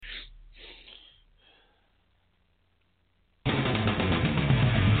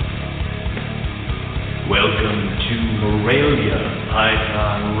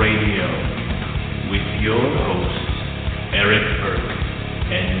Python Radio with your hosts, Eric Burke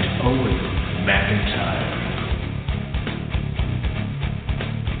and Owen McIntyre.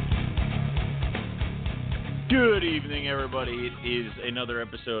 Good evening, everybody. It is another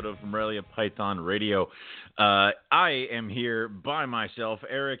episode of Morelia Python Radio. I am here by myself.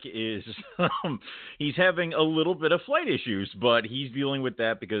 Eric is, he's having a little bit of flight issues, but he's dealing with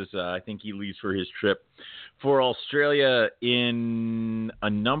that because I think he leaves for his trip for Australia in a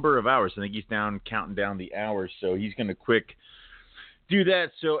number of hours. I think he's counting down the hours, so he's going to quick do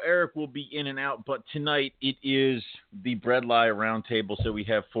that. So Eric will be in and out, but tonight it is the bredli roundtable. So we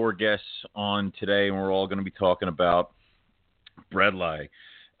have 4 guests on today, and we're all going to be talking about bredli.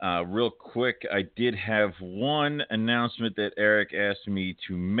 Real quick, I did have one announcement that Eric asked me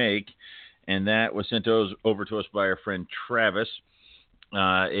to make, and that was sent over to us by our friend Travis.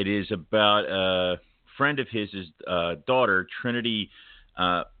 It is about a friend of his daughter, Trinity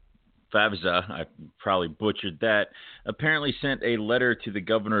Favza, I probably butchered that, apparently sent a letter to the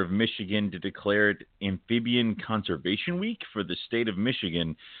governor of Michigan to declare it Amphibian Conservation Week for the state of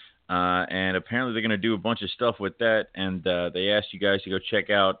Michigan. And apparently they're going to do a bunch of stuff with that. And they asked you guys to go check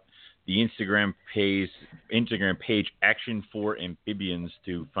out the Instagram page Action for Amphibians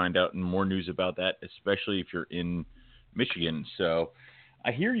to find out more news about that, especially if you're in Michigan. So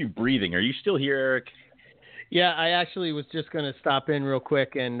I hear you breathing. Are you still here, Eric? Yeah, I actually was just going to stop in real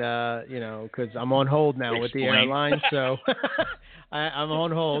quick and, because I'm on hold now with the airline, so I'm on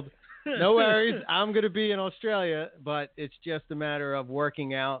hold. No worries. I'm going to be in Australia, but it's just a matter of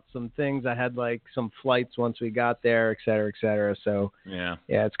working out some things. I had, some flights once we got there, et cetera, et cetera. So, yeah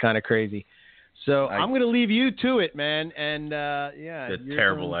it's kind of crazy. So I'm going to leave you to it, man. And, it's a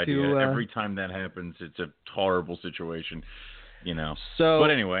terrible idea. Every time that happens, it's a horrible situation. But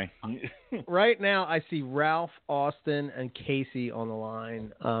anyway. Right now I see Ralph, Austin, and Casey on the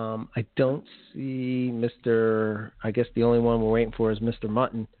line. I don't see I guess the only one we're waiting for is Mr.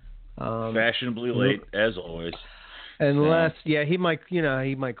 Mutton. Fashionably late, as always. Unless, he might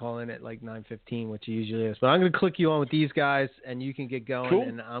call in at 9:15, which he usually is. But I'm going to click you on with these guys, and you can get going. Cool.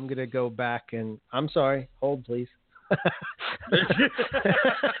 And I'm going to go back and, I'm sorry, hold please.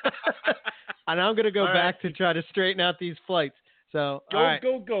 And I'm going to go back to try to straighten out these flights. So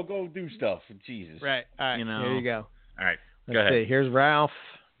go do stuff. Jesus. Right. All right. Here you go. All right. Go ahead. See. Here's Ralph.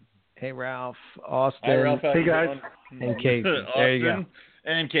 Hey, Ralph. Austin. Hi, Ralph. Hey, guys. And Casey. There you go.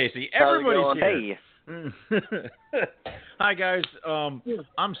 And Casey. Everybody's here. Hey. Hi, guys.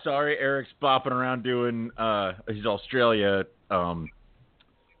 I'm sorry. Eric's bopping around doing his Australia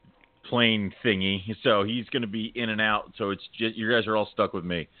plane thingy. So he's going to be in and out. So it's just, you guys are all stuck with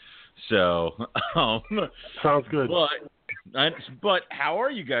me. So sounds good. But how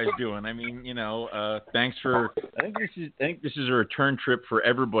are you guys doing? I mean, thanks for. I think this is a return trip for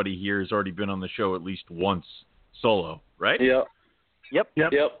everybody here. Has already been on the show at least once solo, right? Yep.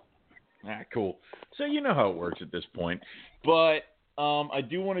 Ah, cool. So you know how it works at this point. But I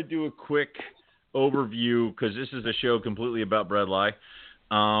do want to do a quick overview because this is a show completely about bredli.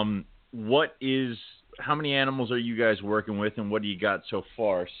 How many animals are you guys working with, and what do you got so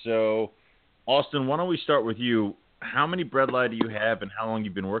far? So, Austin, why don't we start with you? How many bredli do you have, and how long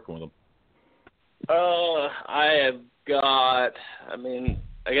you've been working with them? I have got,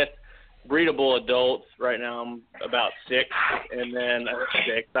 I guess breedable adults right now. I'm about 6, and then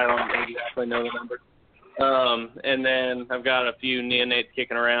 6. I don't exactly know the number. And then I've got a few neonates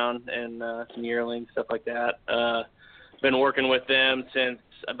kicking around and some yearlings, stuff like that. Been working with them since,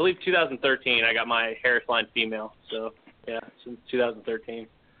 I believe, 2013. I got my Harris line female. So, since 2013.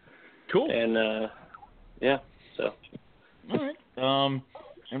 Cool. And, so. All right.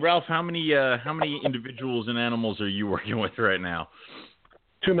 And Ralph, how many individuals and animals are you working with right now?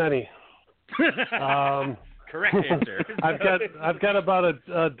 Too many. Correct answer. I've got about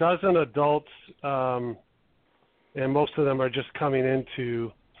a dozen adults, and most of them are just coming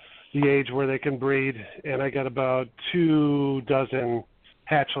into the age where they can breed, and I got about 24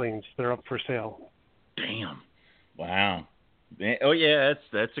 hatchlings that are up for sale. Damn! Wow. Oh yeah,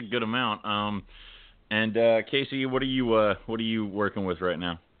 that's a good amount. And Casey, what are you working with right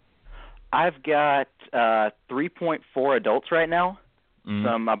now? I've got 3.4 adults right now,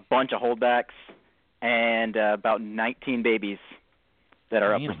 a bunch of holdbacks, and about 19 babies that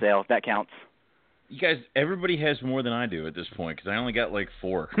are up for sale. If that counts. You guys, everybody has more than I do at this point because I only got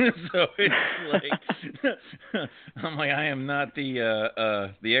 4. So it's I'm I am not the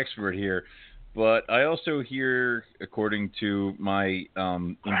expert here. But I also hear, according to my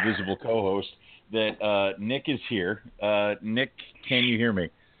invisible co-host, that Nick is here. Nick, can you hear me?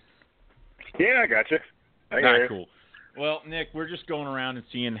 Yeah, I got you. All right, cool. Well, Nick, we're just going around and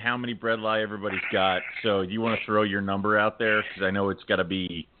seeing how many bredli everybody's got. So do you want to throw your number out there? Because I know it's got to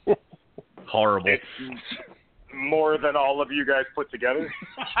be horrible. It's more than all of you guys put together.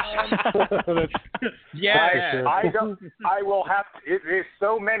 Yeah. I will have to, it is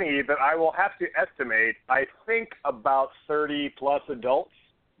so many that I will have to estimate, I think about 30 plus adults.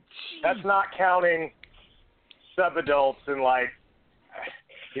 That's not counting sub-adults and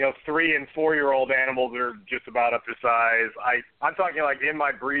 3 and 4 year old animals that are just about up to size. I'm talking like in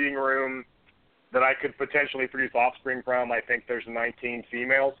my breeding room that I could potentially produce offspring from. I think there's 19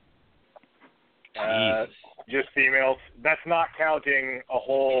 females. Just females. That's not counting a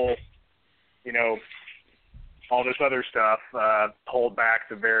whole, all this other stuff,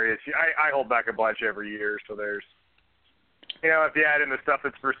 holdbacks of various. I hold back a bunch every year, so there's, if you add in the stuff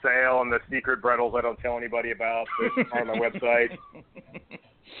that's for sale and the secret bredls I don't tell anybody about that are on my website,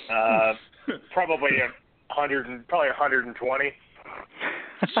 probably 120.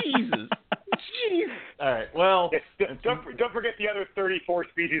 Jesus. Jeez. All right. Well, don't forget the other 34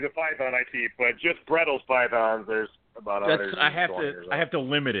 species of python I keep, but just bredls pythons, there's about 100. I have to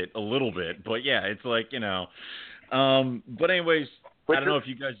limit it a little bit, but yeah, it's like But anyways, I don't know if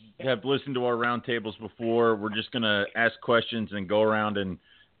you guys have listened to our roundtables before. We're just gonna ask questions and go around and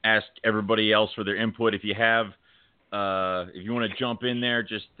ask everybody else for their input. If you have, if you want to jump in there,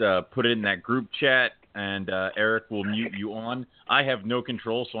 just put it in that group chat. And Eric will mute you on. I have no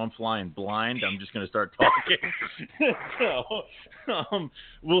control, so I'm flying blind. I'm just going to start talking. So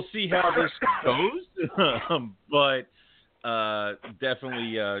we'll see how this goes. But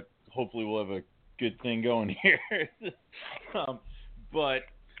definitely, hopefully we'll have a good thing going here. But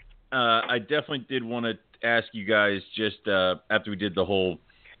I definitely did want to ask you guys just after we did the whole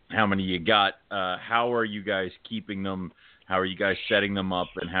how many you got, how are you guys keeping them? How are you guys setting them up,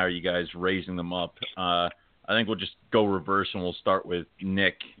 and how are you guys raising them up? I think we'll just go reverse, and we'll start with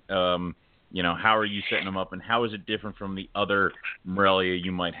Nick. How are you setting them up, and how is it different from the other Morelia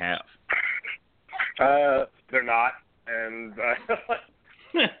you might have? They're not, and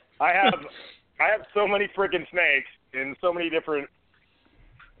I have so many friggin' snakes in so many different,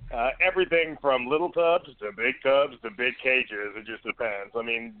 everything from little tubs to big cages. It just depends. I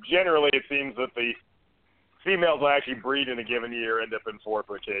mean, generally it seems that the females I actually breed in a given year end up in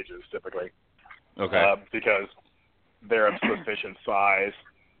 4-foot cages typically. Okay. Because they're of sufficient size.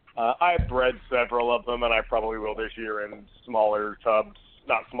 I've bred several of them, and I probably will this year in smaller tubs,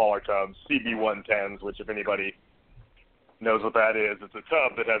 not smaller tubs, CB110s, which if anybody knows what that is, it's a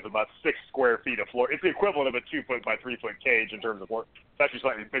tub that has about 6 square feet of floor. It's the equivalent of a 2-foot by 3-foot cage in terms of floor. It's actually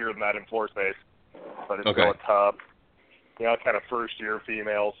slightly bigger than that in floor space, but it's still a tub. Kind of first-year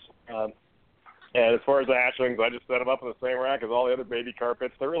females. And as far as the hatchlings, I just set them up in the same rack as all the other baby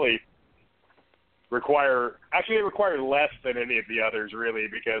carpets. They really require less than any of the others, really,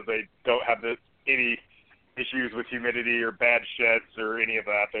 because they don't have any issues with humidity or bad sheds or any of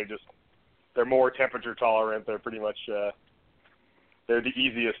that. They're more temperature tolerant. They're pretty much they're the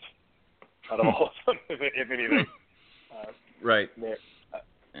easiest out of all of them, if anything. Right.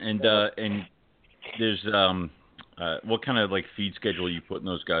 And there's what kind of feed schedule are you putting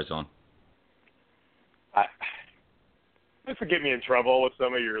those guys on? This will get me in trouble with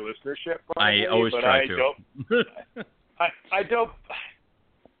some of your listenership, probably, I always try to. I don't.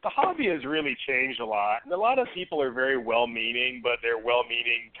 The hobby has really changed a lot, and a lot of people are very well-meaning, but they're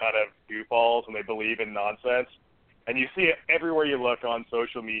well-meaning kind of goofballs, and they believe in nonsense. And you see it everywhere you look on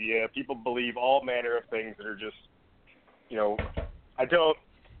social media. People believe all manner of things that are just, I don't.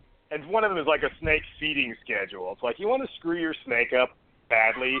 And one of them is like a snake feeding schedule. It's like, you want to screw your snake up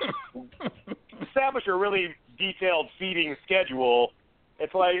badly, establish a really detailed feeding schedule.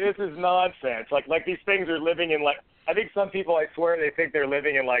 It's like, this is nonsense. Like these things are living in I think some people, I swear, they think they're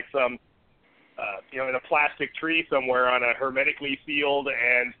living in some, in a plastic tree somewhere on a hermetically sealed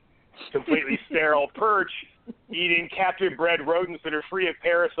and completely sterile perch, eating captive bred rodents that are free of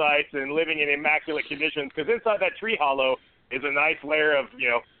parasites and living in immaculate conditions. Because inside that tree hollow is a nice layer of,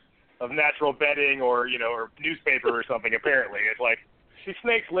 of natural bedding or newspaper or something. Apparently, it's like, these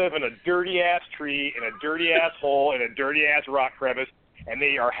snakes live in a dirty-ass tree, in a dirty-ass hole, in a dirty-ass rock crevice, and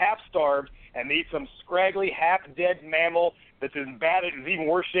they are half-starved, and they eat some scraggly, half-dead mammal that's as bad, is even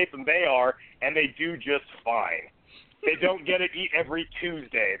worse shape than they are, and they do just fine. They don't get to eat every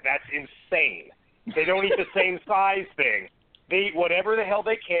Tuesday. That's insane. They don't eat the same size thing. They eat whatever the hell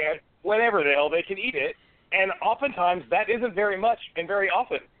they can, whenever the hell they can eat it, and oftentimes that isn't very much and very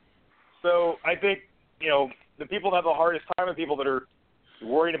often. So I think, the people that have the hardest time are people that are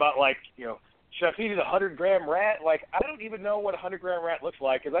worried about, should I feed it a 100-gram rat? I don't even know what a 100-gram rat looks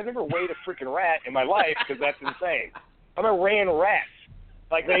like because I've never weighed a freaking rat in my life because that's insane. I'm Iran rats.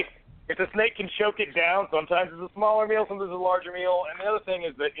 Like if the snake can choke it down, sometimes it's a smaller meal, sometimes it's a larger meal. And the other thing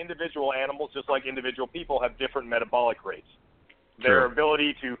is that individual animals, just like individual people, have different metabolic rates. Their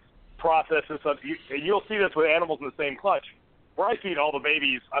ability to process this stuff. You'll see this with animals in the same clutch. Where I feed all the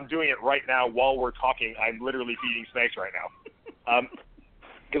babies, I'm doing it right now while we're talking. I'm literally feeding snakes right now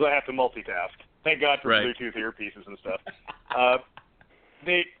because I have to multitask. Thank God for Bluetooth earpieces and stuff.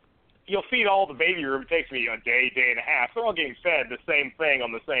 You'll feed all the baby room. It takes me a day and a half. They're all getting fed the same thing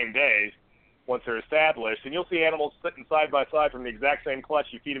on the same days once they're established. And you'll see animals sitting side by side from the exact same clutch.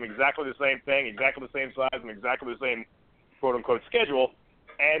 You feed them exactly the same thing, exactly the same size, and exactly the same quote-unquote schedule.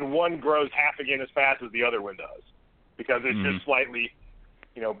 And one grows half again as fast as the other one does because it's just slightly,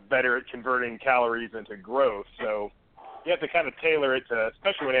 better at converting calories into growth. So you have to kind of tailor it to,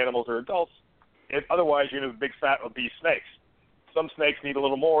 especially when animals are adults. Otherwise, you're going to have big, fat, obese snakes. Some snakes need a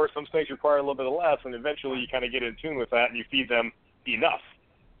little more. Some snakes require a little bit less, and eventually you kind of get in tune with that, and you feed them enough.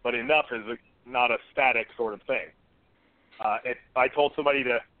 But enough is not a static sort of thing. If I told somebody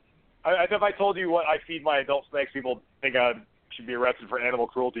if I told you what I feed my adult snakes, people think I should be arrested for animal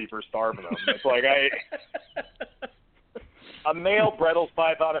cruelty for starving them. It's like a male Bredl's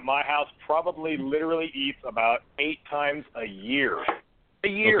python at my house probably literally eats about 8 times a year. A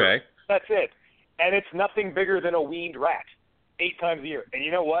year. Okay. That's it. And it's nothing bigger than a weaned rat. 8 times a year. And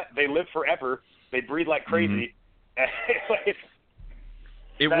you know what? They live forever. They breed like crazy.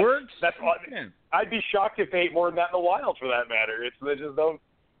 It works. That's I'd be shocked if they ate more than that in the wild, for that matter. They just don't.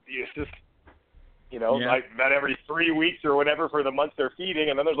 It's just, like about every 3 weeks or whatever for the months they're feeding,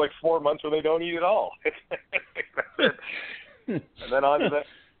 and then there's like 4 months where they don't eat at all. And then on to that.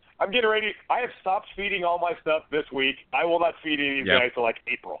 I'm getting ready. I have stopped feeding all my stuff this week. I will not feed any of these guys till like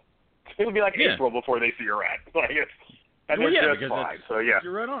April. It'll be like April before they see a rat. And they're just fine. So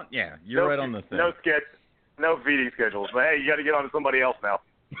you're right on. Yeah, you're right on the thing. No feeding schedules. But hey, you got to get on to somebody else now.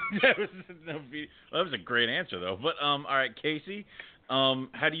 That was a great answer though. But all right, Casey,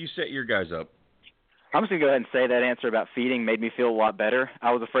 how do you set your guys up? I'm just gonna go ahead and say that answer about feeding made me feel a lot better.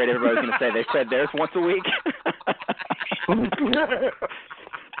 I was afraid everybody was gonna say they fed theirs once a week. Makes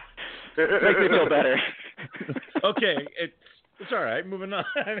me feel better. Okay. It's all right. Moving on.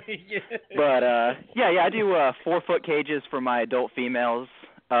 But I do 4-foot cages for my adult females.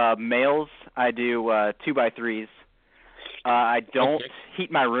 Males, I do 2x3s. I don't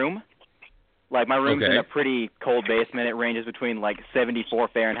heat my room. Like my room's in a pretty cold basement. It ranges between like 74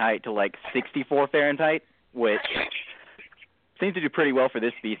 Fahrenheit to like 64 Fahrenheit, which seems to do pretty well for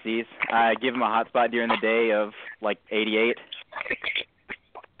this species. I give them a hot spot during the day of like 88.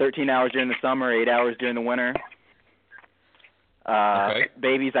 13 hours during the summer, 8 hours during the winter.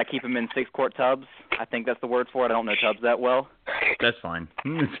 Babies, I keep them in 6-quart tubs. I think that's the word for it. I don't know tubs that well. That's fine. I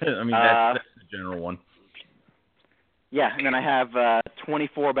mean, that's the general one. Yeah, and then I have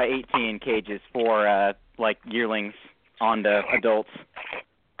 24 by 18 cages for like yearlings on to adults.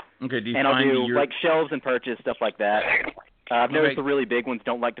 Okay, do you and I'll do like shelves and perches, stuff like that. I've noticed the really big ones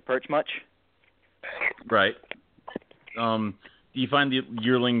don't like to perch much. Right. Do you find the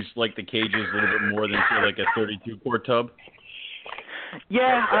yearlings like the cages a little bit more than say like a 32-quart tub?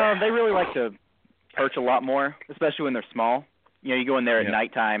 Yeah, they really like to perch a lot more, especially when they're small. You go in there at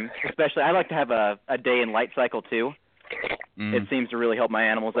nighttime. Especially, I like to have a day and light cycle too. It seems to really help my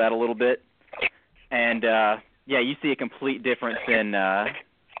animals out a little bit. And you see a complete difference in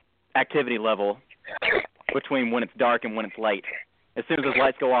activity level between when it's dark and when it's light. As soon as those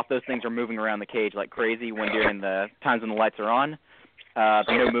lights go off, those things are moving around the cage like crazy. When during the times when the lights are on, there's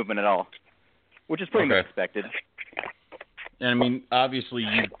no movement at all, which is pretty much expected. And I mean, obviously,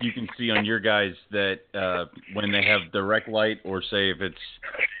 you can see on your guys that when they have direct light, or say if it's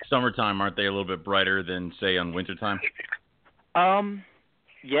summertime, aren't they a little bit brighter than say on wintertime?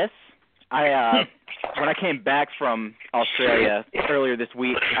 Yes. When I came back from Australia earlier this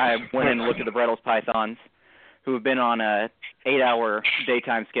week, I went in and looked at the Bredl's pythons, who have been on a 8-hour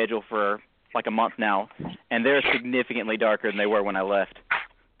daytime schedule for like a month now, and they're significantly darker than they were when I left.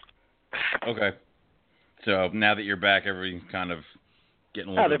 Okay. So now that you're back, everything's kind of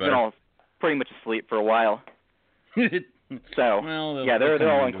getting a little bit better. They've been all pretty much asleep for a while. So,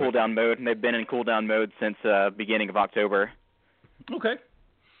 they're all in cool-down mode, and they've been in cool-down mode since beginning of October. Okay.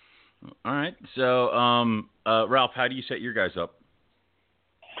 All right. So, Ralph, how do you set your guys up?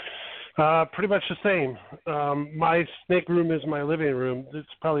 Pretty much the same. My snake room is my living room. It's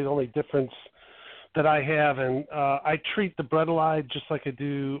probably the only difference that I have. And I treat the bredli just like I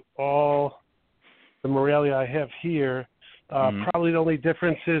do all the Morelia I have here. Probably the only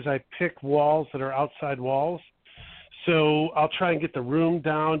difference is I pick walls that are outside walls. So I'll try and get the room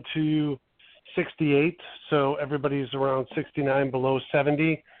down to 68, so everybody's around 69, below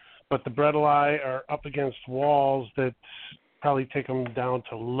 70. But the bredli are up against walls that probably take them down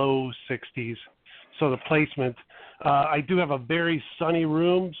to low 60s. So the placement, I do have a very sunny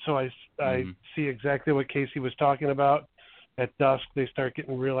room, so I see exactly what Casey was talking about. At dusk, they start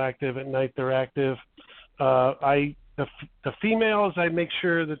getting real active. At night, they're active. The females, I make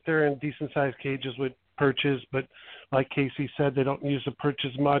sure that they're in decent-sized cages with perches, but like Casey said, they don't use the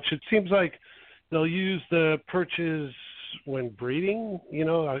perches much. It seems like they'll use the perches when breeding. You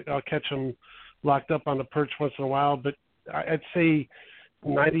know, I'll catch them locked up on the perch once in a while, but I'd say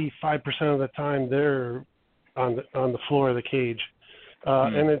 95% of the time they're on the floor of the cage.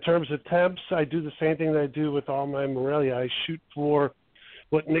 And in terms of temps, I do the same thing that I do with all my Morelia. I shoot for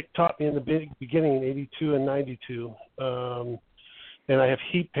what Nick taught me in the beginning, 82 and 92. And I have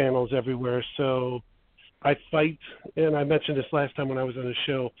heat panels everywhere. So I fight, and I mentioned this last time when I was on the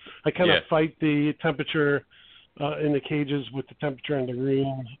show, I kind of fight the temperature in the cages with the temperature in the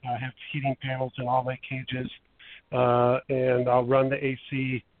room. I have heating panels in all my cages. And I'll run the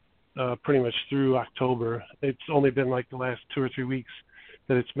AC pretty much through October. It's only been like the last 2 or 3 weeks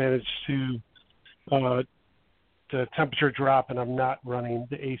that it's managed to the temperature drop, and I'm not running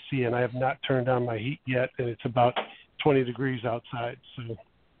the AC, and I have not turned on my heat yet, and it's about 20 degrees outside. So,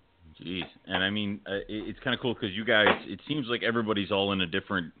 jeez, and I mean, it's kind of cool because you guys, it seems like everybody's all in a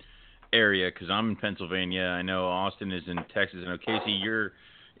different area. Because I'm in Pennsylvania, I know Austin is in Texas, I know Casey, you're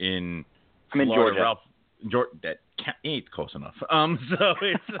in Florida. I'm in Georgia. Ralph, that ain't close enough. So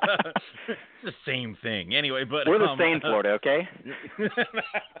it's the same thing. Anyway, but we're the same Florida, okay?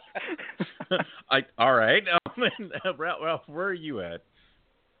 All right. Ralph, where are you at?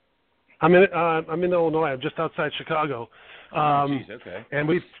 I'm in Illinois. I'm just outside Chicago. Okay. And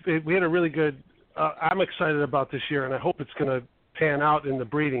we had a really good. I'm excited about this year, and I hope it's going to pan out in the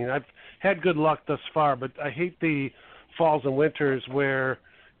breeding. I've had good luck thus far, but I hate the falls and winters where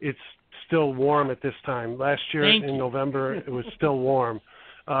it's still warm at this time. Last year in November, it was still warm.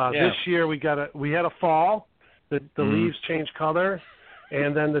 This year we had a fall. The leaves changed color,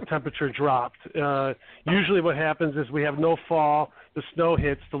 and then the temperature dropped. Usually what happens is we have no fall, the snow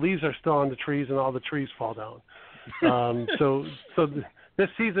hits, the leaves are still on the trees, and all the trees fall down. So this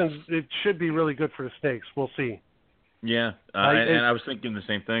season it should be really good for the snakes. We'll see. Yeah, and I was thinking the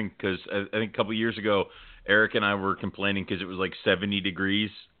same thing because I think a couple of years ago, Eric and I were complaining because it was like 70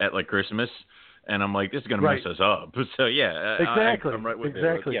 degrees at like Christmas, and I'm like, this is going to mess us up. So yeah, exactly. I'm right with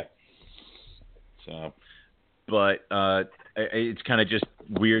exactly. It. Yeah. So, but it's kind of just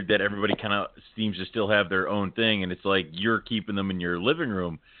weird that everybody kind of seems to still have their own thing, and it's like you're keeping them in your living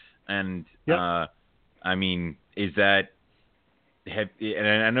room, and I mean, is that? And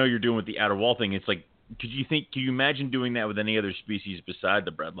I know you're doing with the outer wall thing. It's like, can you imagine doing that with any other species beside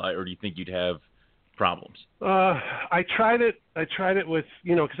the bredli, or do you think you'd have problems? I tried it with,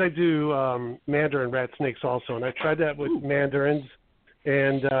 because I do mandarin rat snakes also, and I tried that with mandarins,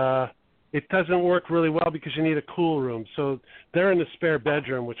 and it doesn't work really well because you need a cool room. So they're in the spare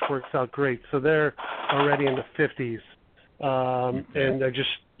bedroom, which works out great. So they're already in the 50s, and I just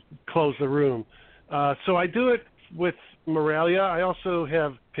close the room. So I do it with Morelia. I also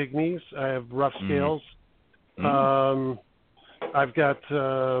have pygmies. I have rough scales. I've got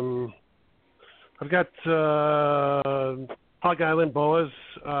Hog Island boas.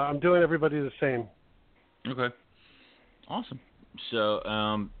 I'm doing everybody the same. Okay. Awesome. So,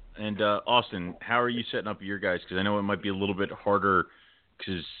 and Austin, how are you setting up your guys? Because I know it might be a little bit harder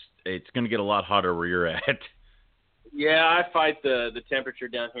because it's going to get a lot hotter where you're at. Yeah, I fight the temperature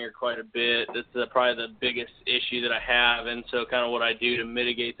down here quite a bit. That's probably the biggest issue that I have, and so kind of what I do to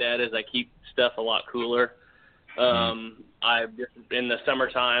mitigate that is I keep stuff a lot cooler. I in the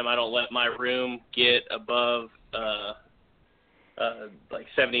summertime I don't let my room get above like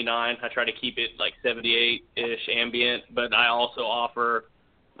 79. I try to keep it like 78-ish ambient, but I also offer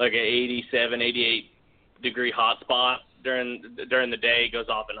like an 87, 88 degree hot spot during the day. It goes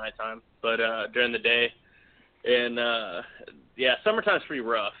off at nighttime, but during the day. And summertime's pretty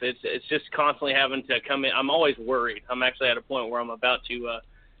rough. It's just constantly having to come in. I'm always worried. I'm actually at a point where I'm about to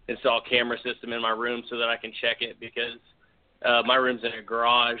install a camera system in my room so that I can check it, because my room's in a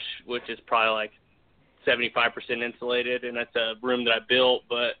garage, which is probably like 75% insulated, and that's a room that I built,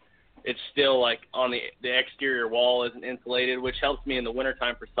 but it's still like on the exterior wall isn't insulated, which helps me in the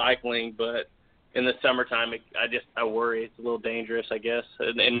wintertime for cycling, but in the summertime I worry it's a little dangerous, I guess,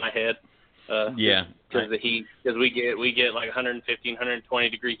 in my head. Because of the heat, because we get like 115, 120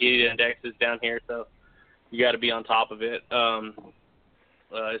 degree heat indexes down here, so you got to be on top of it.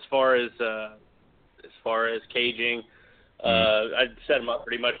 As far as caging, I set them up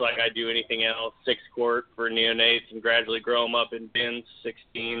pretty much like I do anything else, 6 quart for neonates, and gradually grow them up in bins,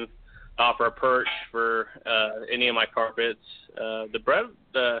 16. Offer a perch for any of my carpets. I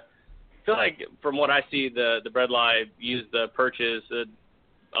feel like from what I see, the bredli use the perches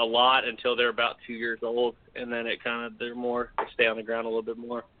a lot until they're about 2 years old, and then they stay on the ground a little bit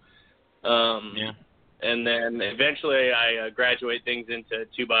more. And then eventually I graduate things into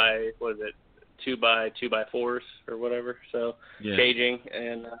 2x2x4s or whatever. So caging,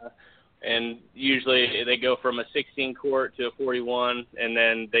 and usually they go from a 16 quart to a 41, and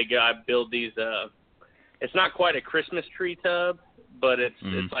then I build these. It's not quite a Christmas tree tub, but it's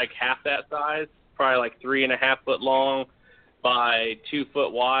like half that size, probably like 3.5 foot long by 2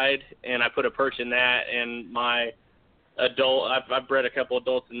 foot wide, and I put a perch in that, and my adult, I've bred a couple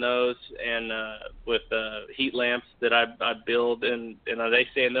adults in those, and with heat lamps that I build, and they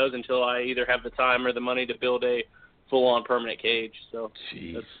stay in those until I either have the time or the money to build a full-on permanent cage. So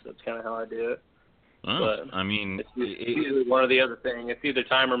that's kind of how I do it. Well, but I mean, it's usually one or the other thing. It's either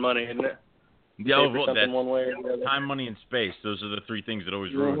time or money, isn't it? Yeah, that's one way or the other. Time, money, and space. Those are the 3 things that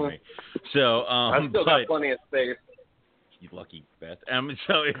always ruin me. So I've still got plenty of space. You lucky bastard.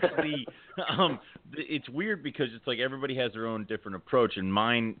 So it's it's weird because it's like everybody has their own different approach, and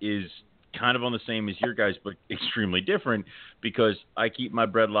mine is kind of on the same as your guys, but extremely different because I keep my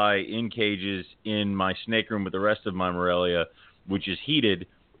bredli in cages in my snake room with the rest of my Morelia, which is heated,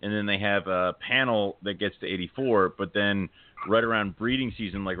 and then they have a panel that gets to 84, but then right around breeding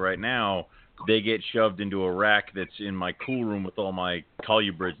season, like right now, they get shoved into a rack that's in my cool room with all my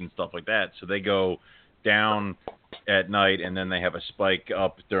colubrids and stuff like that. So they go down at night, and then they have a spike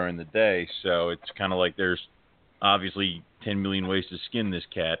up during the day. So it's kind of like there's obviously 10 million ways to skin this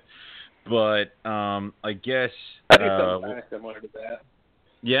cat. But I guess I do something kind of similar to that.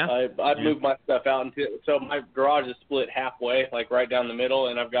 Yeah, I moved my stuff out so my garage is split halfway, like right down the middle,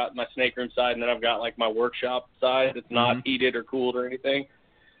 and I've got my snake room side, and then I've got like my workshop side that's not heated or cooled or anything.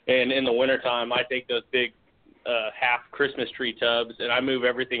 And in the wintertime, I take those big half Christmas tree tubs, and I move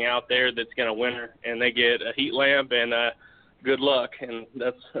everything out there that's going to winter, and they get a heat lamp and good luck, and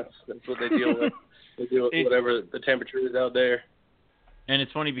that's what they deal with. They deal with whatever the temperature is out there. And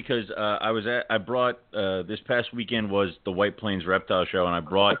it's funny because I brought this past weekend was the White Plains Reptile Show, and I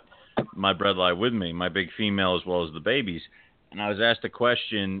brought my bredli with me, my big female as well as the babies. And I was asked a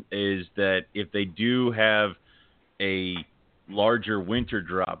question: is that if they do have a larger winter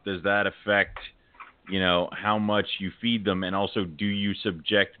drop, does that affect, how much you feed them, and also do you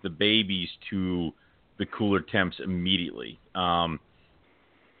subject the babies to the cooler temps immediately? So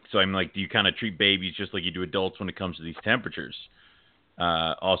I'm like, do you kind of treat babies just like you do adults when it comes to these temperatures?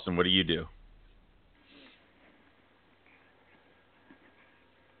 Austin, what do you do?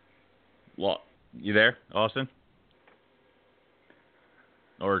 You there, Austin?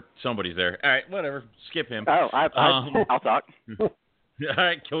 Or somebody's there. All right, whatever. Skip him. Oh, I'll talk. All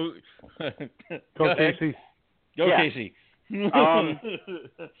right, go Casey. Go, yeah. Casey.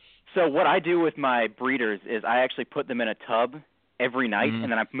 So what I do with my breeders is I actually put them in a tub every night,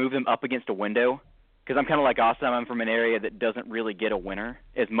 and then I move them up against a window. Because I'm kind of like Austin. I'm from an area that doesn't really get a winter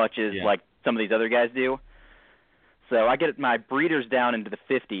as much as like some of these other guys do. So I get my breeders down into the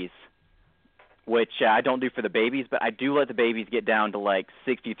 50s, which I don't do for the babies, but I do let the babies get down to like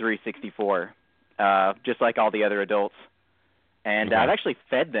 63, 64, just like all the other adults. And I've actually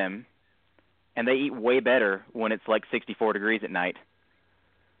fed them, and they eat way better when it's like 64 degrees at night.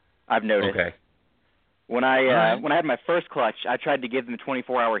 I've noticed. Okay. When I had my first clutch, I tried to give them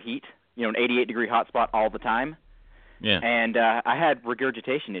 24-hour heat. An 88-degree hot spot all the time. Yeah. And I had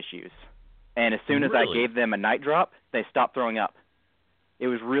regurgitation issues. And as soon as I gave them a night drop, they stopped throwing up. It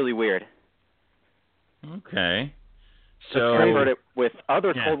was really weird. Okay. So I've heard it with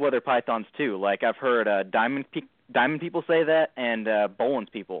other cold weather pythons too. Like I've heard diamond people say that, and Bolin's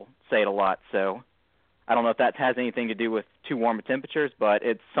people say it a lot. So I don't know if that has anything to do with too warm of temperatures, but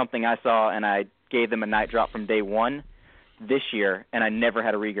it's something I saw, and I gave them a night drop from day one this year, and I never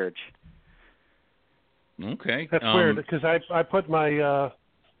had a regurg. Okay. That's weird because I put my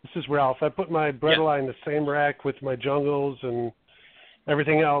this is Ralph. I put my bredli in the same rack with my jungles and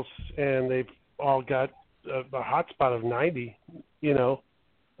everything else, and they've all got a hot spot of 90, and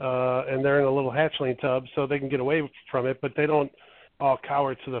they're in a little hatchling tub, so they can get away from it, but they don't all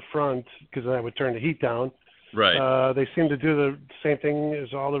cower to the front because then I would turn the heat down. Right. They seem to do the same thing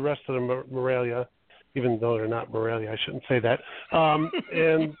as all the rest of the Morelia, even though they're not Morelia. I shouldn't say that.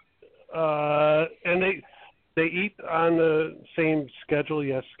 And they eat on the same schedule.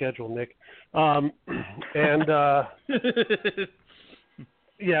 Yes, schedule, Nick. And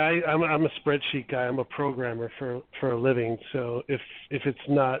Yeah, I'm a spreadsheet guy. I'm a programmer for a living. So if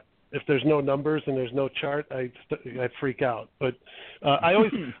there's no numbers and there's no chart, I freak out. But I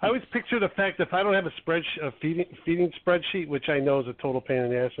always picture the fact that if I don't have a feeding spreadsheet, which I know is a total pain in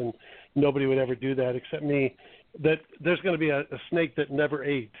the ass, and nobody would ever do that except me, that there's going to be a snake that never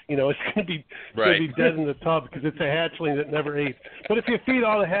ate. You know, it's going to be dead in the tub because it's a hatchling that never ate. But if you feed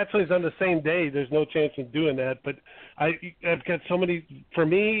all the hatchlings on the same day, there's no chance of doing that. But I've got so many, for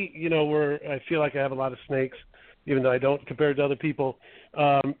me, you know, where I feel like I have a lot of snakes, even though I don't compared to other people.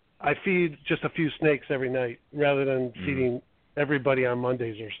 I feed just a few snakes every night rather than feeding everybody on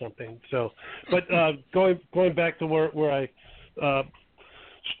Mondays or something. So, but going back to where I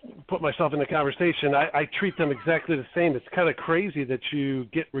put myself in the conversation, I treat them exactly the same. It's kind of crazy that you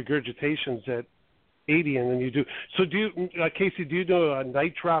get regurgitations at 80 and then you do. So Casey, do you do a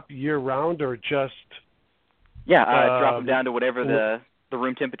night drop year round or just? Yeah, drop them down to whatever the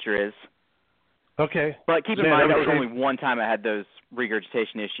room temperature is. Okay. But keep in mind that was only one time I had those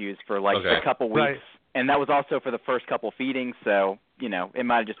regurgitation issues for a couple weeks. Right. And that was also for the first couple feedings, so, you know, it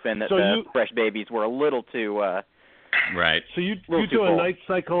might have just been that fresh babies were a little too right. So you do a night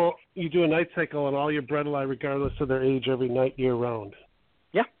cycle. You do a night cycle on all your bredli, regardless of their age, every night year round.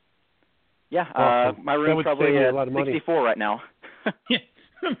 Yeah. Yeah. Awesome. My room's probably a lot of money. 64 right now. Yeah.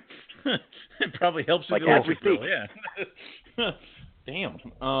 It probably helps with like the as we electric speak. bill. Yeah.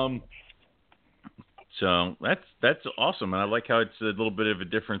 Damn. So that's awesome, and I like how it's a little bit of a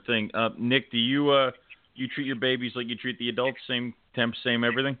different thing. Nick, do you treat your babies like you treat the adults? Same temps, same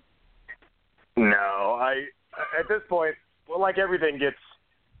everything? No, at this point, well, like everything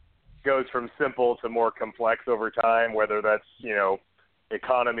goes from simple to more complex over time, whether that's, you know,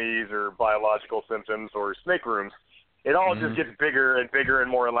 economies or biological symptoms or snake rooms. It all just gets bigger and bigger and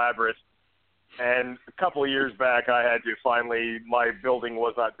more elaborate. And a couple of years back, I had to finally, my building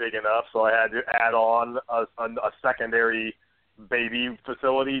was not big enough, so I had to add on a secondary baby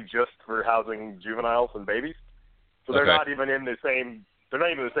facility just for housing juveniles and babies. So they're not even in the same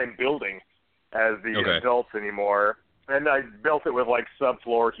building as the adults anymore. And I built it with like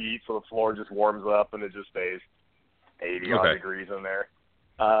subfloor heat, so the floor just warms up and it just stays 80 odd degrees in there.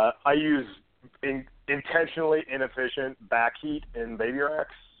 I use intentionally inefficient back heat in baby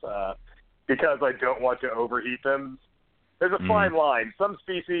racks. Because I don't want to overheat them. There's a fine line. Some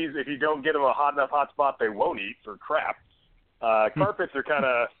species, if you don't get them a hot enough hotspot, they won't eat for crap. Carpets are kind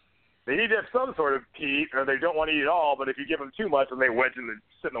of, they need to have some sort of heat, or they don't want to eat at all, but if you give them too much, then they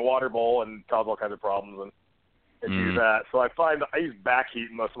sit in the water bowl and cause all kinds of problems and do that. So I find I use back heat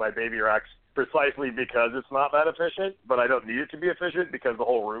in most of my baby racks precisely because it's not that efficient, but I don't need it to be efficient because the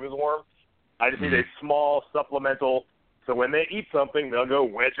whole room is warm. I just need a small supplemental. So when they eat something, they'll go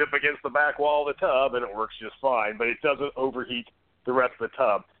wedge up against the back wall of the tub, and it works just fine. But it doesn't overheat the rest of the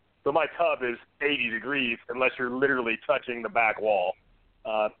tub. So my tub is 80 degrees unless you're literally touching the back wall,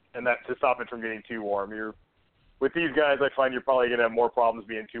 and that to stop it from getting too warm. With these guys, I find you're probably going to have more problems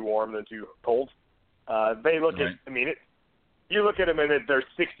being too warm than too cold. They look at, I mean, you look at them and they're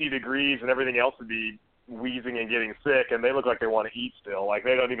 60 degrees, and everything else would be wheezing and getting sick, and they look like they want to eat still. Like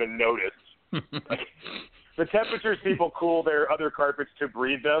they don't even notice. The temperatures people cool their other carpets to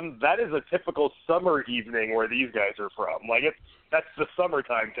breed them, that is a typical summer evening where these guys are from. Like that's the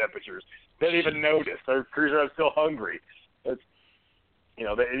summertime temperatures. They don't even notice. Their crews are still hungry. It's, you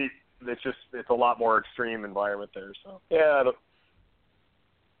know, it's a lot more extreme environment there. So yeah,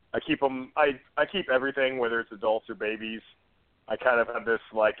 I keep them. I keep everything, whether it's adults or babies. I kind of have this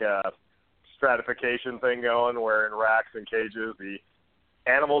like stratification thing going, where in racks and cages, the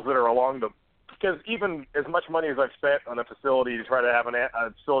animals that are along the, because even as much money as I've spent on a facility to try to have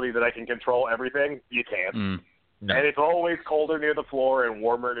a facility that I can control everything, you can't. No. And it's always colder near the floor and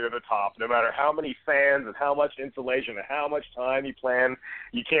warmer near the top. No matter how many fans and how much insulation and how much time you plan,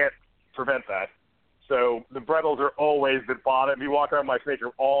 you can't prevent that. So the bredlis are always the bottom. You walk around my snake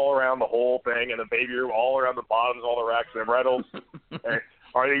room all around the whole thing, and the baby room all around the bottoms, all the racks. The bredlis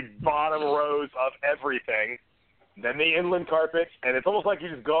are the bottom rows of everything. Then the inland carpets, and it's almost like you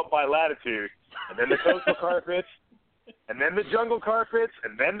just go up by latitude. And then the coastal carpets, and then the jungle carpets,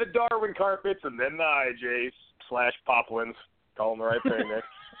 and then the Darwin carpets, and then the IJs/Poplins, call them the right thing there,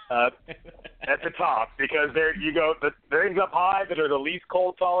 at the top. Because there you go, the things up high that are the least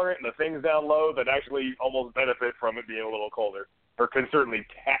cold tolerant, and the things down low that actually almost benefit from it being a little colder, or can certainly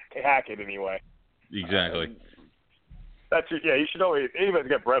hack it anyway. Exactly. You should always, anybody's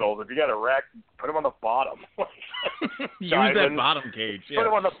got bredlis, if you got a rack, put them on the bottom. Use that bottom cage. Yeah. Put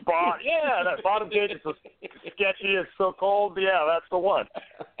them on the bottom. Yeah, that bottom cage is so sketchy, it's so cold. Yeah, that's the one.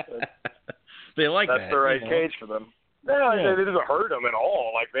 They like that's that. That's the right cage for them. No, it doesn't hurt them at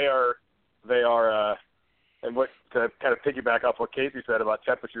all. Like they are, and what to kind of piggyback off what Casey said about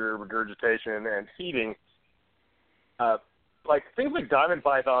temperature, regurgitation, and feeding. Like things like diamond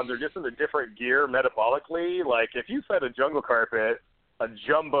pythons are just in a different gear metabolically. Like if you fed a jungle carpet a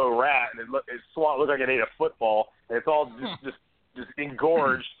jumbo rat and it looked like it ate a football, and it's all just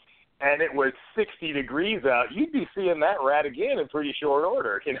engorged, and it was 60 degrees out, you'd be seeing that rat again in pretty short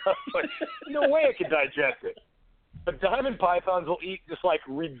order. You know, like, no way it could digest it. But diamond pythons will eat just like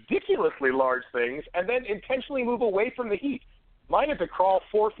ridiculously large things and then intentionally move away from the heat. Mine have to crawl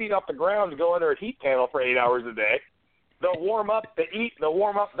 4 feet off the ground to go under a heat panel for 8 hours a day. They'll warm up, they eat, they'll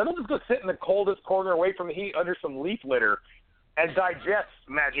warm up. Then they'll just go sit in the coldest corner away from the heat under some leaf litter and digest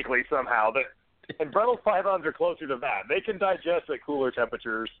magically somehow. And bredli pythons are closer to that. They can digest at cooler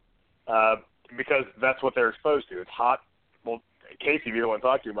temperatures because that's what they're exposed to. It's hot. Well, Casey, if you don't want to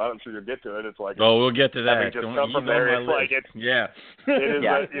talk to you about it, I'm sure you'll get to it. It's like, oh, we'll get to that. Just come from there. It's like it is. Yeah. You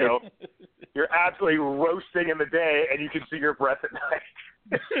know, you're absolutely roasting in the day, and you can see your breath at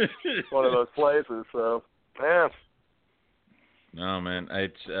night. It's one of those places. So, yeah. No, man,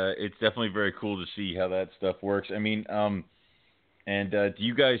 it's definitely very cool to see how that stuff works. I mean, do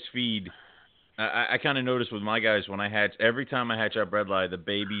you guys feed? I kind of notice with my guys when I hatch, every time I hatch out bredli, the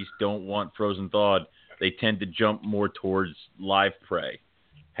babies don't want frozen thawed. They tend to jump more towards live prey.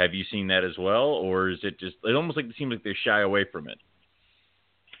 Have you seen that as well, or is it just? It almost like it seems like they shy away from it.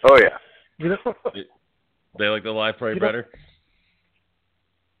 Oh yeah. They like the live prey better.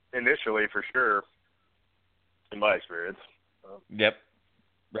 Initially, for sure, in my experience. Yep.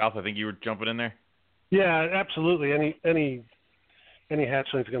 Ralph, I think you were jumping in there. Yeah, absolutely. Any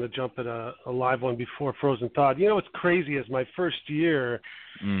hatchling's going to jump at a live one before frozen thawed. You know what's crazy is my first year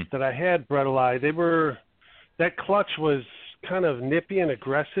that I had bredli, that clutch was kind of nippy and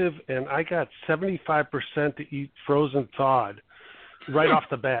aggressive, and I got 75% to eat frozen thawed right off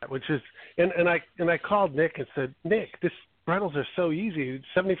the bat, which is and I called Nick and said, Nick, this bredlis are so easy.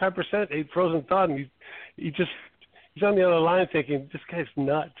 75% ate frozen thawed, and he's on the other line thinking, this guy's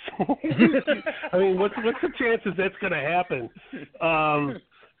nuts. I mean, what's the chances that's going to happen?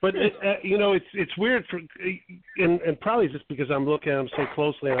 But it's weird and probably just because I'm looking at them so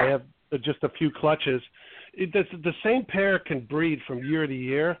closely and I have just a few clutches. The same pair can breed from year to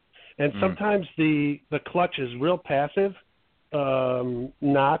year, and sometimes the clutch is real passive,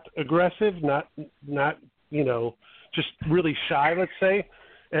 not aggressive, not just really shy, let's say.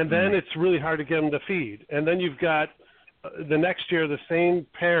 And then it's really hard to get them to feed. And then you've got the next year, the same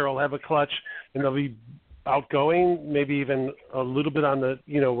pair will have a clutch, and they'll be outgoing, maybe even a little bit on the,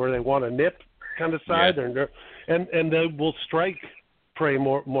 where they want to nip kind of side. Yeah. And they will strike prey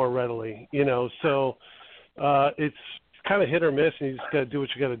more readily, So it's kind of hit or miss, and you just got to do what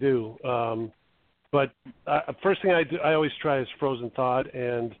you got to do. But first thing I always try is frozen thawed,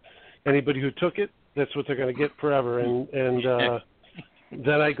 and anybody who took it, that's what they're going to get forever. And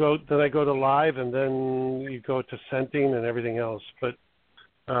then I go to live, and then you go to scenting and everything else. But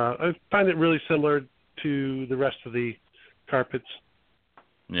I find it really similar to the rest of the carpets.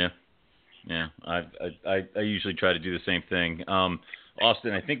 Yeah. I usually try to do the same thing.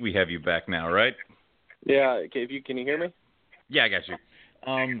 Austin, I think we have you back now, right? Yeah. Okay. Can you hear me? Yeah, I got you.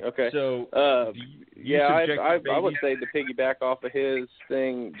 Okay. So, I would say to piggyback off of his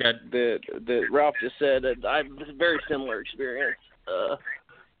thing that Ralph just said, I have a very similar experience.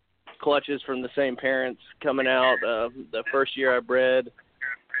 Clutches from the same parents coming out. The first year I bred,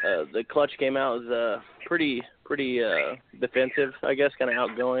 the clutch came out as pretty defensive, I guess, kind of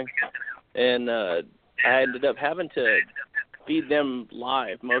outgoing, and I ended up having to feed them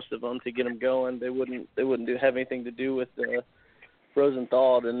live, most of them, to get them going. They wouldn't have anything to do with the frozen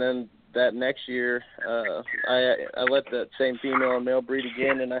thawed. And then that next year, I let that same female and male breed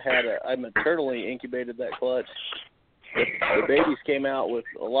again, and I maternally incubated that clutch. The babies came out with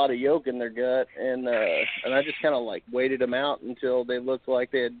a lot of yolk in their gut, and I just kind of like waited them out until they looked like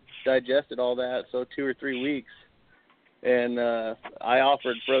they had digested all that, so 2 or 3 weeks. And I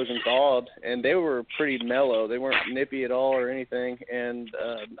offered frozen thawed, and they were pretty mellow. They weren't nippy at all or anything, and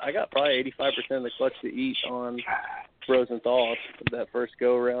I got probably 85% of the clutch to eat on frozen thawed that first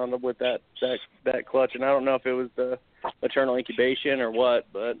go around with that clutch. And I don't know if it was the maternal incubation or what,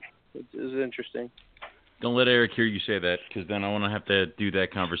 but it was interesting. Don't let Eric hear you say that, because then I want to have to do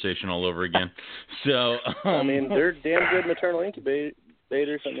that conversation all over again. So I mean, they're damn good maternal incubators.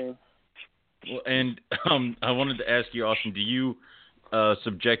 Well, and I wanted to ask you, Austin, do you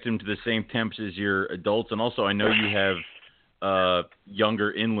subject them to the same temps as your adults? And also, I know you have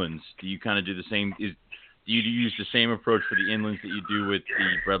younger inlands. Do you kind of do the same? Do you use the same approach for the inlands that you do with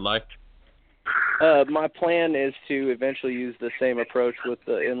the bredli? My plan is to eventually use the same approach with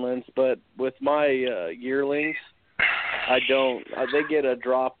the inlands, but with my yearlings, they get a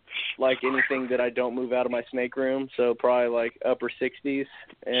drop like anything that I don't move out of my snake room, so probably like upper 60s,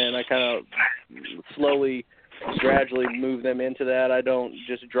 and I kind of slowly, gradually move them into that. I don't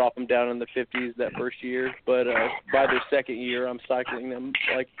just drop them down in the 50s that first year, but by their second year, I'm cycling them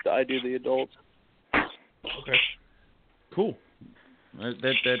like I do the adults. Okay. Cool.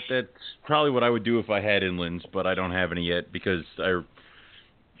 That's probably what I would do if I had inlands, but I don't have any yet because I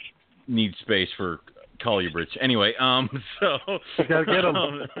need space for colubrids. Anyway, so you gotta get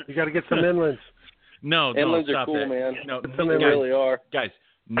them. You gotta get some inlands. No, inlands stop are cool, that. man. No, they really are. Guys,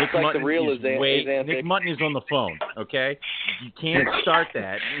 Nick like Mutton the real is Nick Mutton is on the phone. Okay, you can't start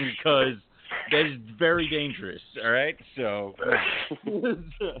that because that is very dangerous. All right, so.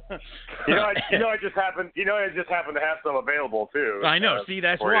 I just happen to have some available too. I know. See,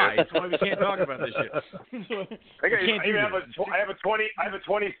 that's why. That's why we can't talk about this shit. I have a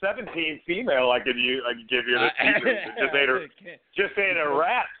 2017 female I could give you. Just ain't a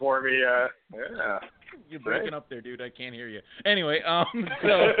rat for me. Yeah. You're breaking up there, dude. I can't hear you. Anyway, so you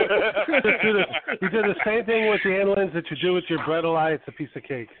do the same thing with the inlands that you do with your bredli. It's a piece of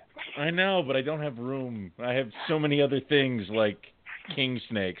cake. I know, but I don't have room. I have so many other things like king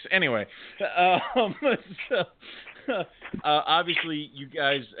snakes. Anyway, obviously you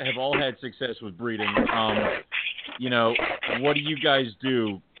guys have all had success with breeding. What do you guys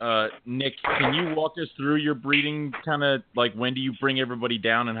do? Nick, can you walk us through your breeding kind of like when do you bring everybody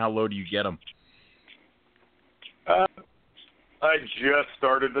down and how low do you get them? I just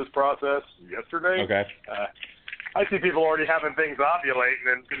started this process yesterday. Okay. I see people already having things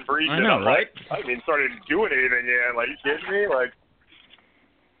ovulating and breeding. I know, right? I haven't even started doing anything yet. Like, you kidding me? Like,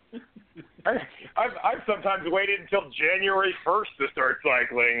 I've sometimes waited until January 1st to start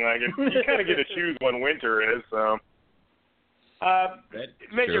cycling. Like, you kind of get to choose when winter is. So,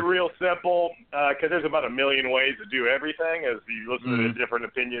 make it real simple because there's about a million ways to do everything. As you listen to the different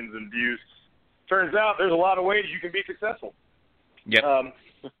opinions and views, turns out there's a lot of ways you can be successful. Yep.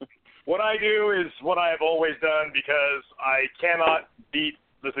 What I do is what I have always done because I cannot beat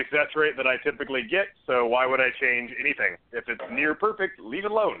the success rate that I typically get, so why would I change anything? If it's near perfect, leave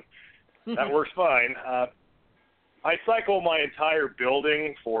it alone. That works fine. I cycle my entire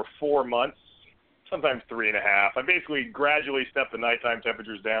building for 4 months, sometimes 3.5. I basically gradually step the nighttime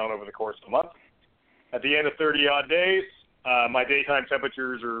temperatures down over the course of a month. At the end of 30-odd days, my daytime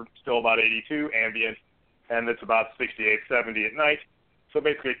temperatures are still about 82 ambient, and it's about 68, 70 at night. So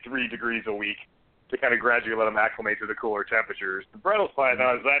basically 3 degrees a week to kind of gradually let them acclimate to the cooler temperatures. The Bredli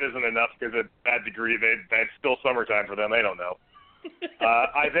pythons, that isn't enough because at that degree, that's still summertime for them. They don't know.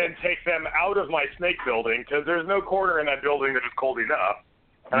 I then take them out of my snake building because there's no corner in that building that is cold enough.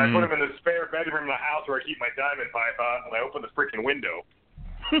 And I put them in the spare bedroom in the house where I keep my diamond pythons, and I open the freaking window.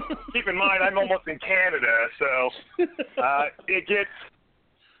 Keep in mind, I'm almost in Canada, so it gets...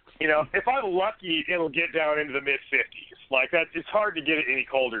 if I'm lucky, it'll get down into the mid-50s. Like that, it's hard to get it any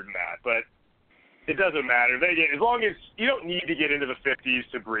colder than that, but it doesn't matter. As long as you don't need to get into the 50s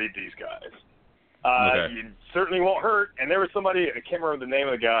to breed these guys. You certainly won't hurt. And there was somebody, I can't remember the name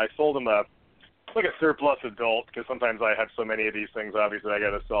of the guy, I sold him a surplus adult because sometimes I have so many of these things. Obviously, I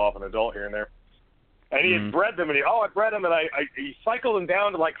got to sell off an adult here and there. And he had bred them, and I bred them, and he cycled them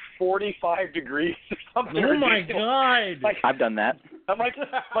down to like 45 degrees or something. Oh ridiculous. My God! Like, I've done that. I'm like,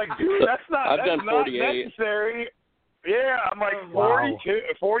 dude, that's not necessary. Yeah, I'm like 42,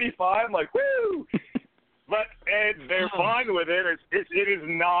 45. I'm like, woo! And they're fine with it. It is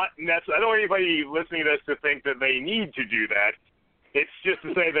not necessary. I don't want anybody listening to this to think that they need to do that. It's just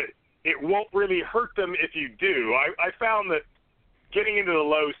to say that it won't really hurt them if you do. I found that getting into the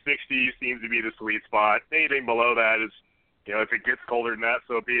low 60s seems to be the sweet spot. Anything below that is, if it gets colder than that,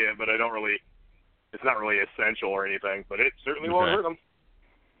 so be it. But it's not really essential or anything. But it certainly won't hurt them.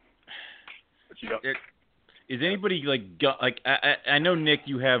 But is anybody I know, Nick,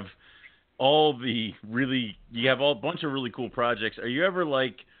 you have a bunch of really cool projects. Are you ever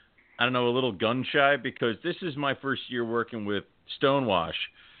a little gun shy? Because this is my first year working with Stonewash,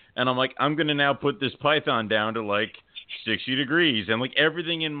 and I'm like, I'm gonna now put this python down to 60 degrees, and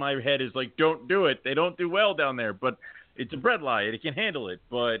everything in my head is don't do it. They don't do well down there, but it's a bredli. It can handle it.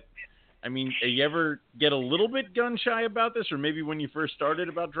 But I mean, you ever get a little bit gun shy about this, or maybe when you first started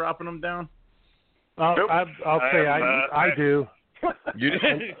about dropping them down? Nope. I'll say I do. You do?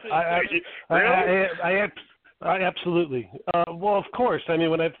 I absolutely. Well, of course. I mean,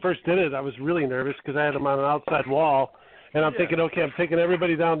 when I first did it, I was really nervous because I had them on an outside wall, and I'm thinking, okay, I'm taking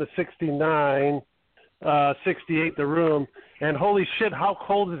everybody down to 69, 68 the room, and holy shit, how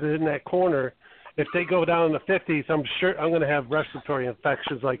cold is it in that corner? if they go down in the 50s, I'm sure I'm going to have respiratory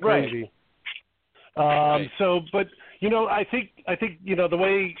infections like crazy. So, but I think the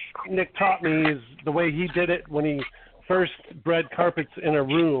way Nick taught me is the way he did it when he first bred carpets in a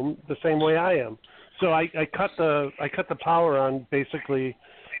room, the same way I am. So I cut the power on basically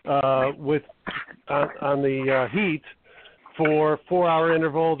on the heat for 4-hour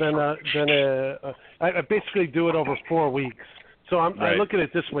interval. Then I basically do it over 4 weeks. So I look at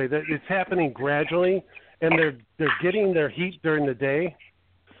it this way: that it's happening gradually, and they're getting their heat during the day,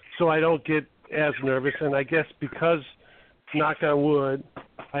 so I don't get as nervous. And I guess because, knock on wood,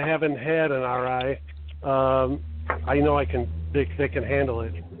 I haven't had an RI. I know they can handle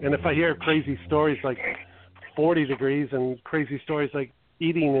it. And if I hear crazy stories like 40 degrees and crazy stories like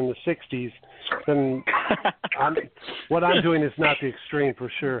eating in the 60s, then what I'm doing is not the extreme for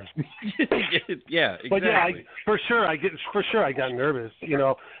sure. Yeah, exactly. But yeah, for sure I got nervous,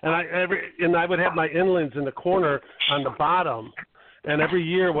 and I would have my inlands in the corner on the bottom. And every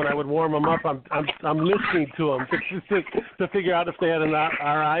year when I would warm them up, I'm listening to them to figure out if they had an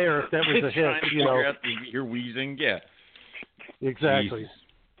RI or if that was a hit. You're wheezing, yeah. Exactly.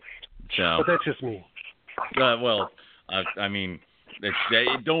 So, but that's just me. I mean,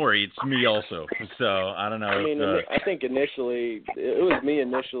 don't worry, it's me also. So I don't know. I mean, I think initially it was me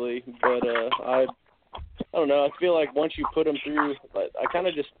initially, but I don't know. I feel like once you put them through, I kind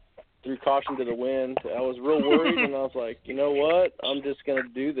of just threw caution to the wind. I was real worried, and I was like, you know what? I'm just going to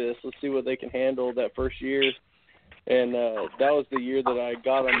do this. Let's see what they can handle that first year. And that was the year that I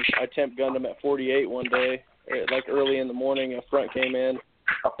got them. I temp gunned them at 48 one day, like early in the morning. A front came in,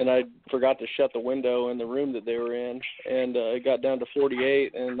 and I forgot to shut the window in the room that they were in, and it got down to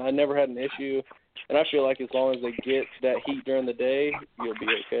 48, and I never had an issue. And I feel like as long as they get that heat during the day, you'll be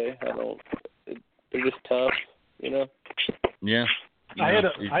okay. They're just tough, Yeah. I had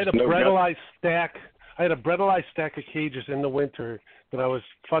a Bredli stack. I had a Bredli stack of cages in the winter that I was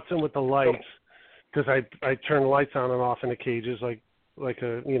futzing with the lights because I turn lights on and off in the cages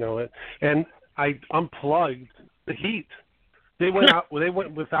and I unplugged the heat. They went out. They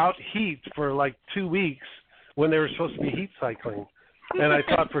went without heat for like 2 weeks when they were supposed to be heat cycling, and I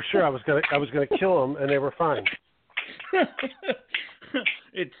thought for sure I was gonna kill them, and they were fine.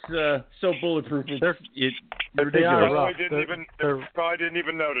 It's so bulletproof. They probably didn't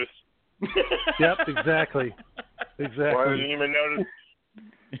even notice. Yep, exactly. Well, I didn't even notice.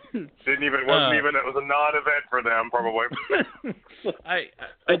 It was a non-event for them, probably. I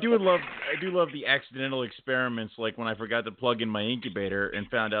do love the accidental experiments, like when I forgot to plug in my incubator and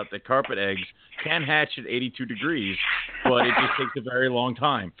found out that carpet eggs can hatch at 82 degrees, but it just takes a very long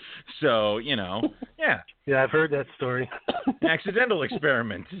time. So, yeah. Yeah, I've heard that story. Accidental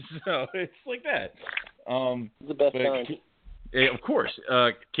experiment. So it's like that. The best kind. Of course.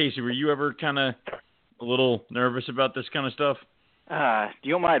 Casey, were you ever kind of a little nervous about this kind of stuff? Do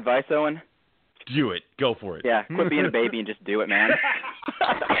you want my advice, Owen? Do it. Go for it. Yeah, quit being a baby and just do it, man.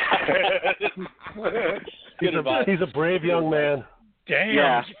 He's a brave young man.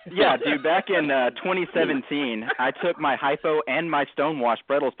 Damn. Yeah, dude. Back in 2017, I took my hypo and my stonewash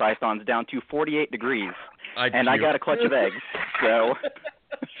Bredli pythons down to 48 degrees, I got a clutch of eggs. So.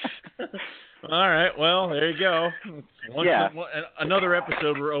 All right. Well, there you go. Another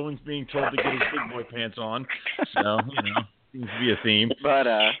episode where Owen's being told to get his big boy pants on. So seems to be a theme. But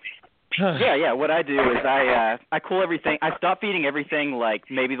what I do is I cool everything. I stop feeding everything like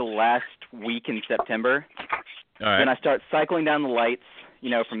maybe the last week in September. All right. Then I start cycling down the lights,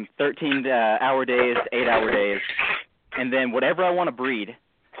 from 13-hour days to 8-hour days. And then whatever I want to breed,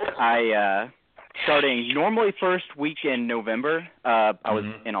 starting normally first week in November. I was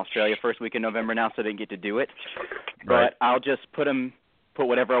in Australia first week in November now, so I didn't get to do it. Right. But I'll just put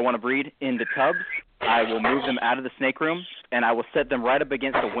whatever I want to breed in the tubs. I will move them out of the snake room, and I will set them right up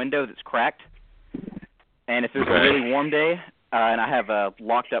against a window that's cracked. And if there's a really warm day and I have a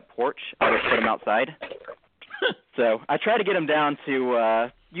locked-up porch, I'll just put them outside. So I try to get them down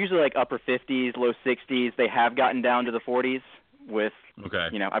to usually like upper 50s, low 60s. They have gotten down to the 40s with,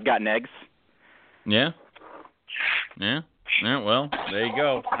 I've gotten eggs. Yeah. Yeah. Yeah. Well, there you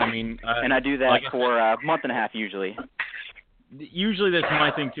go. I mean, and I do that for a month and a half usually. Usually that's my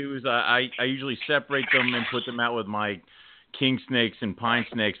thing too. Is I usually separate them and put them out with my king snakes and pine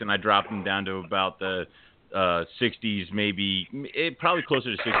snakes, and I drop them down to about the 60s, maybe probably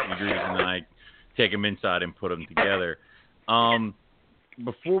closer to 60 degrees, and then I take them inside and put them together.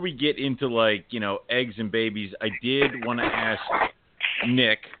 Before we get into eggs and babies, I did want to ask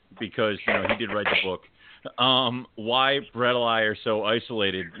Nick, because he did write the book, why Bredli are so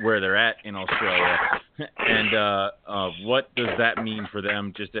isolated where they're at in Australia, and what does that mean for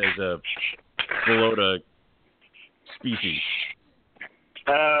them just as a Spolota species?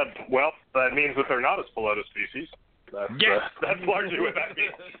 Well, that means that they're not a Spolota species. That's largely what that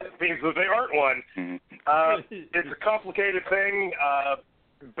means. It means that they aren't one. It's a complicated thing.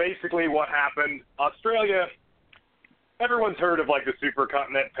 Basically, what happened, Australia, everyone's heard of like the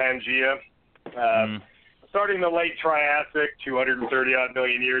supercontinent Pangaea. Starting the late Triassic, 230-odd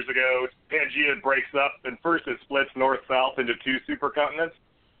million years ago, Pangaea breaks up, and first it splits north-south into two supercontinents,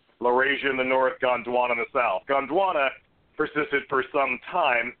 Laurasia in the north, Gondwana in the south. Gondwana persisted for some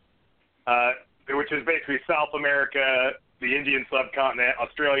time, which is basically South America, the Indian subcontinent,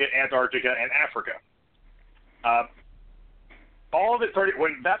 Australia, Antarctica, and Africa. All of it started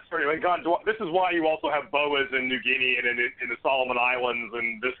when Gondwana. This is why you also have boas in New Guinea and in the Solomon Islands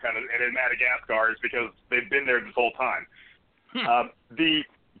and this kind of, and in Madagascar, is because they've been there this whole time. They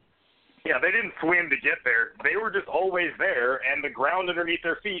didn't swim to get there. They were just always there, and the ground underneath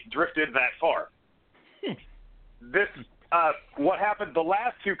their feet drifted that far. What happened, the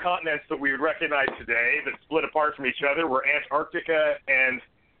last two continents that we would recognize today that split apart from each other were Antarctica and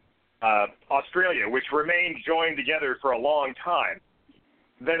Australia, which remained joined together for a long time.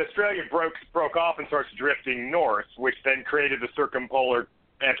 Then Australia broke off and starts drifting north, which then created the circumpolar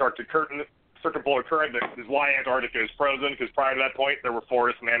Antarctic current. Circumpolar current that is why Antarctica is frozen, because prior to that point there were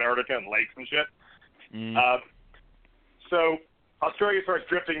forests in Antarctica and lakes and shit. So Australia starts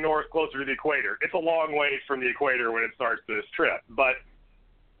drifting north closer to the equator. It's a long ways from the equator when it starts this trip, but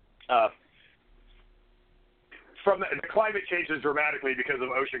the climate changes dramatically because of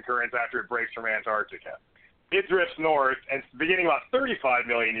ocean currents after it breaks from Antarctica. It drifts north, and beginning about 35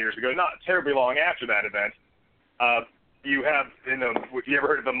 million years ago, not terribly long after that event, you have, if you ever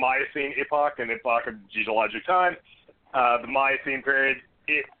heard of the Miocene epoch, an epoch of geologic time, the Miocene period,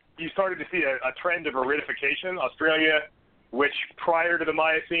 you started to see a trend of aridification. Australia, which prior to the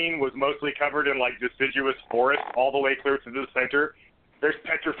Miocene was mostly covered in like deciduous forest all the way clear to the center, there's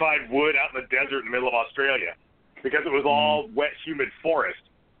petrified wood out in the desert in the middle of Australia because it was all wet, humid forest.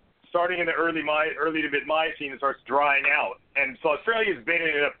 Starting in the early to mid-Miocene, it starts drying out. And so Australia's been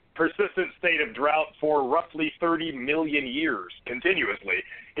in a persistent state of drought for roughly 30 million years continuously.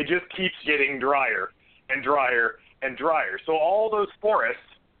 It just keeps getting drier and drier and drier. So all those forests,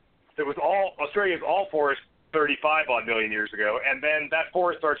 Australia's all forest 35-odd million years ago, and then that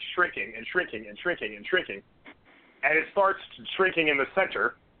forest starts shrinking and shrinking and shrinking and shrinking. And it starts shrinking in the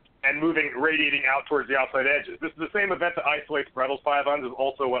center and radiating out towards the outside edges. This is the same event that isolates Bredli's pythons is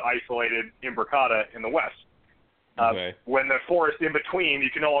also what isolated imbricata in the west. When the forest in between,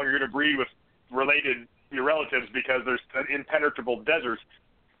 you can no longer breed with your relatives because there's an impenetrable desert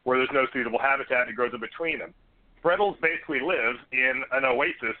where there's no suitable habitat that grows in between them. Bredlis basically live in an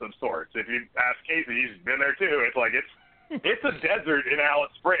oasis of sorts. If you ask Casey, he's been there too. It's like it's a desert in Alice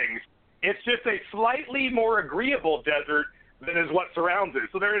Springs. It's just a slightly more agreeable desert than is what surrounds it.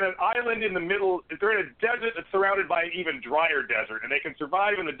 So they're in an island in the middle. They're in a desert that's surrounded by an even drier desert, and they can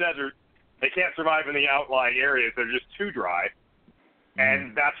survive in the desert. They can't survive in the outlying areas. They're just too dry,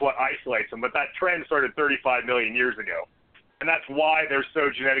 and that's what isolates them. But that trend started 35 million years ago, and that's why they're so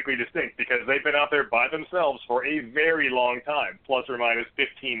genetically distinct, because they've been out there by themselves for a very long time, plus or minus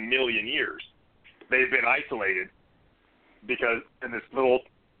 15 million years. They've been isolated because in this little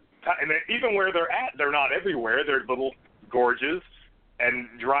 – and even where they're at, they're not everywhere. They're little gorges and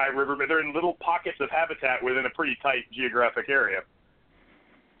dry river, but they're in little pockets of habitat within a pretty tight geographic area.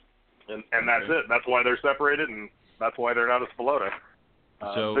 And that's it. That's why they're separated, and that's why they're not a Spolota.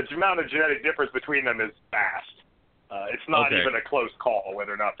 The amount of genetic difference between them is vast. It's not even a close call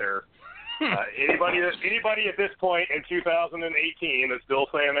whether or not they're anybody at this point in 2018 that's still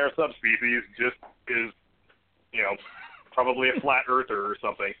saying they're a subspecies just is, probably a flat earther or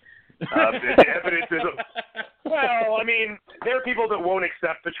something. The evidence is, well, I mean, there are people that won't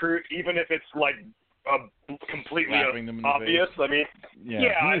accept the truth, even if it's like completely obvious. I mean,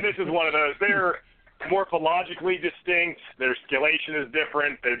 and this is one of those. They're morphologically distinct. Their scalation is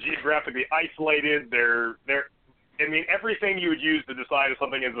different. They're geographically isolated. I mean, everything you would use to decide if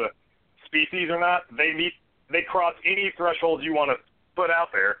something is a species or not, they cross any threshold you want to put out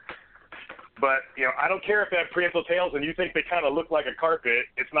there. But, I don't care if they have prehensile tails and you think they kind of look like a carpet.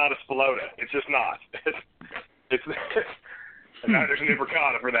 It's not a Spolota. It's just not. And now there's an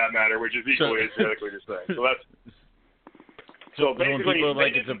imbricata for that matter, which is equally as genetically distinct. So basically,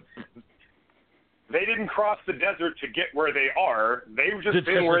 they didn't cross the desert to get where they are. They've just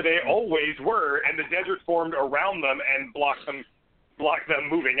been where they always were, and the desert formed around them and blocked them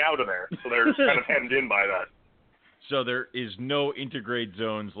moving out of there. So they're kind of hemmed in by that. So there is no intergrade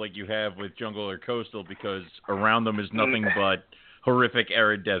zones like you have with jungle or coastal because around them is nothing but horrific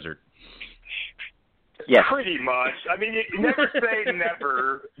arid desert. Yes. Pretty much. I mean, you never say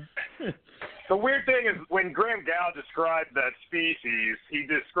never. The weird thing is when Graham Gow described that species, he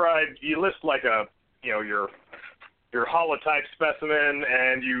lists like your holotype specimen,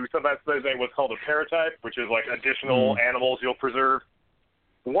 and you sometimes say what's called a paratype, which is like additional animals you'll preserve.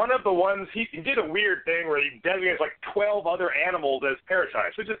 One of the ones, he did a weird thing where he designates like 12 other animals as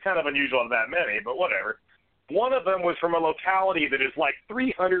paratypes, which is kind of unusual in that many, but whatever. One of them was from a locality that is like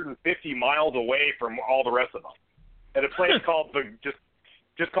 350 miles away from all the rest of them, at a place called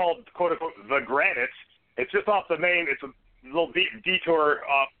just called quote unquote the Granites. It's just off the main. It's a little detour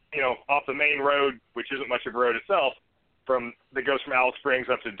off the main road, which isn't much of a road itself, that goes from Alice Springs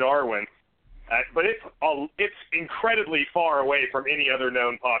up to Darwin. But it's incredibly far away from any other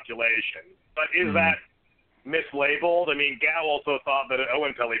known population. But is that mislabeled? I mean, Gow also thought that an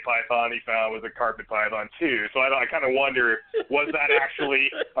Owenpelly python he found was a carpet python too. So I kind of wonder, was that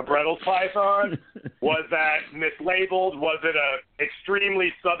actually a Brettles python? Was that mislabeled? Was it a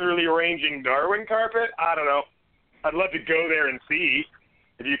extremely southerly ranging Darwin carpet? I don't know. I'd love to go there and see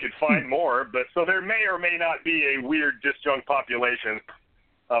if you could find more. But so there may or may not be a weird disjunct population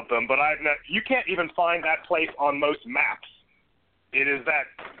of them, but you can't even find that place on most maps. It is that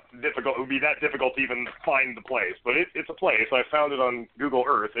difficult. It would be that difficult to even find the place, but it's a place. I found it on Google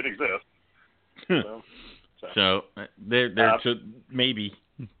Earth. It exists. So maybe.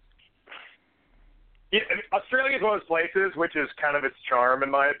 Yeah, Australia is one of those places, which is kind of its charm, in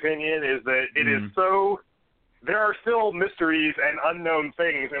my opinion, is that it is so. There are still mysteries and unknown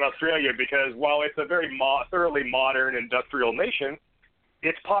things in Australia because while it's a very thoroughly modern industrial nation,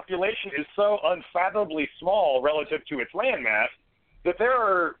 its population is so unfathomably small relative to its landmass that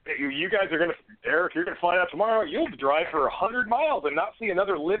you guys are going to, Eric, you're going to find out tomorrow, you'll drive for 100 miles and not see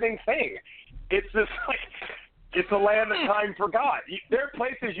another living thing. It's just like, it's a land that time forgot. There are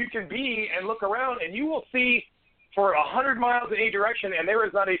places you can be and look around and you will see for 100 miles in any direction, and there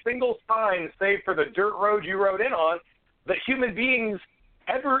is not a single sign, save for the dirt road you rode in on, that human beings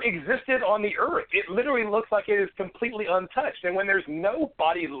ever existed on the earth. It literally looks like it is completely untouched. And when there's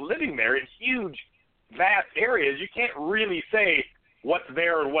nobody living there in huge, vast areas, you can't really say what's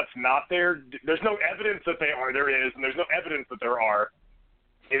there and what's not there. There's no evidence that there is, and there's no evidence that there are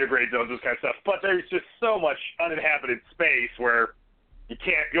integrated zones, this kind of stuff. But there's just so much uninhabited space where you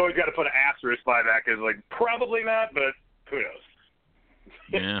always got to put an asterisk by that because, like, probably not, but who knows?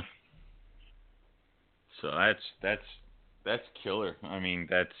 Yeah. So that's killer. I mean,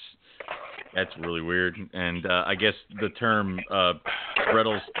 that's really weird. And I guess the term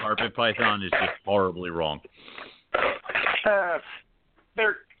Brettles carpet python is just horribly wrong.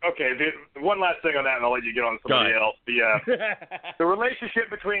 Okay. One last thing on that, and I'll let you get on to somebody else. The relationship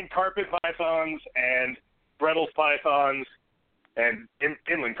between carpet pythons and Brettles pythons and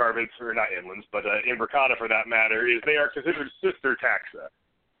inland carpets, or not inlands, but imbricata for that matter, is they are considered sister taxa.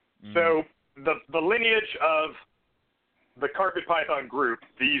 So the lineage of the carpet python group,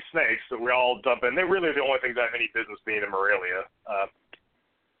 these snakes that we all dump in, they're really the only things that have any business being in Morelia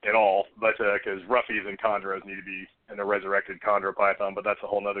at all, but because roughies and chondros need to be in a resurrected chondro python, but that's a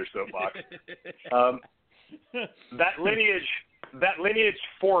whole other soapbox. That lineage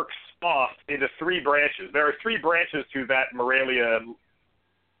forks off into three branches. There are three branches to that Morelia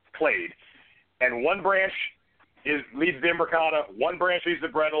clade, and one branch leads to imbricata, one branch leads to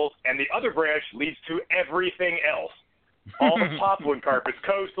Brettles, and the other branch leads to everything else. All the popwood carpets,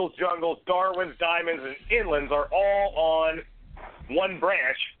 coastals, jungles, Darwins, diamonds, and inlands are all on one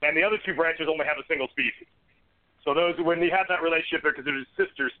branch, and the other two branches only have a single species. So when you have that relationship, they're considered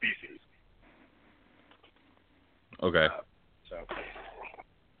sister species. Okay.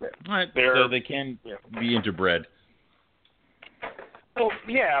 All right. So they can be interbred. Well,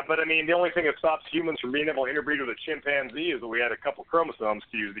 yeah, but I mean, the only thing that stops humans from being able to interbreed with a chimpanzee is that we had a couple chromosomes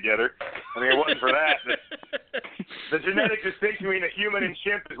fused together. I mean, it wasn't for that. The genetic distinction between a human and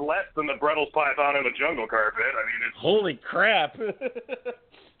chimp is less than the Brettles python and the jungle carpet. I mean, it's holy crap.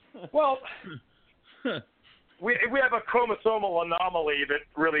 Well, we have a chromosomal anomaly that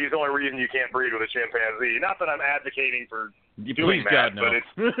really is the only reason you can't breed with a chimpanzee. Not that I'm advocating for doing that, but it's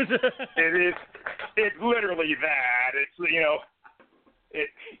literally that.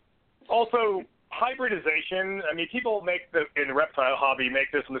 It's also hybridization. I mean, people in the reptile hobby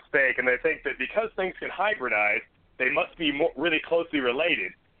make this mistake, and they think that because things can hybridize, they must be really closely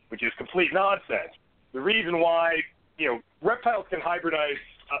related, which is complete nonsense. The reason why reptiles can hybridize,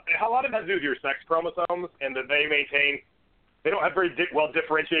 a lot of it has to do with your sex chromosomes, and that they don't have very well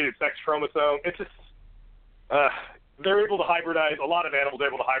differentiated sex chromosomes. It's just they're able to hybridize. A lot of animals are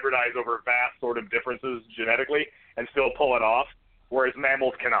able to hybridize over vast sort of differences genetically and still pull it off, whereas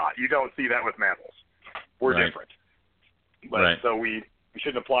mammals cannot. You don't see that with mammals. we're Right. different. But Right. so we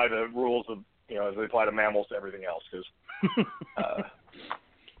shouldn't apply the rules of, as they apply to mammals to everything else, because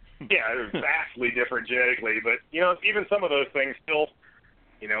they're vastly different genetically. But even some of those things still,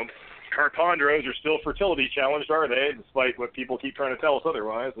 carpondros are still fertility challenged, are they? Despite what people keep trying to tell us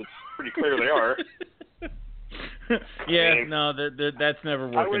otherwise, it's pretty clear they are. That's never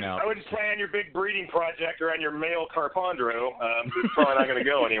working out. I wouldn't plan your big breeding project around your male carpondro. It's probably not going to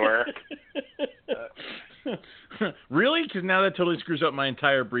go anywhere. Really? Because now that totally screws up my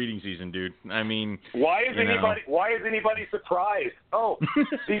entire breeding season, dude. I mean, why is anybody surprised? Oh,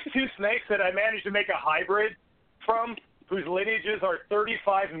 these two snakes that I managed to make a hybrid from, whose lineages are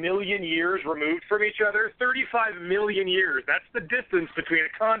 35 million years removed from each other. 35 million years. That's the distance between a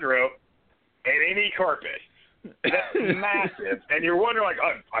chondro and any carpet. That's massive. And you're wondering, like,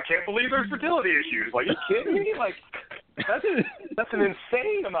 I can't believe there's fertility issues. Like, are you kidding me? Like, that's an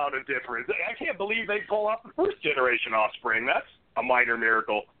insane amount of difference. I can't believe they pull off the first generation offspring. That's a minor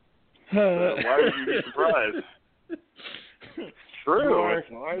miracle. Why would you be surprised? True.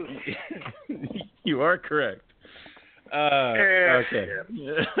 You are correct. Okay.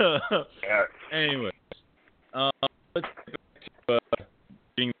 Anyway, let's get back to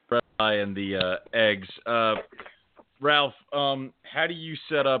being the bredli and the eggs. Ralph, how do you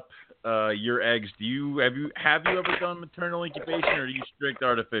set up your eggs? Have you ever done maternal incubation, or are you strict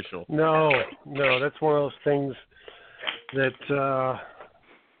artificial? No, that's one of those things that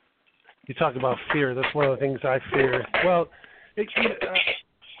you talk about fear. That's one of the things I fear. Well,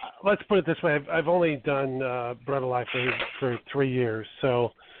 let's put it this way. I've only done bredli for 3 years,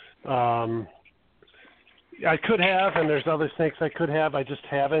 so I could have, and there's other snakes I could have. I just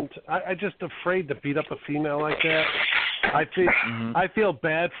haven't. I'm just afraid to beat up a female like that. I feel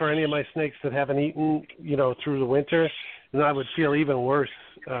bad for any of my snakes that haven't eaten, through the winter, and I would feel even worse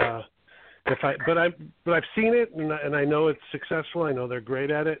But I've seen it, and I know it's successful. I know they're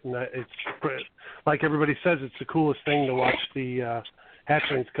great at it, and it's like everybody says, it's the coolest thing to watch the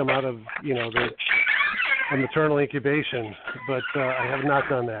hatchlings come out of the maternal incubation. But I have not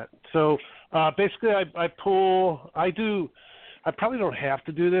done that. So basically, I probably don't have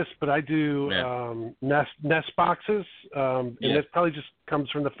to do this, but I do nest boxes, and it probably just comes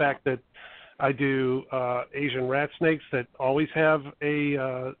from the fact that I do Asian rat snakes that always have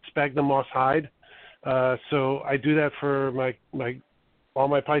a sphagnum moss hide. So I do that for all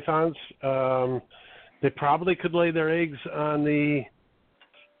my pythons. They probably could lay their eggs on the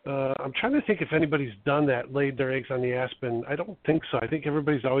I'm trying to think if anybody's done that, laid their eggs on the aspen. I don't think so. I think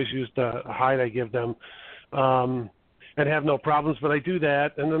everybody's always used a hide I give them and have no problems. But I do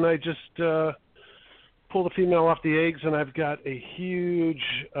that, and then I just pull the female off the eggs, and I've got a huge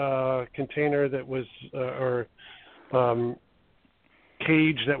container that was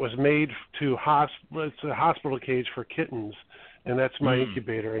cage that was made to it's a hospital cage for kittens, and that's my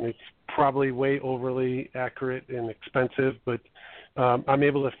incubator, and it's probably way overly accurate and expensive, but I'm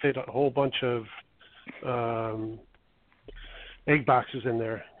able to fit a whole bunch of egg boxes in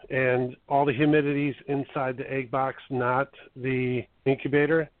there, and all the humidity's inside the egg box, not the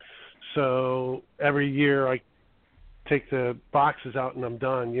incubator. So every year I take the boxes out and I'm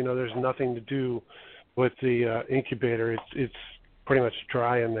done. There's nothing to do with the incubator. It's pretty much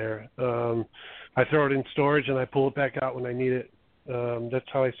dry in there. I throw it in storage and I pull it back out when I need it. That's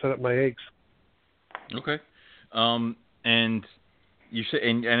how I set up my eggs. Okay. And you said,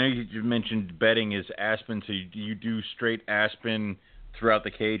 and I know you mentioned bedding is aspen, so you do straight aspen throughout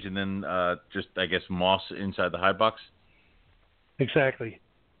the cage and then just, I guess, moss inside the hide box? Exactly.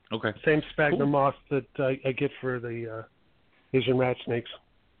 Okay. Same sphagnum moss that I get for the Asian rat snakes.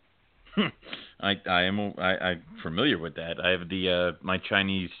 I'm familiar with that. I have my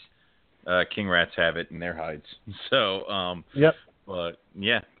Chinese king rats have it in their hides. So yep. But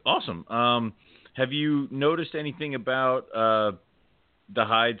yeah, awesome. Have you noticed anything about the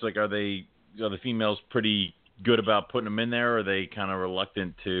hides? Like, are the females pretty good about putting them in there, or are they kind of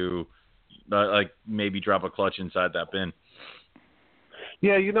reluctant to maybe drop a clutch inside that bin?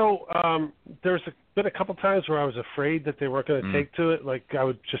 Yeah, there's been a couple times where I was afraid that they weren't going to take to it. Like, I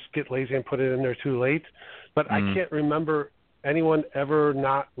would just get lazy and put it in there too late. But I can't remember anyone ever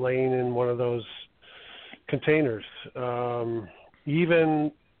not laying in one of those containers.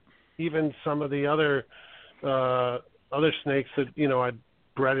 Even some of the other snakes that I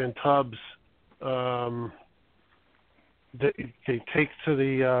bred in tubs, they take to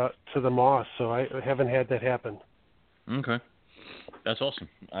the moss. So I haven't had that happen. Okay. That's awesome.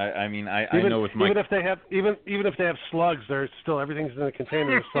 I know with my even if they have slugs, they're still everything's in the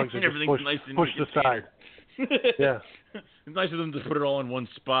container. The slugs are just pushed aside. Yeah. It's nice of them to put it all in one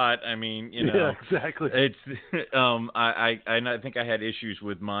spot. I mean, Yeah, exactly. It's I think I had issues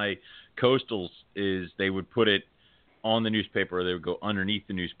with my coastals. Is they would put it on the newspaper, or they would go underneath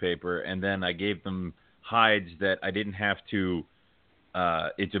the newspaper, and then I gave them hides that I didn't have to.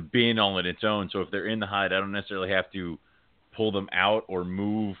 It's a bin all on its own, so if they're in the hide, I don't necessarily have to pull them out or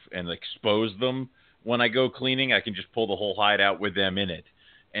move and expose them. When I go cleaning, I can just pull the whole hide out with them in it.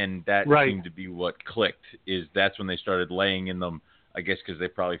 And that seemed to be what clicked, is that's when they started laying in them, I guess because they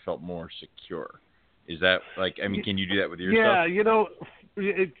probably felt more secure. Is that, can you do that with your stuff?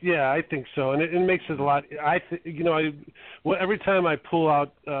 Yeah, I think so. And it makes it a lot, every time I pull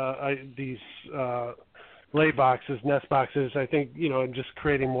out these lay boxes, nest boxes, I think, I'm just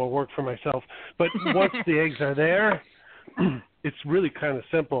creating more work for myself. But once the eggs are there, it's really kind of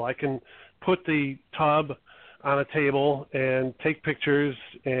simple. I can put the tub on a table and take pictures,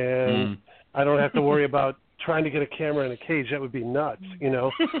 and I don't have to worry about trying to get a camera in a cage. That would be nuts,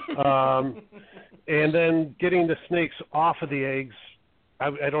 and then getting the snakes off of the eggs,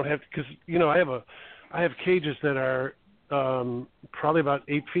 I don't have, because I have cages that are probably about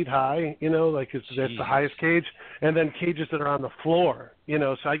 8 feet high, that's the highest cage, and then cages that are on the floor,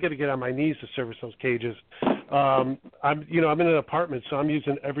 so I got to get on my knees to service those cages. I'm in an apartment, so I'm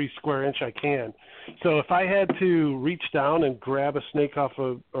using every square inch I can. So if I had to reach down and grab a snake off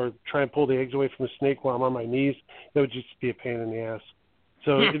or try and pull the eggs away from the snake while I'm on my knees, that would just be a pain in the ass.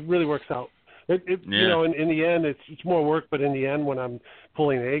 So it really works out. In the end, it's more work, but in the end, when I'm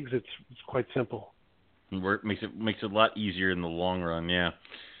pulling eggs, it's quite simple. Work makes it a lot easier in the long run. Yeah.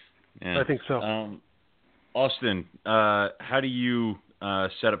 I think so. Austin, how do you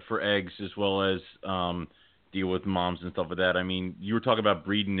set up for eggs as well as deal with moms and stuff like that? I mean, you were talking about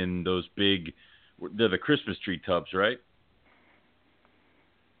breeding in those big, they're the Christmas tree tubs, right?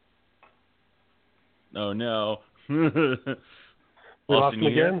 Oh no. Austin, you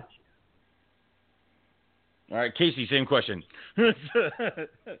again? All right, Casey, same question. What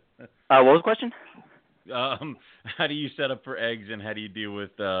was the question? How do you set up for eggs, and how do you deal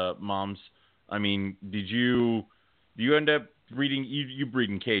with moms? I mean, do you end up breeding? You breed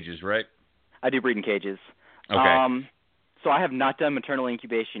in cages, right? I do breed in cages. Okay. So I have not done maternal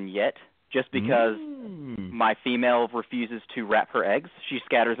incubation yet, just because my female refuses to wrap her eggs. She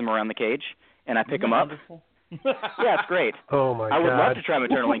scatters them around the cage, and I pick them up. Yeah, it's great. Oh my God! I would love to try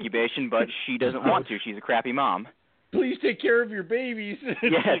maternal incubation, but she doesn't want to. She's a crappy mom. Please take care of your babies.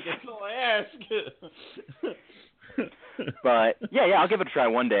 Yes. That's all I ask. But yeah, I'll give it a try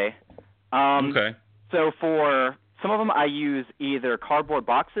one day. Okay. So for some of them, I use either cardboard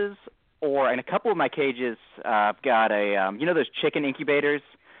boxes, or in a couple of my cages, I've got a those chicken incubators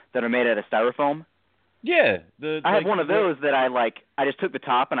that are made out of styrofoam. Yeah. I have one of those that I just took the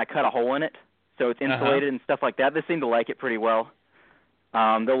top and I cut a hole in it, so it's insulated and stuff like that. They seem to like it pretty well.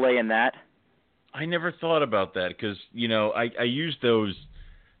 They'll lay in that. I never thought about that because, I use those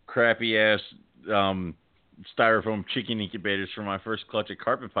crappy-ass styrofoam chicken incubators for my first clutch of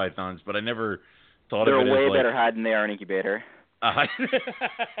carpet pythons, but I never thought of it as They're way better hide than they are an incubator.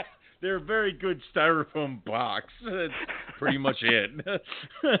 They're a very good styrofoam box. That's pretty much it.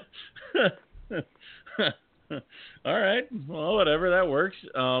 All right. Well, whatever. That works.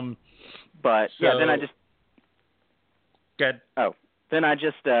 Then I just... Good. Oh. Then I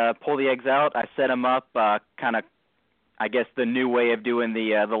just pull the eggs out. I set them up, kind of, I guess, the new way of doing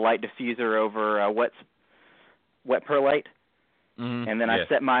the light diffuser over wet perlite. Mm-hmm. And then I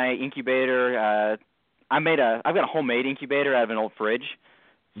set my incubator. I've got a homemade incubator out of an old fridge.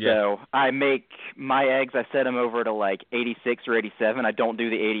 So I make my eggs. I set them over to 86 or 87. I don't do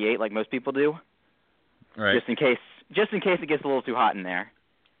the 88 like most people do. Right. Just in case it gets a little too hot in there.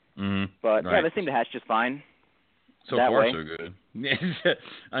 Mm-hmm. But yeah, they seem to hatch just fine. So far, so good.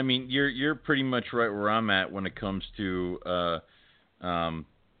 I mean, you're pretty much right where I'm at when it comes to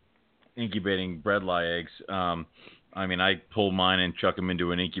incubating bredli eggs. I mean, I pull mine and chuck them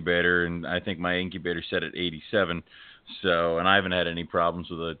into an incubator, and I think my incubator set at 87. So, and I haven't had any problems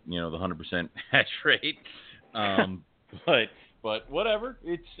with the 100% hatch rate. But whatever.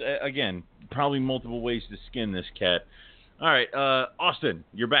 It's again probably multiple ways to skin this cat. All right, Austin,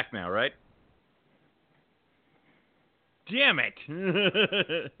 you're back now, right? Damn it.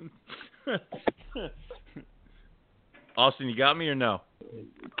 Austin, you got me or no?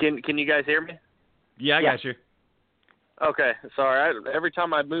 Can you guys hear me? Yeah, I got you. Okay, sorry. Every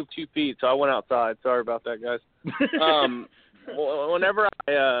time I moved 2 feet, so I went outside. Sorry about that, guys.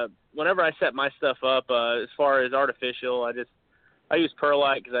 Whenever I set my stuff up, as far as artificial, I use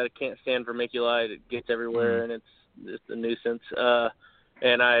perlite because I can't stand vermiculite. It gets everywhere and it's just a nuisance.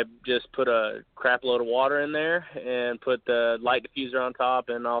 and I just put a crap load of water in there and put the light diffuser on top,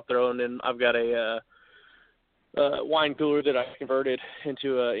 and I'll throw it in. I've got a wine cooler that I converted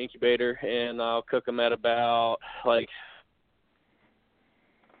into an incubator, and I'll cook them at about like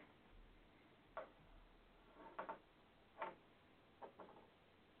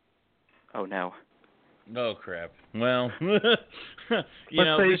Oh no. Oh crap. Well, Let's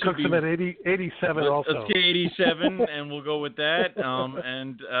say he cooks them at 87 also. Let's say 87, and we'll go with that. I'm at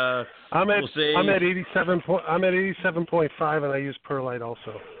 87. I'm at 87.5, and I use perlite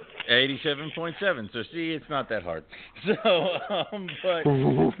also. 87.7. So see, it's not that hard. So, but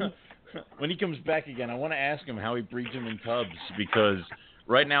when he comes back again, I want to ask him how he breeds them in tubs, because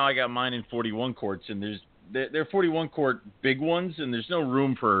right now I got mine in 41 quarts, and they're 41 quart big ones, and there's no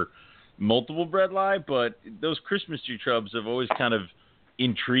room for multiple bredli, but those Christmas tree tubs have always kind of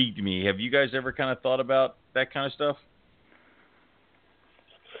intrigued me. Have you guys ever kind of thought about that kind of stuff?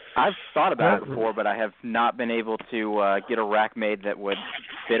 I've thought about it before, but I have not been able to get a rack made that would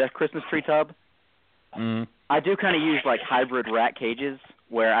fit a Christmas tree tub. I do kind of use like hybrid rack cages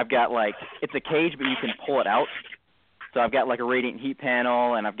where I've got like, it's a cage, but you can pull it out. So I've got like a radiant heat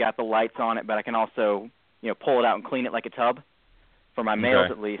panel, and I've got the lights on it, but I can also, pull it out and clean it like a tub. For my males,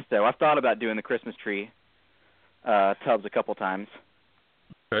 at least. So I've thought about doing the Christmas tree tubs a couple times.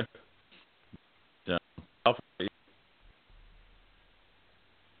 Okay. Yeah.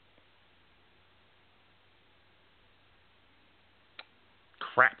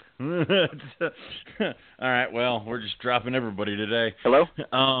 Crap. All right. Well, we're just dropping everybody today. Hello?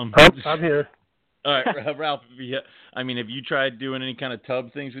 I'm here. All right, Ralph. Have you tried doing any kind of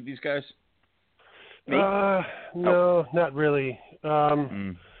tub things with these guys? No, not really.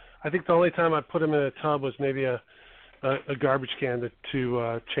 I think the only time I put them in a tub was maybe a garbage can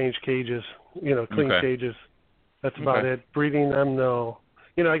to change cages, clean cages. That's about it. Breeding them, no.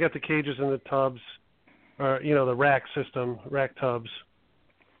 I got the cages in the tubs, the rack system, rack tubs.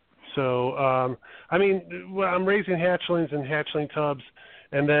 So, I'm raising hatchlings in hatchling tubs,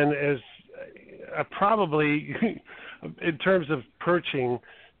 and then probably, in terms of perching,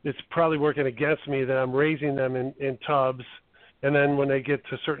 it's probably working against me that I'm raising them in tubs, and then when they get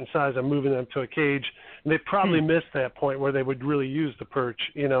to a certain size, I'm moving them to a cage. And they probably missed that point where they would really use the perch,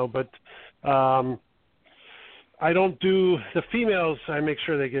 but I don't do the females. I make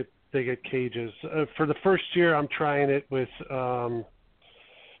sure they get cages. For the first year, I'm trying it with some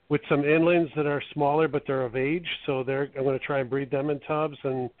inlands that are smaller, but they're of age. So I'm going to try and breed them in tubs,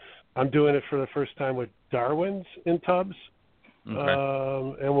 and I'm doing it for the first time with Darwins in tubs.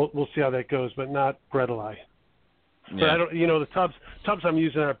 Okay. And we'll see how that goes, but not bredli. Yeah. But I don't, the tubs I'm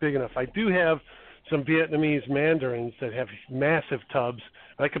using aren't big enough. I do have some Vietnamese mandarins that have massive tubs.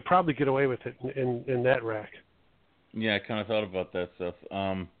 I could probably get away with it in that rack. Yeah, I kind of thought about that stuff.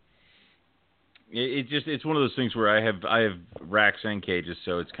 It's one of those things where I have racks and cages,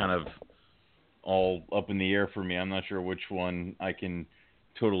 so it's kind of all up in the air for me. I'm not sure which one I can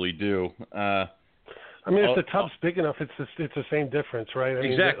totally do. If the tub's big enough, it's the same difference, right?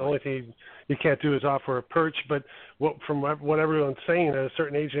 Exactly. The only thing you can't do is offer a perch, but from what everyone's saying, at a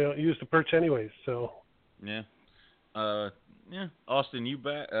certain age, you don't use the perch anyways. So. Yeah. Austin, you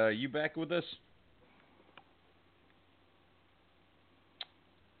back with us?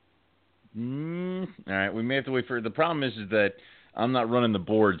 All right. We may have to wait for. The problem is that I'm not running the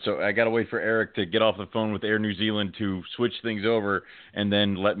board, so I got to wait for Eric to get off the phone with Air New Zealand to switch things over and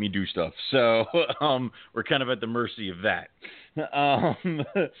then let me do stuff. So we're kind of at the mercy of that.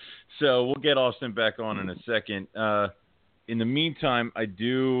 So we'll get Austin back on in a second. In the meantime, I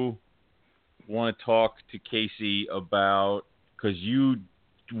do want to talk to Casey about, because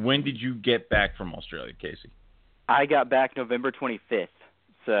when did you get back from Australia, Casey? I got back November 25th,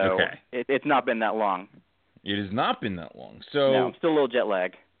 so it's not been that long. It has not been that long. So no, I'm still a little jet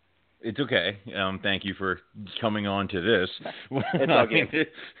lag. It's okay. Thank you for coming on to this. It's all good.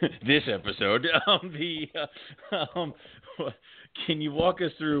 This episode. Can you walk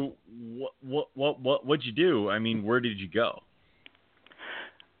us through what'd you do? Where did you go?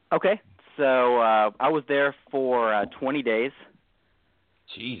 Okay, so I was there for 20 days.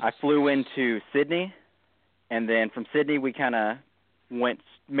 Jeez. I flew into Sydney, and then from Sydney we kind of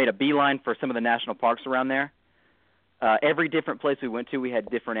made a beeline for some of the national parks around there. Every different place we went to, we had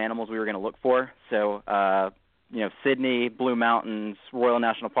different animals we were going to look for. So, Sydney, Blue Mountains, Royal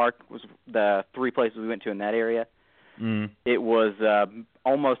National Park was the three places we went to in that area. It was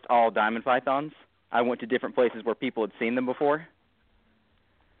almost all diamond pythons. I went to different places where people had seen them before.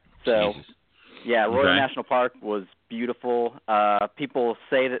 So, Jesus. Yeah, Royal National Park was beautiful. People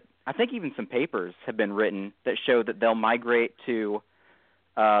say that, I think even some papers have been written that show that they'll migrate to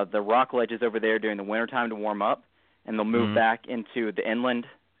the rock ledges over there during the wintertime to warm up, and they'll move back into the inland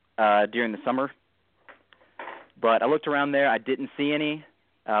during the summer. But I looked around there. I didn't see any.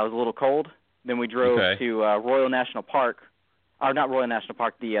 It was a little cold. Then we drove to Royal National Park, or not Royal National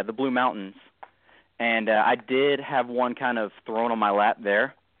Park, the Blue Mountains. And I did have one kind of thrown on my lap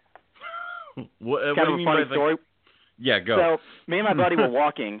there. What kind do of you a mean funny by story. Yeah, go. So me and my buddy were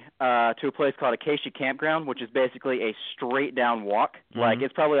walking to a place called Acacia Campground, which is basically a straight down walk. Like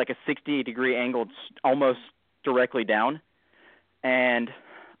it's probably like a 60-degree angle, almost directly down. And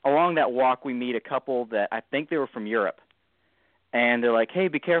along that walk, we meet a couple that I think they were from Europe. And they're like, hey,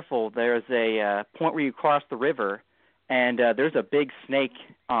 be careful. There's a point where you cross the river, and there's a big snake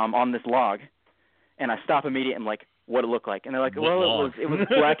on this log. And I stop immediately and I'm like, what it looked like? And they're like, well, it was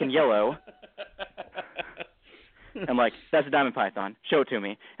black and yellow. I'm like, that's a diamond python. Show it to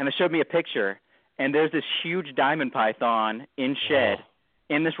me. And they showed me a picture, and there's this huge diamond python in shed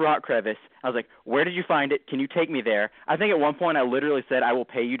in this rock crevice. I was like, where did you find it? Can you take me there? I think at one point I literally said, I will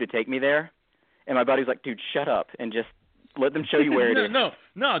pay you to take me there. And my buddy was like, dude, shut up and just let them show you where it is.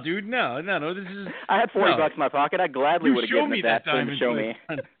 No, dude, no. This is. I had $40 in my pocket. I gladly would have given it that for them to show me.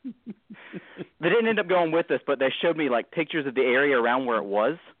 They didn't end up going with us, but they showed me like pictures of the area around where it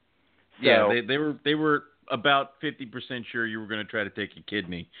was. So, yeah, they were about 50% sure you were going to try to take a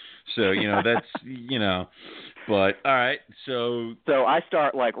kidney. So, that's, but all right. So I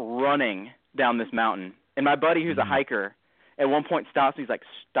start like running down this mountain, and my buddy who's a hiker at one point stops me. He's like,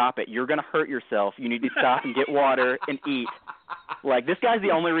 stop it. You're going to hurt yourself. You need to stop and get water and eat. Like, this guy's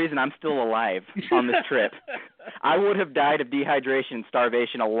the only reason I'm still alive on this trip. I would have died of dehydration and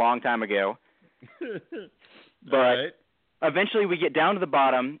starvation a long time ago. But eventually we get down to the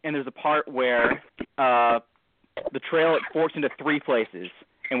bottom, and there's a part where the trail forks into 3 places,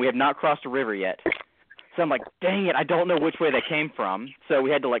 and we have not crossed a river yet. So I'm like, dang it, I don't know which way they came from. So we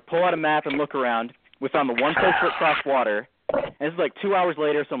had to like pull out a map and look around. We found the one place where it crossed water. And this is like 2 hours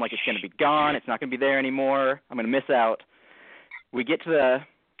later, so I'm like, it's going to be gone. It's not going to be there anymore. I'm going to miss out. We get to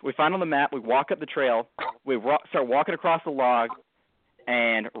we find on the map, we walk up the trail, we start walking across the log,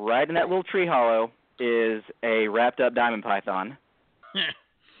 and right in that little tree hollow is a wrapped up diamond python.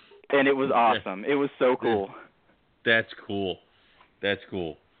 And it was awesome. It was so cool. That's cool.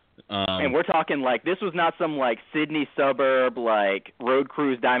 And we're talking like, this was not some like Sydney suburb like road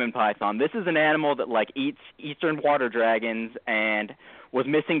cruise diamond python. This is an animal that like eats eastern water dragons and was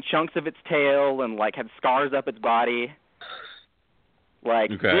missing chunks of its tail and like had scars up its body. Like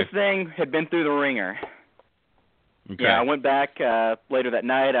this thing had been through the ringer. Okay. Yeah, I went back later that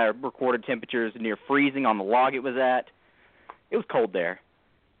night. I recorded temperatures near freezing on the log it was at. It was cold there.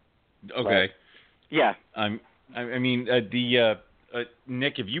 Okay. But, yeah.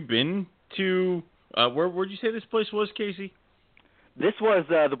 Nick, have you been to where'd you say this place was, Casey? This was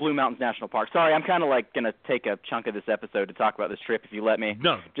the Blue Mountains National Park. Sorry, I'm kind of like going to take a chunk of this episode to talk about this trip if you let me.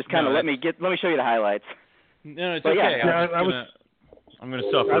 No. Just kind of let me show you the highlights. No, it's but okay. Yeah, I'm going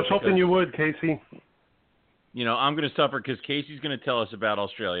to suffer. I was hoping you would, Casey. I'm going to suffer because Casey's going to tell us about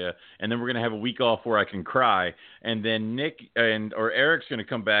Australia, and then we're going to have a week off where I can cry, and then Nick or Eric's going to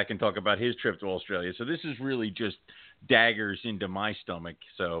come back and talk about his trip to Australia. So this is really just daggers into my stomach.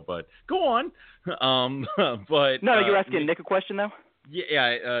 So, but go on. But no, you're asking Nick a question though.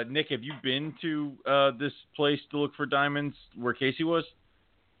 Yeah. Nick, have you been to this place to look for diamonds where Casey was?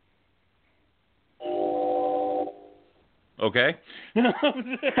 Okay.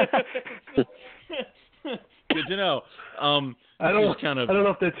 Good to know. I don't know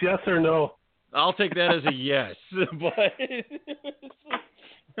if that's yes or no. I'll take that as a yes. But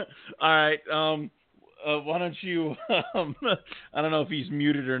all right. Why don't you? I don't know if he's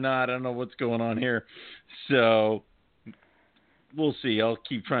muted or not. I don't know what's going on here. So we'll see. I'll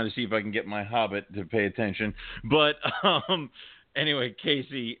keep trying to see if I can get my hobbit to pay attention. But anyway,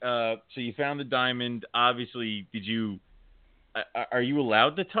 Casey. So you found the diamond. Obviously, did you? Are you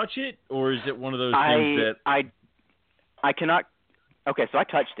allowed to touch it, or is it one of those things that I cannot? Okay, so I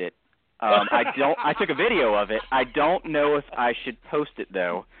touched it. I took a video of it. I don't know if I should post it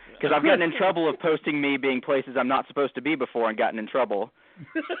though, because I've gotten in trouble of posting me being places I'm not supposed to be before and gotten in trouble,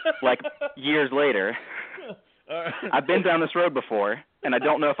 like years later. I've been down this road before, and I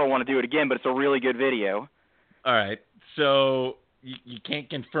don't know if I want to do it again, but it's a really good video. All right, so. You can't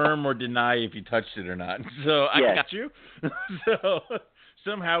confirm or deny if you touched it or not. So I got you. So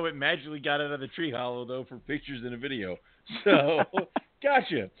somehow it magically got out of the tree hollow, though, for pictures and a video. So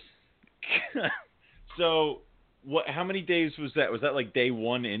gotcha. So how many days was that? Was that like day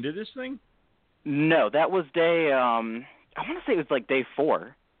 1 into this thing? No, that was day, I want to say it was like day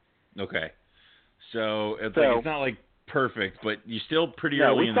 4. Okay. So it's not like perfect, but you're still pretty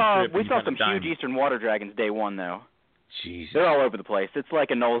early in the trip. We saw some huge eastern water dragons day one, though. Jesus. They're all over the place. It's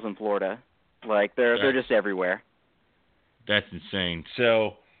like a Knowles in Florida. Like, they're just everywhere. That's insane.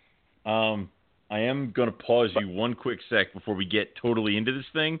 So, I am going to pause you one quick sec before we get totally into this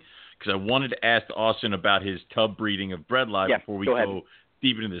thing, because I wanted to ask Austin about his tub breeding of bredli before we go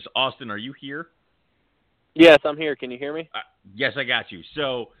deep into this. Austin, are you here? Yes, I'm here. Can you hear me? Yes, I got you.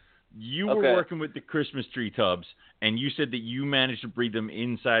 So you were working with the Christmas tree tubs, and you said that you managed to breed them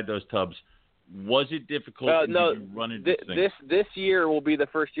inside those tubs. Was it difficult? No, did you run into things? this year will be the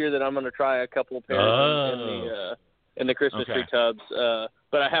first year that I'm going to try a couple of pairs in the Christmas tree tubs.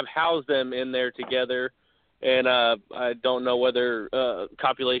 But I have housed them in there together, and I don't know whether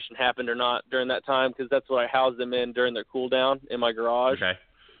copulation happened or not during that time, because that's what I housed them in during their cool down in my garage. Okay.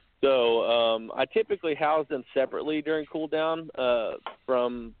 So I typically house them separately during cool down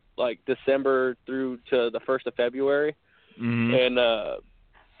from like December through to the 1st of February. Mm-hmm.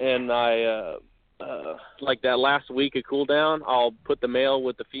 And I like that last week of cool down, I'll put the male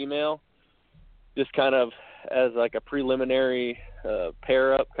with the female just kind of as like a preliminary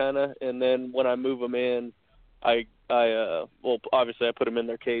pair up kind of, and then when I move them in, I obviously I put them in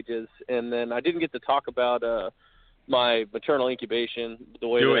their cages, and then I didn't get to talk about my maternal incubation, the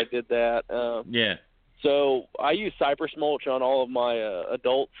way I did that. Yeah. So I use cypress mulch on all of my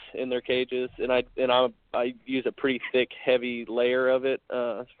adults in their cages, and I use a pretty thick, heavy layer of it.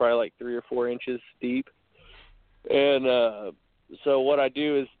 It's probably like 3 or 4 inches deep. And so what I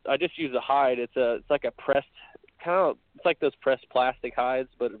do is I just use a hide. It's like a pressed it's like those pressed plastic hides,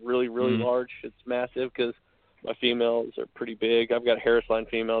 but really, really large. It's massive because my females are pretty big. I've got a Harris line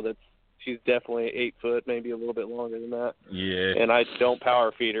female she's definitely 8 foot, maybe a little bit longer than that. Yeah. And I don't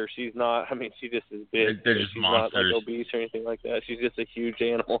power feed her. She's not. I mean, she just is big. They're just she's monsters. Not like obese or anything like that. She's just a huge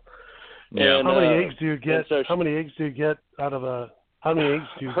animal. Yeah. And, how many eggs do you get? So how many eggs do you get out of an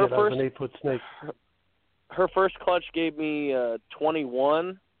 8-foot snake? Her first clutch gave me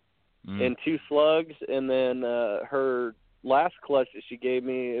 21 and 2 slugs, and then her last clutch that she gave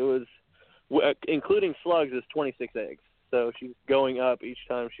me, it was including slugs, is 26 eggs. So she's going up each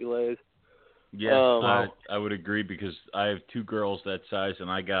time she lays. Yeah, I would agree, because I have 2 girls that size,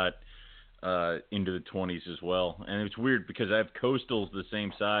 and I got into the 20s as well. And it's weird because I have coastals the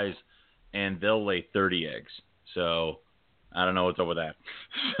same size, and they'll lay 30 eggs. So I don't know what's up with that.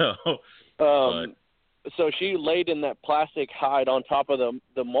 So she laid in that plastic hide on top of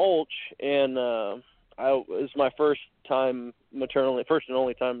the mulch, and it was my first and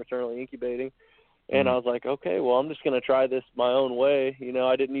only time maternally incubating. And I was like, okay, well, I'm just going to try this my own way. You know,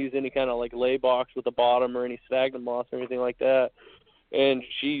 I didn't use any kind of like lay box with a bottom or any sphagnum moss or anything like that. And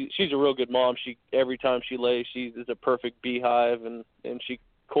she's a real good mom. Every time she lays, she is a perfect beehive, and she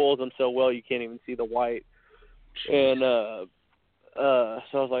coils them so well you can't even see the white. And so I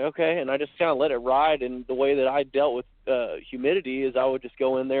was like, okay, and I just kind of let it ride. And the way that I dealt with humidity is I would just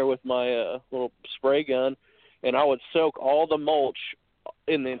go in there with my little spray gun, and I would soak all the mulch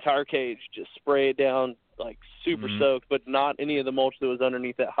in the entire cage, just spray it down like super soaked, but not any of the mulch that was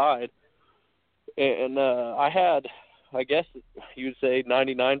underneath that hide. And I had, I guess you'd say,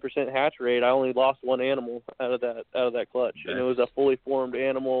 99% hatch rate. I only lost 1 animal out of that clutch, and it was a fully formed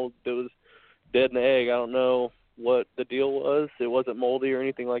animal that was dead in the egg. I don't know what the deal was. It wasn't moldy or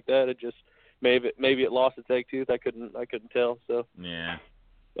anything like that. It just maybe it lost its egg tooth. I couldn't tell. So yeah.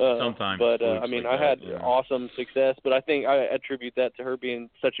 Sometimes, but I mean, I had awesome success, but I think I attribute that to her being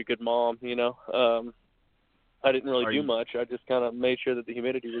such a good mom. You know, I didn't really do much. I just kind of made sure that the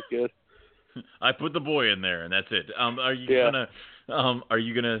humidity was good. I put the boy in there, and that's it. Are you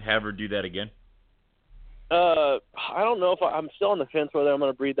gonna have her do that again? I don't know if I'm still on the fence whether I'm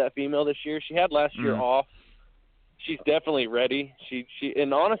gonna breed that female this year. She had last year off. She's definitely ready. She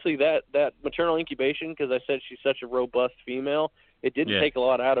and honestly, that maternal incubation, because I said she's such a robust female, it didn't take a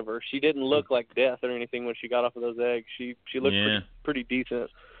lot out of her. She didn't look like death or anything when she got off of those eggs. She looked pretty decent.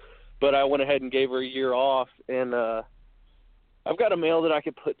 But I went ahead and gave her a year off, and I've got a male that I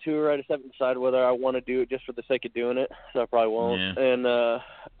could put to her. I just haven't decided whether I want to do it just for the sake of doing it, so I probably won't. Yeah. And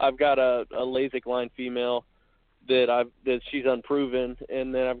I've got a LASIK line female that she's unproven,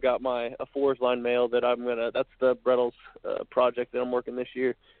 and then I've got a Forest line male that that's the Brettles project that I'm working this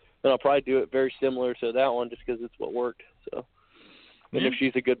year, and I'll probably do it very similar to that one just because it's what worked. So. And if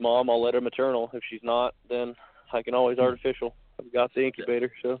she's a good mom, I'll let her maternal. If she's not, then I can always artificial. I've got the incubator,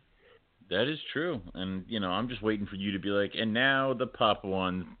 so. That is true. And, you know, I'm just waiting for you to be like, and now the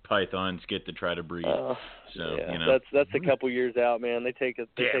Papuan pythons get to try to breed. You know. That's a couple years out, man. They take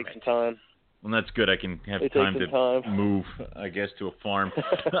some time. Well, that's good. I can have It time takes to some time. move, I guess, to a farm.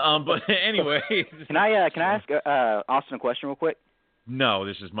 But anyway. Can I ask Austin a question real quick? No,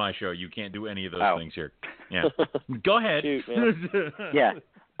 this is my show. You can't do any of those things here. Yeah. Go ahead. Shoot, man. Yeah.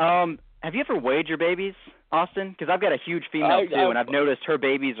 Have you ever weighed your babies, Austin? Because I've got a huge female too, and I've noticed her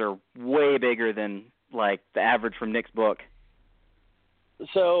babies are way bigger than like the average from Nick's book.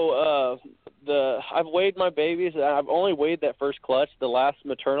 So I've weighed my babies. I've only weighed that first clutch. The last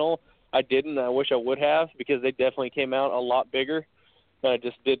maternal I didn't. I wish I would have, because they definitely came out a lot bigger. I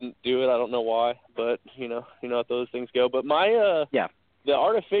just didn't do it. I don't know why, but you know how those things go. But my the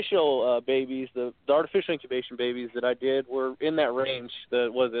artificial babies, the artificial incubation babies that I did were in that range.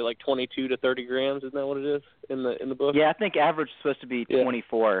 Was it like 22 to 30 grams? Isn't that what it is in the book? Yeah, I think average is supposed to be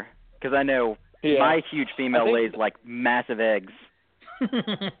 24, because I know my huge female lays like massive eggs,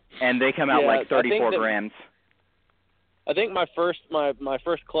 and they come out like 34 grams. I think my first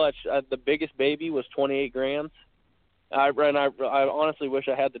clutch, the biggest baby was 28 grams. I honestly wish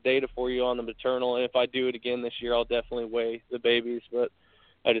I had the data for you on the maternal, and if I do it again this year, I'll definitely weigh the babies, but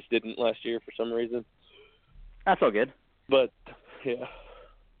I just didn't last year for some reason. That's all good. But, yeah.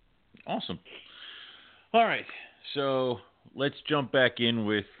 Awesome. All right, so let's jump back in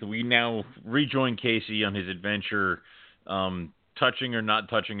with, we now rejoin Casey on his adventure, touching or not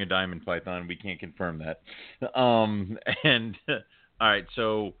touching a diamond python. We can't confirm that. And, all right,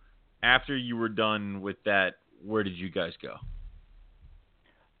 so after you were done with that, where did you guys go?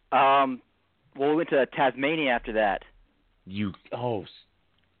 Well, we went to Tasmania after that.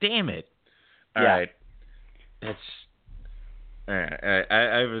 Damn it! All right, that's. All right.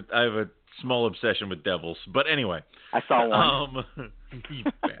 I have a small obsession with devils, but anyway. I saw one. You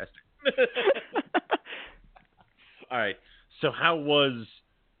bastard. All right. So how was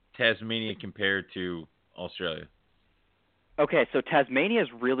Tasmania compared to Australia? Okay, so Tasmania is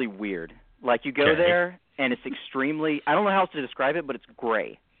really weird. Like, you go there, and it's extremely, I don't know how else to describe it, but it's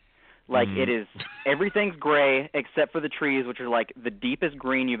gray. Like, it is, everything's gray except for the trees, which are like the deepest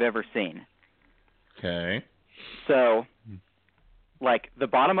green you've ever seen. Okay. So, like, the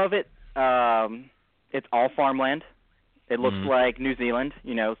bottom of it, it's all farmland. It looks like New Zealand,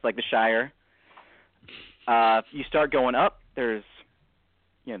 it's like the Shire. You start going up, there's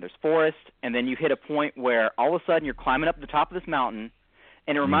forest, and then you hit a point where all of a sudden you're climbing up the top of this mountain.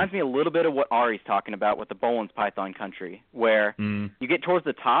 And it reminds me a little bit of what Ari's talking about with the Boland's Python Country, where you get towards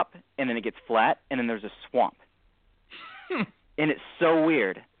the top, and then it gets flat, and then there's a swamp. And it's so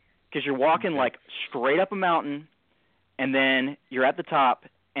weird, because you're walking, like, straight up a mountain, and then you're at the top,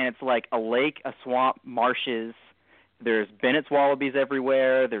 and it's like a lake, a swamp, marshes. There's Bennett's wallabies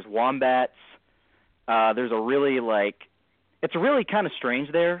everywhere. There's wombats. There's a really, like, it's really kind of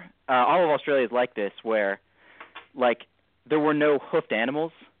strange there. All of Australia is like this, where, like, there were no hoofed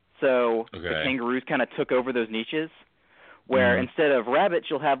animals, so the kangaroos kind of took over those niches, where instead of rabbits,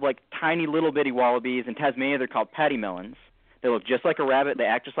 you'll have, like, tiny little bitty wallabies. In Tasmania, they're called paddymellons. They look just like a rabbit. They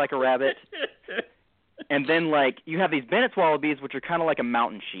act just like a rabbit. And then, like, you have these Bennett's wallabies, which are kind of like a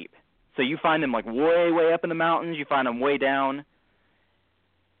mountain sheep. So you find them, like, way, way up in the mountains. You find them way down.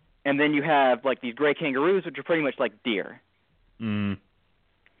 And then you have, like, these gray kangaroos, which are pretty much like deer. And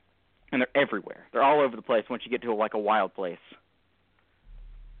they're everywhere. They're all over the place once you get to a wild place.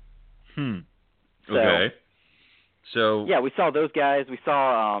 Okay. So yeah, we saw those guys. We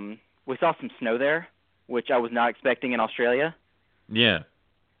saw some snow there, which I was not expecting in Australia. Yeah.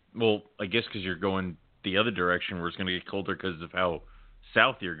 Well, I guess because you're going the other direction where it's going to get colder because of how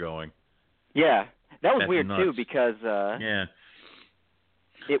south you're going. Yeah. That was That's weird, nuts. too, because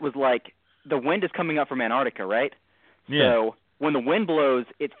it was like the wind is coming up from Antarctica, right? Yeah. So when the wind blows,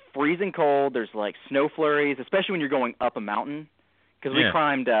 it's freezing cold. There's, like, snow flurries, especially when you're going up a mountain. Because we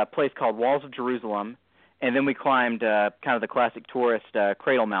climbed a place called Walls of Jerusalem, and then we climbed kind of the classic tourist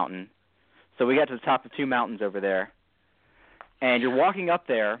Cradle Mountain. So we got to the top of 2 mountains over there. And you're walking up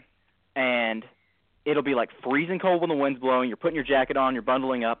there, and it'll be, like, freezing cold when the wind's blowing. You're putting your jacket on. You're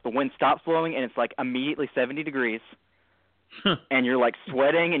bundling up. The wind stops blowing, and it's, like, immediately 70 degrees. And you're, like,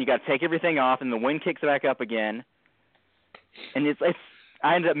 sweating, and you got to take everything off, and the wind kicks back up again. And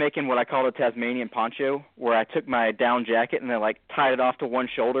I ended up making what I called a Tasmanian poncho, where I took my down jacket and then, like, tied it off to one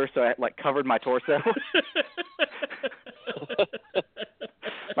shoulder so it, like, covered my torso.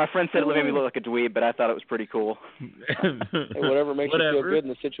 My friend said it made me look like a dweeb, but I thought it was pretty cool. Hey, whatever makes you feel good in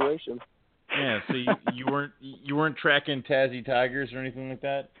the situation. Yeah, so you weren't tracking Tassie tigers or anything like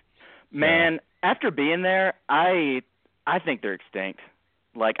that? Man, after being there, I think they're extinct.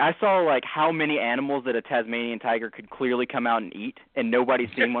 Like, I saw, like, how many animals that a Tasmanian tiger could clearly come out and eat, and nobody's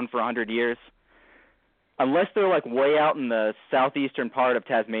seen one for 100 years. unless they're like way out in the southeastern part of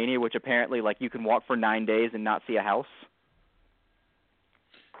Tasmania, which apparently like you can walk for 9 days and not see a house.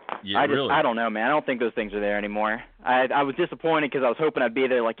 Yeah, I don't know, man. I don't think those things are there anymore. I was disappointed because I was hoping I'd be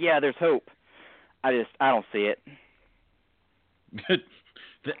there. Like, yeah, there's hope. I don't see it.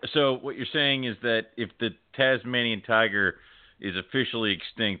 So what you're saying is that if the Tasmanian tiger is officially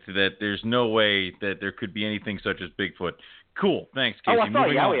extinct, that there's no way that there could be anything such as Bigfoot. Cool. Thanks, Casey. Oh, I saw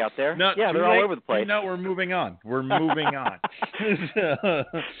Yowie out there. No, yeah, they're all over the place. No, we're moving on. We're moving on.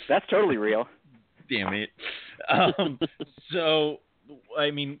 That's totally real. Damn it. So,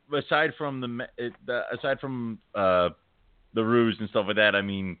 I mean, aside from the ruse and stuff like that, I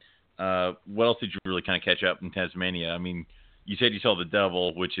mean, what else did you really kind of catch up in Tasmania? I mean, you said you saw the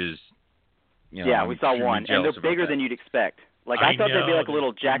devil, which is, yeah, we saw one, and they're bigger than you'd expect. Like I thought they'd be like a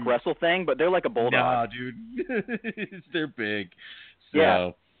little Jack Russell thing, but they're like a bulldog. Nah, dude, they're big. So,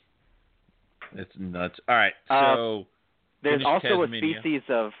 yeah, it's nuts. All right, so there's also Tasmania. a species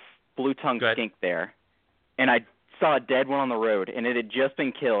of blue-tongued skink there, and I saw a dead one on the road, and it had just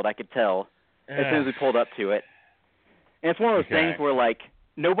been killed. I could tell as soon as we pulled up to it. And it's one of those things where like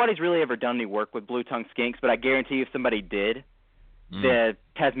nobody's really ever done any work with blue-tongued skinks, but I guarantee you if somebody did, the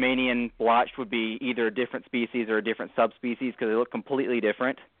Tasmanian blotched would be either a different species or a different subspecies because they look completely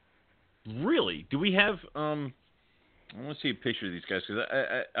different. Really? Do we have I want to see a picture of these guys because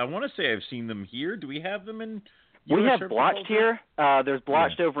I want to say I've seen them here. Do we have them in? We have blotched here. There's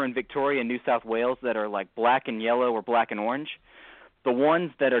blotched over in Victoria, New South Wales that are like black and yellow or black and orange. The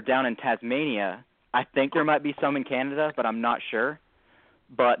ones that are down in Tasmania, I think there might be some in Canada, but I'm not sure.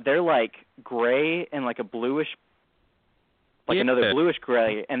 But they're like gray and like a bluish, another bluish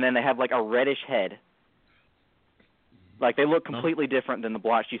gray, and then they have like a reddish head. Like they look completely different than the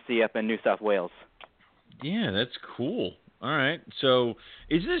blotched you see up in New South Wales. Yeah, that's cool. All right. So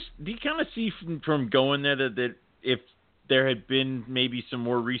do you kind of see from going there that if there had been maybe some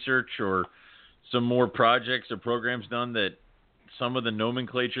more research or some more projects or programs done that some of the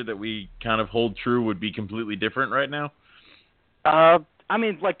nomenclature that we kind of hold true would be completely different right now? I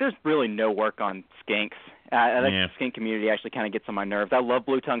mean, like, there's really no work on skinks. I think the skink community actually kind of gets on my nerves. I love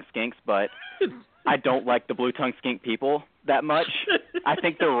blue-tongued skinks, but I don't like the blue-tongued skink people that much. I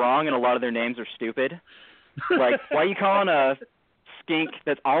think they're wrong, and a lot of their names are stupid. Like, why are you calling a skink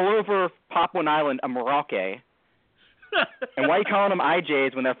that's all over Papuan Island a Morocco? And why are you calling them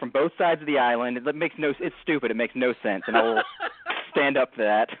IJs when they're from both sides of the island? It's stupid. It makes no sense, and I will stand up for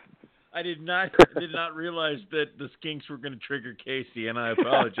that. I did not realize that the skinks were going to trigger Casey, and I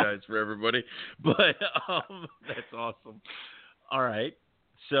apologize for everybody. But that's awesome. All right.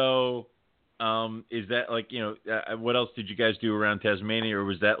 So is that like, what else did you guys do around Tasmania, or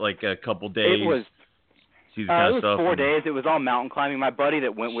was that like a couple days? It was, see the kind of stuff 4 days. It was all mountain climbing. My buddy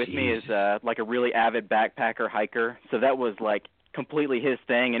that went with me is like a really avid backpacker hiker, so that was like completely his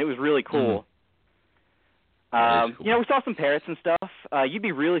thing, and it was really cool. Cool. We saw some parrots and stuff. You'd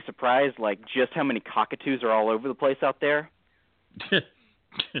be really surprised, like, just how many cockatoos are all over the place out there.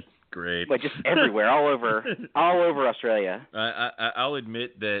 Great. Like, just everywhere, all over Australia. I'll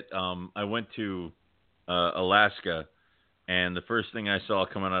admit that I went to Alaska, and the first thing I saw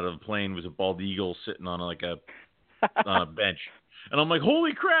coming out of the plane was a bald eagle sitting on, like, a bench. And I'm like,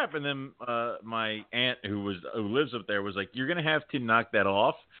 holy crap! And then my aunt, who lives up there, was like, you're going to have to knock that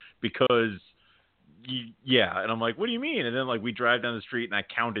off because... and I'm like, what do you mean? And then like we drive down the street and I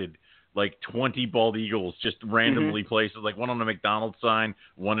counted like 20 bald eagles just randomly placed, like one on a McDonald's sign,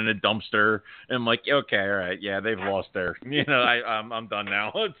 one in a dumpster. And I'm like, okay, all right, yeah, they've lost their, I'm done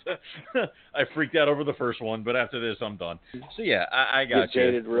now. I freaked out over the first one, but after this, I'm done. So yeah, I got you.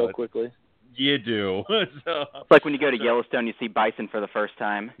 Jaded real quickly. You do. So, it's like when you go to Yellowstone, you see bison for the first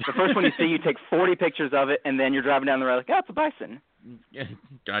time. The first one you see, you take 40 pictures of it, and then you're driving down the road like, it's a bison.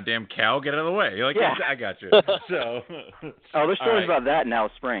 Goddamn cow, get out of the way. You're like, yeah. I got you. So, there's stories about that in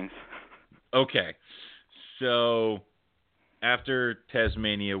Alice Springs. Okay. So, after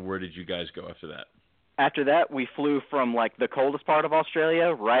Tasmania, where did you guys go after that? After that, we flew from, like, the coldest part of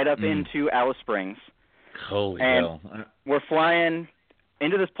Australia right up into Alice Springs. Holy hell. And we're flying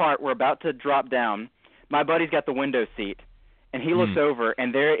into this part. We're about to drop down. My buddy's got the window seat, and he looks over,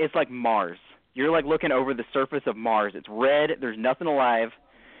 and there it's like Mars. You're like looking over the surface of Mars. It's red. There's nothing alive.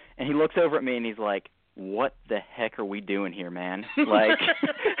 And he looks over at me and he's like, what the heck are we doing here, man? Like,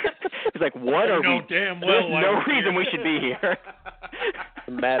 he's like, what are we? Damn well There's no reason we should be here.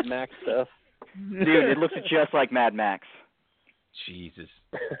 Mad Max stuff. Dude, it looks just like Mad Max. Jesus.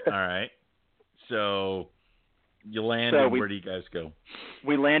 All right. So you land, and where do you guys go?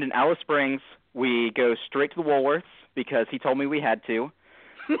 We land in Alice Springs. We go straight to the Woolworths because he told me we had to.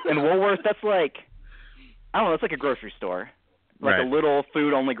 And Woolworths, that's like I don't know, it's like a grocery store. Like Right. a little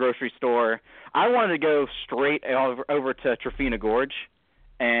food-only grocery store. I wanted to go straight over to Trofina Gorge,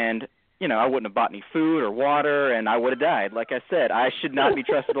 and, you know, I wouldn't have bought any food or water, and I would have died. Like I said, I should not be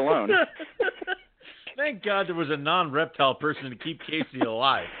trusted alone. Thank God there was a non-reptile person to keep Casey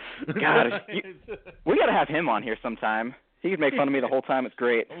alive. God, we got to have him on here sometime. He could make fun of me the whole time. It's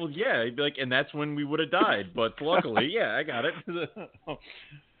great. Well, yeah, he'd be like, and that's when we would have died. But luckily, yeah, I got it.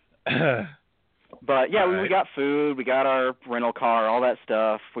 But, yeah, All we got food. We got our rental car, all that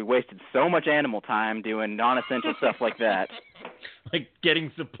stuff. We wasted so much animal time doing non-essential stuff like that. Like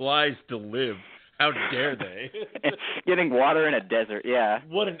getting supplies to live. How dare they? Getting water in a desert, yeah.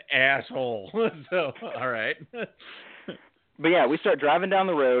 What an asshole. So, all right. But, yeah, we start driving down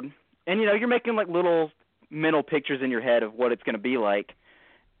the road. And, you know, you're making, like, little mental pictures in your head of what it's going to be like.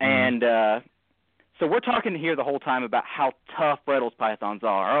 And so we're talking here the whole time about how tough Bredl's pythons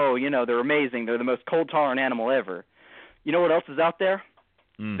are. Oh, you know, they're amazing. They're the most cold-tolerant animal ever. You know what else is out there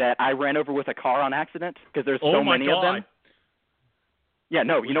that I ran over with a car on accident because there's so many of them? Yeah,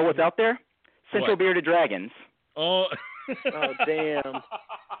 no, you know what's out there? Central bearded dragons. Oh. Oh, damn.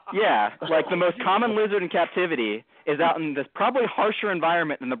 Yeah, like the most common lizard in captivity is out in this probably harsher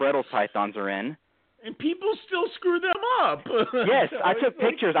environment than the Bredl's pythons are in. And people still screw them up. Yes, I took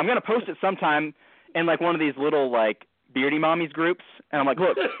pictures. I'm going to post it sometime in like one of these little like beardy mommies groups. And I'm like,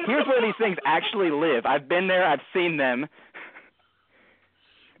 look, here's where these things actually live. I've been there. I've seen them.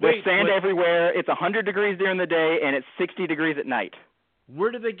 There's sand everywhere. It's 100 degrees during the day, and it's 60 degrees at night.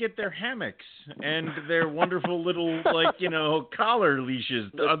 Where do they get their hammocks and their wonderful little, like, you know, collar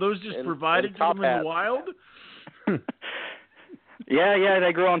leashes? Are those just provided to them in the wild? Yeah,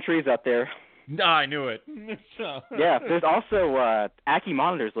 they grow on trees out there. No, I knew it. Yeah, there's also Ackie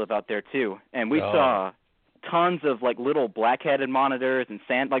monitors live out there too, and we saw tons of like little black-headed monitors and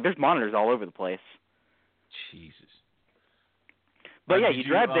sand. Like there's monitors all over the place. Jesus. But yeah, you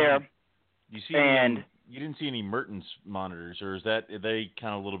drive there, and you didn't see any Mertens monitors, or are they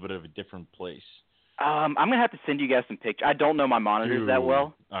kind of a little bit of a different place? I'm gonna have to send you guys some pictures. I don't know my monitors that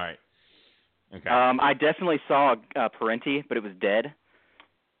well. All right. Okay. I definitely saw a Parenti, but it was dead.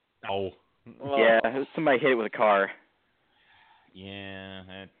 Oh. Yeah, somebody hit it with a car. Yeah,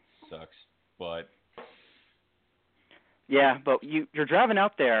 that sucks. But yeah, but you're driving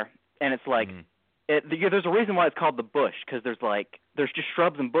out there, and it's like there's a reason why it's called the bush, because there's just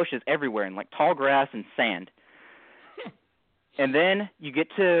shrubs and bushes everywhere, and like tall grass and sand. And then you get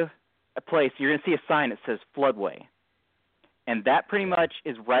to a place, you're gonna see a sign that says floodway, and that pretty much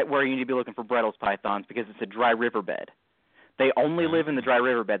is right where you need to be looking for Bredl's pythons because it's a dry riverbed. They only live in the dry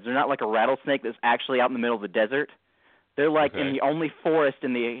riverbeds. They're not like a rattlesnake that's actually out in the middle of the desert. They're like in the only forest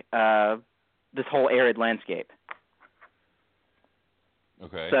in the this whole arid landscape.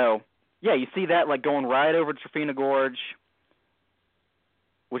 Okay. So, yeah, you see that like going right over to Trofina Gorge,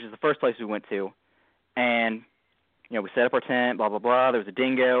 which is the first place we went to. And, you know, we set up our tent, blah, blah, blah. There was a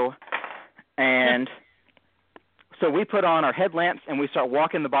dingo. And so we put on our headlamps and we start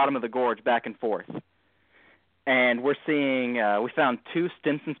walking the bottom of the gorge back and forth. And we're seeing, we found 2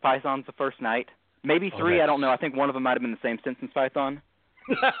 Stinson's pythons the first night. Maybe 3, I don't know. I think one of them might have been the same Stinson's python.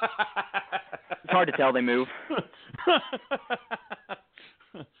 It's hard to tell, they move.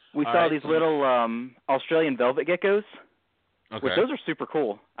 We saw these little Australian velvet geckos, which those are super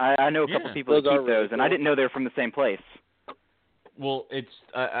cool. I know a couple people that keep those, and I didn't know they were from the same place. Well,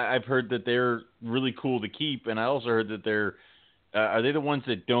 I've heard that they're really cool to keep, and I also heard that they're are they the ones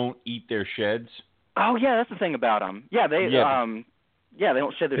that don't eat their sheds? Oh yeah, that's the thing about them. Yeah, they they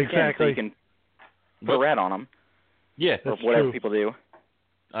don't shed their skin, so you can put a rat on them. Yeah, or whatever true. People do.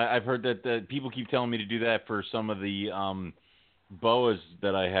 I've heard that people keep telling me to do that for some of the boas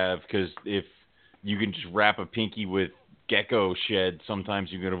that I have, because if you can just wrap a pinky with gecko shed, sometimes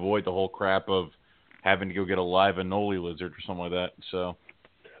you can avoid the whole crap of having to go get a live anole lizard or something like that. So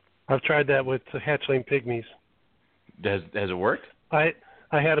I've tried that with hatchling pygmies. Has it worked? I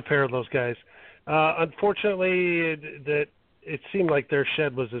had a pair of those guys. Unfortunately, it seemed like their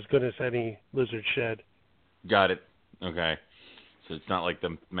shed was as good as any lizard shed. Got it. Okay. So it's not like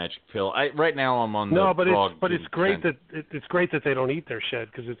the magic pill. Right now I'm on no, the but it's great that it's great that they don't eat their shed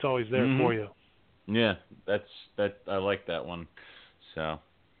because it's always there for you. Yeah, I like that one. So, all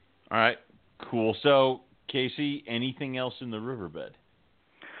right, cool. So, Casey, anything else in the riverbed?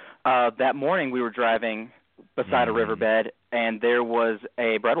 That morning we were driving beside a riverbed, and there was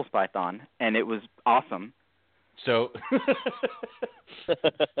a Bredl's python, and it was awesome. So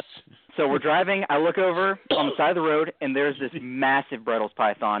we're driving. I look over on the side of the road, and there's this massive Bredl's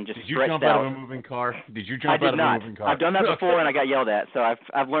python just stretched out. Did you jump out of a moving car? Did you jump out of a moving car? I've done that before, and I got yelled at, so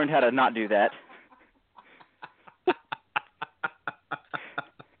I've learned how to not do that.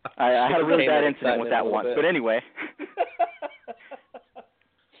 I had a really bad Tame incident with that excitement a once. little But anyway.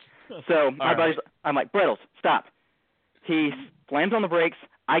 So my buddy's, I'm like, Brettles, stop. He slams on the brakes.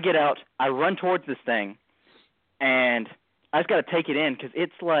 I get out. I run towards this thing, and I just got to take it in because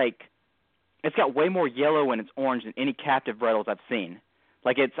it's got way more yellow in its orange than any captive Brettles I've seen.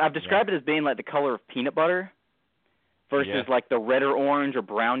 Like I've described it as being like the color of peanut butter versus like the red or orange or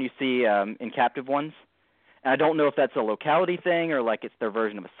brown you see in captive ones. And I don't know if that's a locality thing or like it's their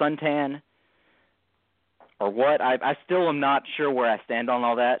version of a suntan or what. I still am not sure where I stand on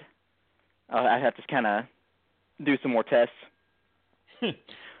all that. I have to kind of do some more tests.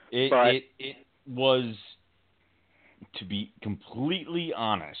 It was, to be completely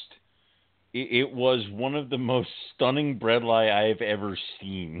honest, it was one of the most stunning bredli I have ever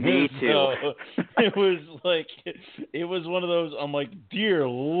seen. Me too. So it was one of those, I'm like, dear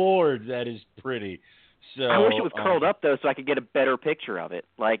Lord, that is pretty. So I wish it was curled up, though, so I could get a better picture of it.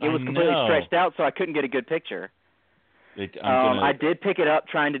 Like, it was completely stretched out, so I couldn't get a good picture. I did pick it up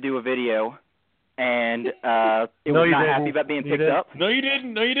trying to do a video, and it was not happy about being picked up. No, you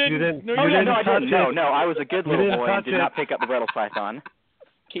didn't. No, you didn't. No, I didn't. No, I was a good little boy and did not pick up the Bredli python.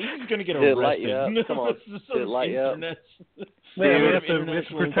 Casey's going to get arrested. Did it light you up? Come on. Did it light you up?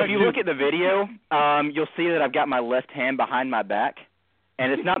 If you look at the video, you'll see that I've got my left hand behind my back.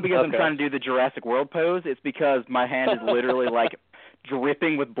 And it's not because I'm trying to do the Jurassic World pose. It's because my hand is literally, like,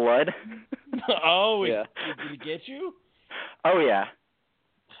 dripping with blood. Oh, yeah. Did it get you? Oh, yeah.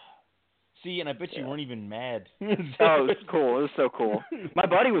 See, and I bet you weren't even mad. Oh, it was cool. It was so cool. My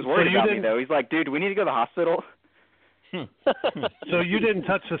buddy was worried about me, though. He's like, dude, do we need to go to the hospital? So you didn't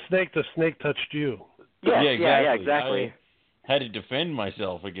touch the snake touched you. Yeah, exactly. Exactly. I had to defend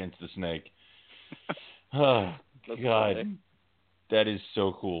myself against the snake. Oh, God. Funny. That is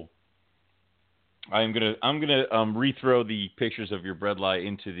so cool. I'm gonna rethrow the pictures of your bredli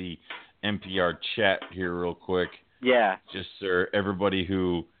into the NPR chat here real quick. Yeah. Just for everybody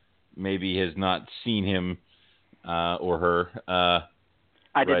who maybe has not seen him or her.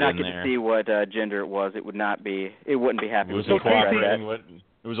 I did not get to see what gender it was. It wouldn't be happy with me.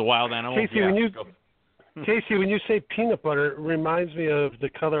 It was a wild animal. Casey, when you say peanut butter, it reminds me of the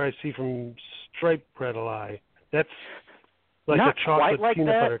color I see from striped bredli. That's like not a chocolate like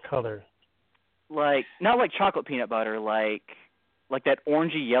peanut that. butter color. Like not like chocolate peanut butter, like that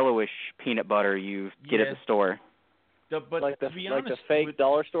orangey yellowish peanut butter you get at the store. But like to be honest, the fake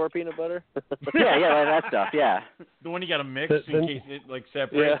dollar store peanut butter. yeah, that stuff. Yeah. The one you got to mix in case it like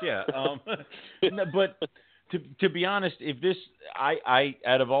separates. Yeah. No, but to be honest, if this I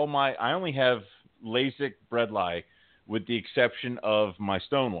out of all my I only have LASIK bredli with the exception of my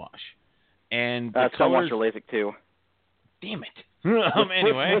Stonewash. And the colors Stonewash are LASIK too. Damn it.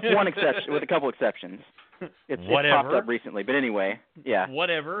 Anyway, with one exception, with a couple exceptions. It's popped up recently, but anyway, yeah.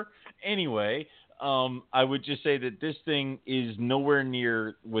 Whatever. Anyway, I would just say that this thing is nowhere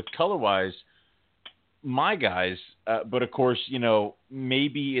near, with color-wise, my guys. But, of course,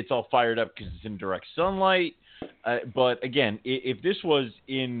 maybe it's all fired up because it's in direct sunlight. But, again, if this was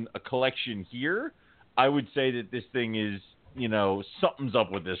in a collection here, I would say that this thing is, something's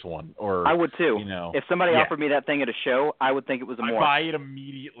up with this one. Or I would, too. If somebody offered me that thing at a show, I would think it was a morph. I'd buy it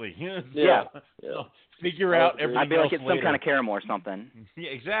immediately. Yeah. So figure out everything I'd be like, it's later. some kind of caramel or something. Yeah,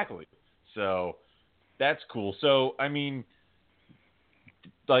 exactly. So that's cool. So, I mean,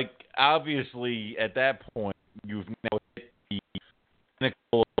 like, obviously, at that point, you've now hit the pinnacle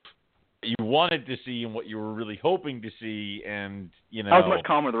of what you wanted to see and what you were really hoping to see, and, I was much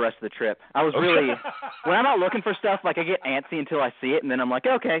calmer the rest of the trip. I was really, when I'm out looking for stuff, like, I get antsy until I see it, and then I'm like,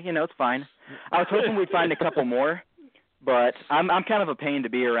 okay, it's fine. I was hoping we'd find a couple more, but I'm kind of a pain to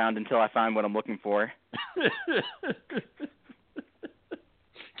be around until I find what I'm looking for.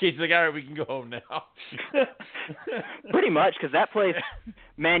 Casey's like, all right, we can go home now. Pretty much, because that place,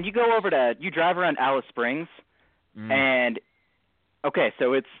 man, you drive around Alice Springs, and, okay,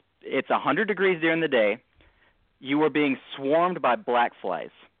 so it's 100 degrees during the day. You are being swarmed by black flies.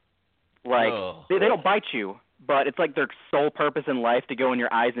 Like, they don't bite you, but it's like their sole purpose in life to go in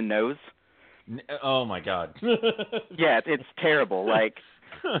your eyes and nose. Oh, my God. Yeah, it's terrible. Like,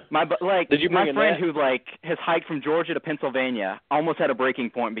 my friend who has hiked from Georgia to Pennsylvania almost had a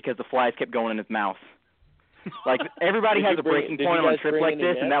breaking point because the flies kept going in his mouth. Like, everybody has a breaking point on a trip like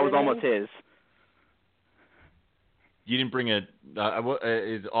this, and that was almost his. You didn't bring is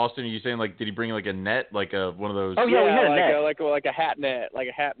Austin? Are you saying did he bring a net, one of those? Oh yeah, we had a net, like a hat net,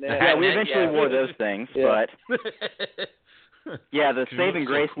 Yeah, we eventually wore those things, but yeah, the saving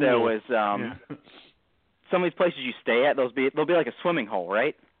grace though was some of these places you stay at, they'll be like a swimming hole,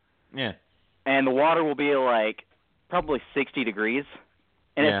 right? Yeah. And the water will be probably 60 degrees,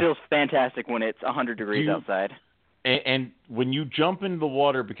 And it feels fantastic when it's 100 degrees outside. And when you jump into the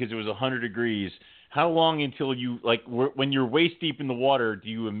water because it was 100 degrees, how long until you, like, when you're waist deep in the water, do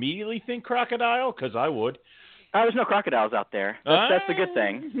you immediately think crocodile? Because I would. There's no crocodiles out there. That's the good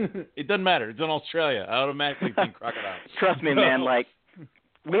thing. It doesn't matter. It's in Australia. I automatically think crocodile. Trust me, man. Like,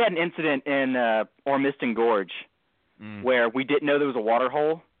 we had an incident in Ormiston Gorge where we didn't know there was a water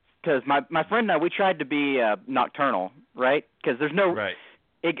hole. Because my friend and I, we tried to be nocturnal, right? Because there's no... Right.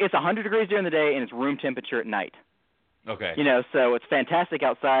 It's 100 degrees during the day, and it's room temperature at night. Okay. You know, so it's fantastic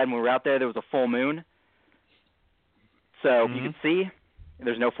outside. When we were out there was a full moon. So you could see.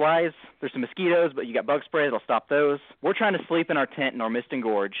 There's no flies. There's some mosquitoes, but you got bug spray that'll stop those. We're trying to sleep in our tent in Ormiston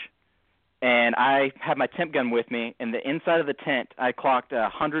Gorge, and I have my temp gun with me, and the inside of the tent, I clocked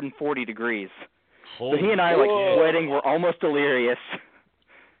 140 degrees. So he and I, like, sweating. We're almost delirious.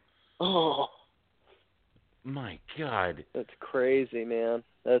 Oh. My God. That's crazy, man.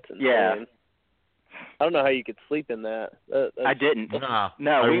 That's insane. Yeah. I don't know how you could sleep in that. I didn't.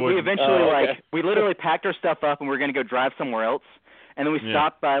 No, we eventually, we literally packed our stuff up and we were going to go drive somewhere else. And then we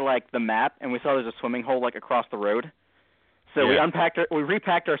stopped by, like, the map, and we saw there's a swimming hole, like, across the road. So we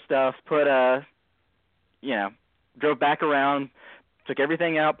repacked our stuff, drove back around, took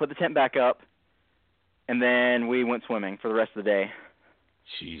everything out, put the tent back up, and then we went swimming for the rest of the day.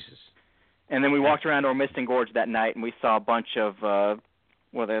 Jesus. And then we walked around Ormiston Gorge that night, and we saw a bunch of, the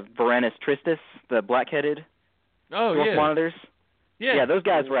Varanus tristis, the black-headed dwarf monitors. Yeah, those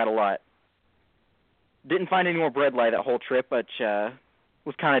guys were out a lot. Didn't find any more bredli that whole trip, which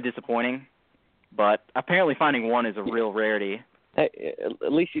was kind of disappointing. But apparently finding one is a real rarity. Hey,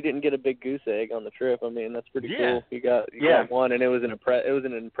 at least you didn't get a big goose egg on the trip. I mean, that's pretty cool. You got one, and it was an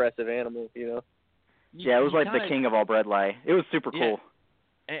impressive animal, you know. Yeah, it was like the king of all bredli. It was super cool.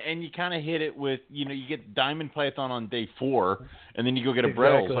 And you kind of hit it with, you get diamond python on day 4, and then you go get a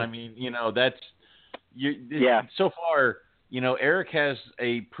bredli. I mean, that's so far, Eric has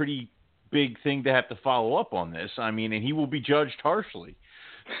a pretty big thing to have to follow up on this. I mean, and he will be judged harshly.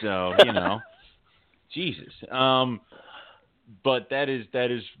 So, Jesus. But that is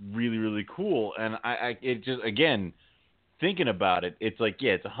really, really cool. And it just, again, thinking about it, it's like,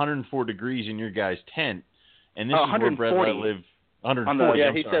 it's 104 degrees in your guy's tent, and this is where bredli live.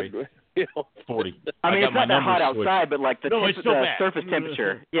 140. Said 40. I mean, it's not that hot outside, but like the surface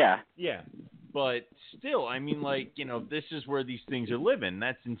temperature. Yeah. Yeah. But still, I mean, like, this is where these things are living.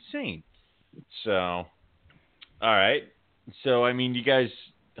 That's insane. So, all right. So, I mean, you guys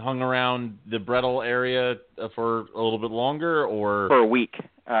hung around the bredli area for a little bit longer, or? For a week.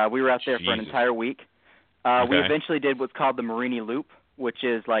 We were out there for an entire week. We eventually did what's called the Morini Loop, which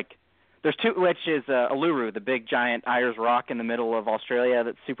is like, there's two, which is Uluru, the big giant Ayers Rock in the middle of Australia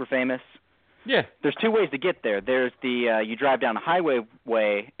that's super famous. Yeah. There's two ways to get there. There's the you drive down a highway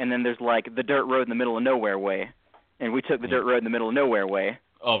way, and then there's like the dirt road in the middle of nowhere way. And we took the dirt road in the middle of nowhere way.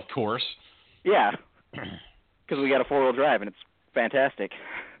 Of course. Yeah. Because we got a 4-wheel drive, and it's fantastic.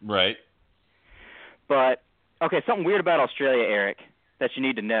 Right. But, okay, something weird about Australia, Eric, that you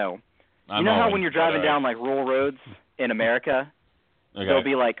need to know. You know how when you're driving down like rural roads in America, there'll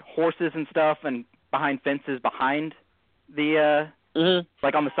be like horses and stuff and behind fences behind the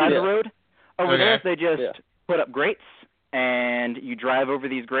like on the side of the road? Over there, they just put up grates, and you drive over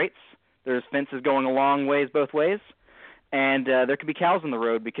these grates. There's fences going a long ways both ways, and there could be cows on the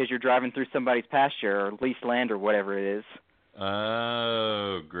road because you're driving through somebody's pasture or leased land or whatever it is.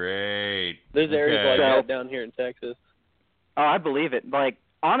 Oh, great. There's areas like that down here in Texas. Oh, I believe it. Like,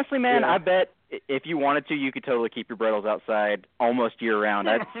 honestly, man, I bet if you wanted to, you could totally keep your bredlis outside almost year-round.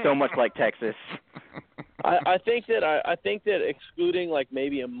 That's so much like Texas. I think that excluding like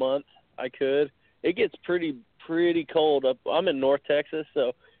maybe a month, I could. It gets pretty cold up. I'm in North Texas,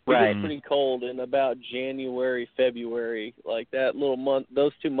 so it gets pretty cold in about January, February, like that little month.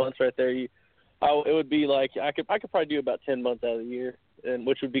 Those 2 months right there, it would be like I could probably do about 10 months out of the year, and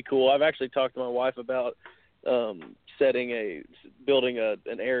which would be cool. I've actually talked to my wife about building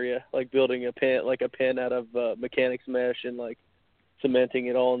an area, like building a pen out of mechanics mesh and like cementing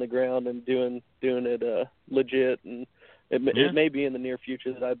it all in the ground and doing it legit. And it may be in the near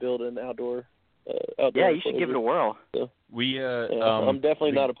future that I build an outdoor. Yeah, you should give it a whirl. So, I'm I'm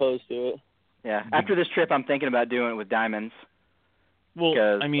definitely not opposed to it. Yeah, after this trip, I'm thinking about doing it with diamonds.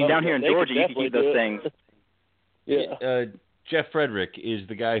 Well, I mean, down here in Georgia, you can keep those things. Yeah. Jeff Frederick is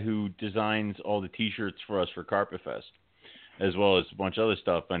the guy who designs all the T-shirts for us for Carpet Fest, as well as a bunch of other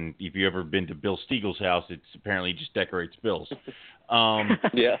stuff. And if you've ever been to Bill Stiegel's house, it's apparently just decorates Bill's.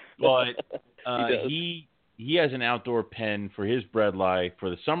 Yeah. But he has an outdoor pen for his bredli for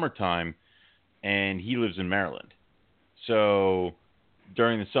the summertime, and he lives in Maryland. So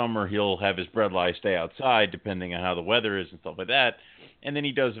during the summer, he'll have his bredli stay outside, depending on how the weather is and stuff like that. And then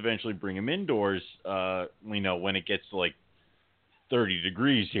he does eventually bring him indoors, when it gets to like 30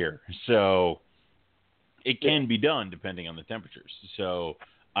 degrees here. So it can be done depending on the temperatures. So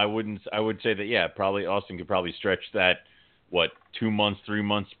I would say that, probably Austin could probably stretch that, 2 months, 3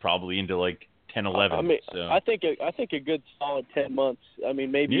 months, probably into like 10, 11. I mean, so. I think a good solid 10 months. I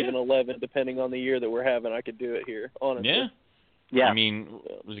mean, maybe even 11, depending on the year that we're having. I could do it here, honestly. Yeah. Yeah. I mean,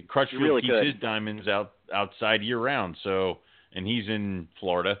 Crutchfield really keeps could. his diamonds outside year round. So, and he's in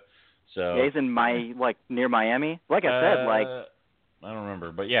Florida. So yeah, he's in near Miami. Like I said, I don't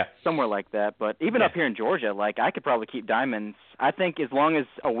remember, but yeah, somewhere like that. But even up here in Georgia, I could probably keep diamonds. I think as long as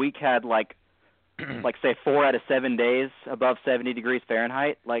a week had say 4 out of 7 days above 70 degrees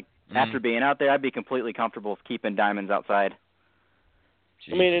Fahrenheit, after being out there, I'd be completely comfortable keeping diamonds outside.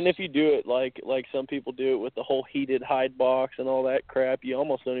 I mean, and if you do it like some people do it with the whole heated hide box and all that crap, you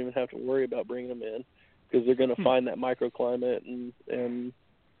almost don't even have to worry about bringing them in because they're going to find that microclimate and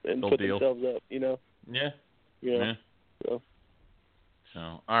put themselves up, Yeah. Yeah. So,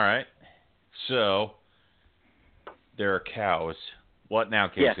 all right. So, there are cows. What now,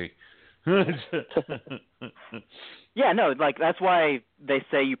 Casey? Yeah, no, that's why they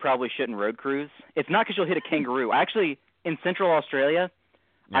say you probably shouldn't road cruise. It's not because you'll hit a kangaroo. Actually, in Central Australia,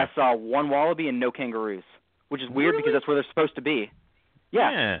 I saw one wallaby and no kangaroos, which is weird because that's where they're supposed to be.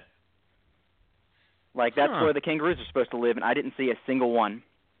 Yeah. That's where the kangaroos are supposed to live, and I didn't see a single one.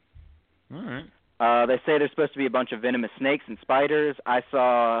 All right. They say there's supposed to be a bunch of venomous snakes and spiders. I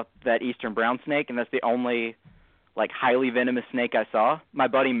saw that eastern brown snake, and that's the only highly venomous snake I saw. My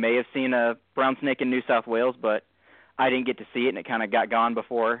buddy may have seen a brown snake in New South Wales, but I didn't get to see it, and it kind of got gone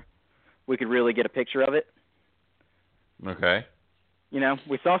before we could really get a picture of it. Okay.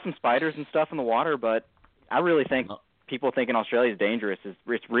 We saw some spiders and stuff in the water, but I really think people thinking Australia is dangerous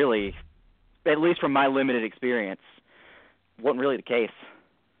it's really, at least from my limited experience, wasn't really the case.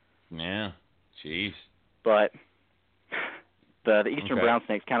 Yeah. Jeez. But the eastern brown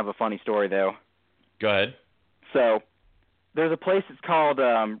snake's kind of a funny story, though. Go ahead. So there's a place that's called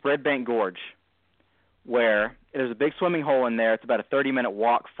Red Bank Gorge, where there's a big swimming hole in there. It's about a 30-minute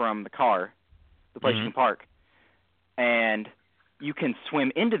walk from the car, the place you can park. And you can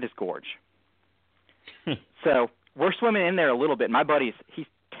swim into this gorge. So we're swimming in there a little bit. My buddy's, he's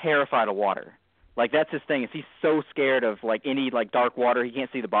terrified of water. That's his thing, is he's so scared of, any, dark water he can't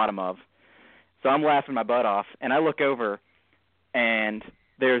see the bottom of. So I'm laughing my butt off, and I look over, and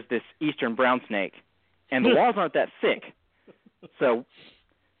there's this eastern brown snake. And the walls aren't that thick. So,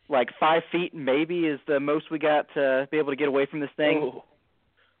 5 feet maybe is the most we got to be able to get away from this thing.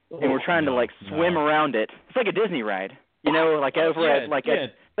 And we're trying to, swim around it. It's like a Disney ride. Over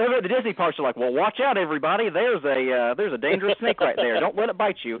at the Disney parks, are well, watch out, everybody. There's a dangerous snake right there. Don't let it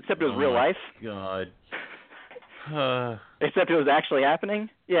bite you, except it was real life. God. Except it was actually happening?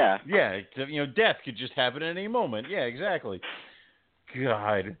 Yeah. Yeah, death could just happen at any moment. Yeah, exactly.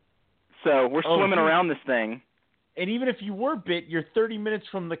 God. So we're swimming around this thing. And even if you were bit, you're 30 minutes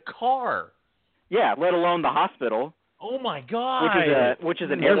from the car. Yeah, let alone the hospital. Oh, my God. Which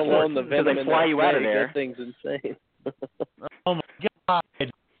is an airport, so they fly you out of there. That thing's insane. Oh, my God.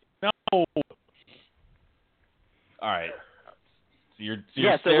 No. All right. So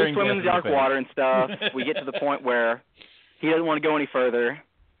we swim in the dark water and stuff. We get to the point where he doesn't want to go any further.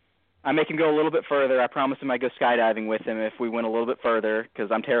 I make him go a little bit further. I promise him I'd go skydiving with him if we went a little bit further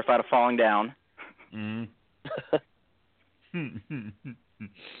because I'm terrified of falling down.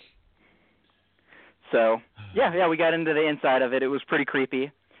 So, we got into the inside of it. It was pretty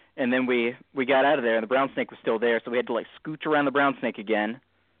creepy. And then we got out of there, and the brown snake was still there, so we had to, scooch around the brown snake again.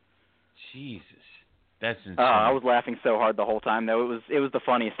 Jesus. That's insane. I was laughing so hard the whole time, though. It was the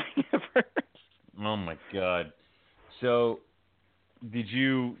funniest thing ever. Oh, my God. So, did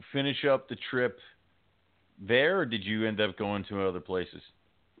you finish up the trip there, or did you end up going to other places?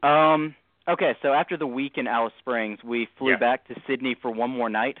 Okay, so after the week in Alice Springs, we flew back to Sydney for one more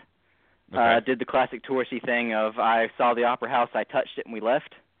night. Okay. Did the classic touristy thing of I saw the Opera House, I touched it, and we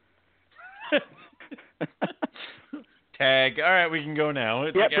left. Tag. All right, we can go now.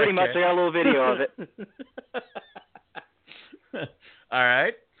 Yeah, pretty much. I got a little video of it. All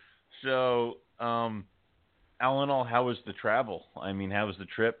right. So, all in all, how was the travel? I mean, how was the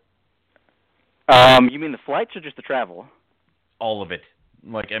trip? You mean the flights or just the travel? All of it.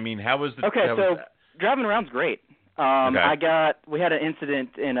 How was the... Okay, so driving around's great. We had an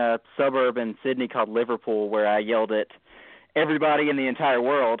incident in a suburb in Sydney called Liverpool where I yelled at everybody in the entire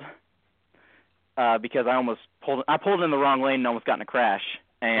world because I pulled in the wrong lane and almost got in a crash.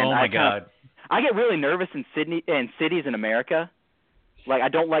 And God. I get really nervous in cities in America like I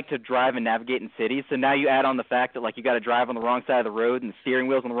don't like to drive and navigate in cities. So now you add on the fact that like you got to drive on the wrong side of the road and the steering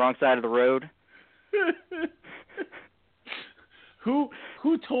wheel's on the wrong side of the road. Who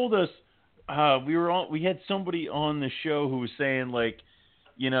told us we had somebody on the show who was saying like,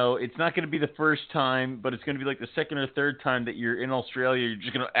 you know, it's not going to be the first time, but it's going to be like the second or third time that you're in Australia, you're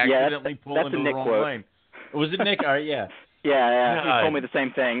just going to accidentally pull into the wrong lane. Was it Nick? All right, yeah. Yeah. He told me the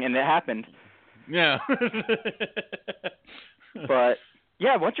same thing, and it happened. Yeah. But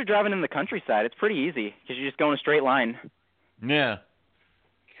yeah, once you're driving in the countryside, it's pretty easy because you just go in a straight line. Yeah.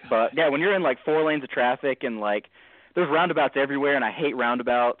 But yeah, when you're in like 4 lanes of traffic and like there's roundabouts everywhere, and I hate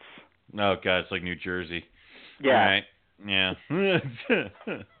roundabouts. Oh God, it's like New Jersey. Yeah. All right. Yeah.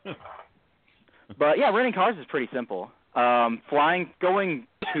 But yeah, renting cars is pretty simple. Going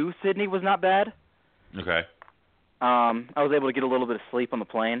to Sydney was not bad. Okay. I was able to get a little bit of sleep on the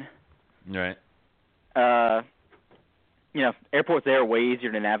plane. Right. You know, airports there are way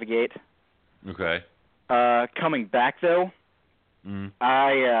easier to navigate. Okay. Coming back though,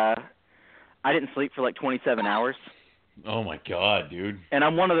 I didn't sleep for like 27 hours. Oh my God, dude. And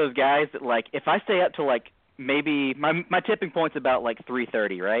I'm one of those guys that like if I stay up till like maybe my tipping point's about like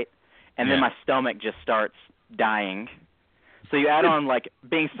 3:30, right? And then my stomach just starts dying. So you add on like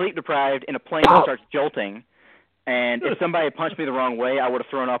being sleep deprived in a plane that starts jolting, and if somebody had punched me the wrong way, I would have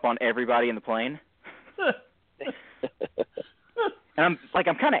thrown up on everybody in the plane. And I'm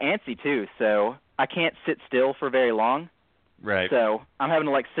kind of antsy too, so I can't sit still for very long. Right. So I'm having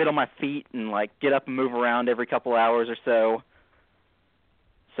to like sit on my feet and like get up and move around every couple hours or so.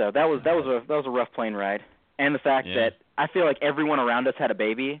 So that was a rough plane ride, and the fact that I feel like everyone around us had a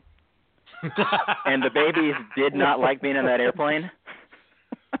baby, and the babies did not like being in that airplane.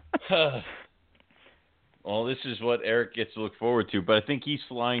 Well, this is what Eric gets to look forward to, but I think he's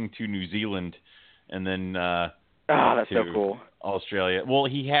flying to New Zealand and then that's so cool. Australia. Well,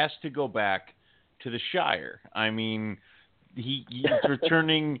 he has to go back to the Shire. I mean, he's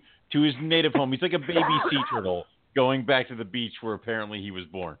returning to his native home. He's like a baby sea turtle going back to the beach where apparently he was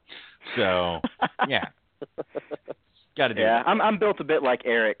born. So, yeah. Got to do it. Yeah, I'm built a bit like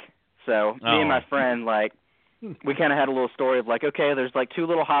Eric. So me and my friend, like, we kind of had a little story of like, okay, there's like 2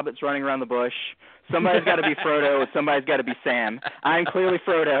 little hobbits running around the bush. Somebody's got to be Frodo and somebody's got to be Sam. I'm clearly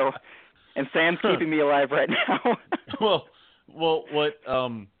Frodo, and Sam's keeping me alive right now. well, what?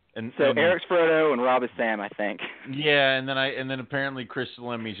 And Eric's Frodo and Rob is Sam, I think. Yeah, and then apparently Chris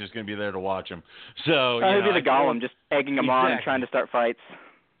Salemi's just going to be there to watch him. So he'd be the Gollum, just egging him on and trying to start fights.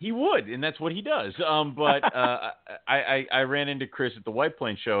 He would, and that's what he does. But I ran into Chris at the White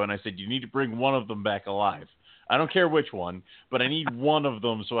Plains show, and I said, you need to bring one of them back alive. I don't care which one, but I need one of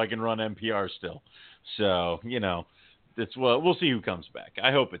them so I can run NPR still. So, you know, we'll see who comes back.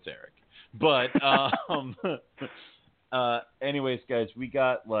 I hope it's Eric. But anyways, guys, we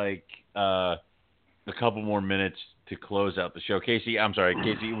got like a couple more minutes to close out the show. Casey,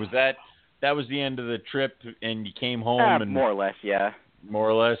 was that was the end of the trip, and you came home? And more or less, yeah. More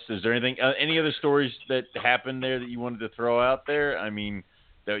or less. Is there anything, any other stories that happened there that you wanted to throw out there? I mean,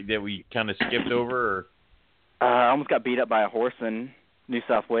 that we kind of skipped over? Or? I almost got beat up by a horse in New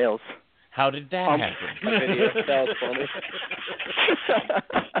South Wales. How did that happen? That was funny.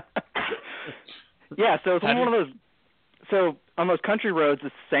 Yeah, so it's one of those. So on those country roads,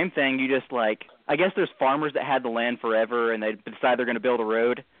 it's the same thing. You just like, I guess there's farmers that had the land forever, and they decide they're going to build a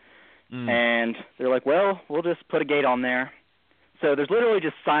road, and they're like, well, we'll just put a gate on there. So there's literally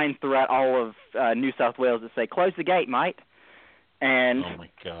just signs throughout all of New South Wales that say, close the gate, mate. And oh, my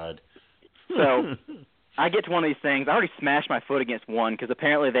God. So I get to one of these things. I already smashed my foot against one because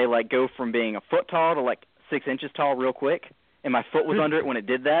apparently they, like, go from being a foot tall to, like, 6 inches tall real quick. And my foot was under it when it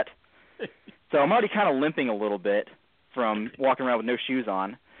did that. So I'm already kind of limping a little bit from walking around with no shoes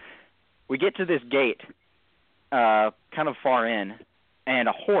on. We get to this gate kind of far in, and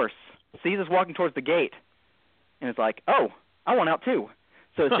a horse sees us walking towards the gate. And it's like, oh, I want out too.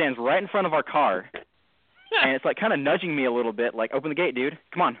 So it stands right in front of our car, and it's like kind of nudging me a little bit, like, open the gate, dude.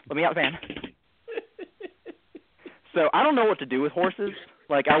 Come on, let me out, man. So I don't know what to do with horses.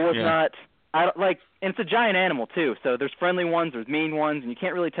 Like, and it's a giant animal too. So there's friendly ones, there's mean ones, and you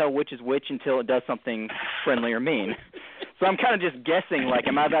can't really tell which is which until it does something friendly or mean. So I'm kind of just guessing, like,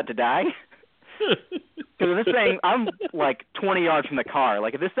 am I about to die? Because this thing, I'm like 20 yards from the car.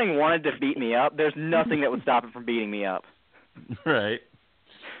 Like, if this thing wanted to beat me up, there's nothing that would stop it from beating me up. Right.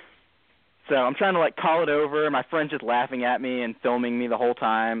 So I'm trying to, like, call it over. My friend's just laughing at me and filming me the whole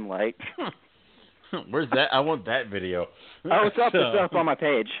time. Like, where's that? I want that video. Oh, it's up. It's up on my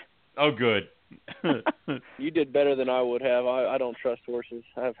page. Oh, good. You did better than I would have. I don't trust horses.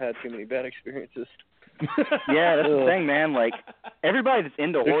 I've had too many bad experiences. Yeah, that's the thing, man. Like, everybody that's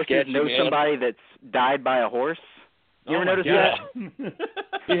into horses sketchy, knows man. somebody that's died by a horse. You ever notice that?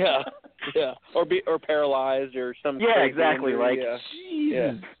 Yeah. Or paralyzed or something. Yeah, exactly. Like,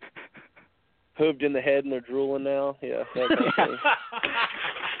 yeah. Hooved in the head and they're drooling now. Yeah, that kind of thing.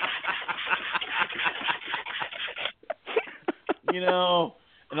 You know,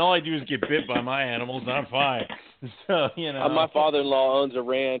 and all I do is get bit by my animals, and I'm fine. So, you know. My father-in-law owns a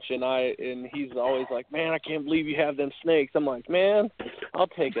ranch, and he's always like, "Man, I can't believe you have them snakes." I'm like, "Man, I'll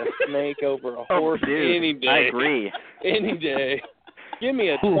take a snake over a horse any day." I agree. Any day. Give me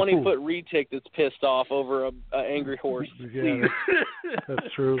a 20-foot retic that's pissed off over a angry horse. Yeah,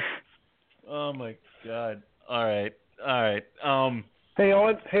 that's true. Oh my God! All right. Hey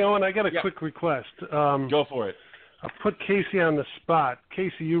Owen, I got a quick request. Go for it. I'll put Casey on the spot.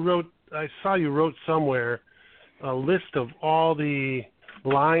 Casey, I saw you wrote somewhere a list of all the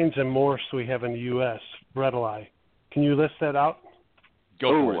lines and morphs we have in the U.S. bredli. Can you list that out?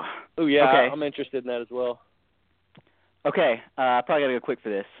 Go for it. Oh yeah, okay. I'm interested in that as well. Okay, I probably got to go quick for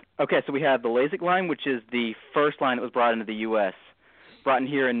this. Okay, so we have the Lasik line, which is the first line that was brought into the U.S. Brought in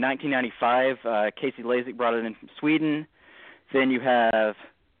here in 1995. Casey Lasik brought it in from Sweden. Then you have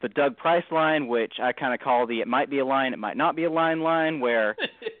the Doug Price line, which I kind of call the it might be a line, it might not be a line, where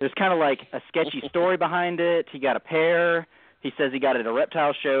there's kind of like a sketchy story behind it. He got a pair. He says he got it at a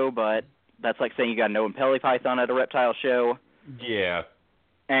reptile show, but that's like saying you got an Impelli python at a reptile show. Yeah.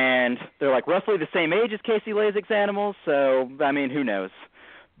 And they're like roughly the same age as Casey Lasik's animals, so, I mean, who knows.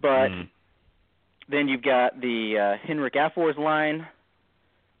 But then you've got the Henrik Affor's line,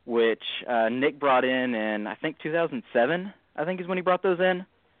 which Nick brought in I think 2007, I think is when he brought those in.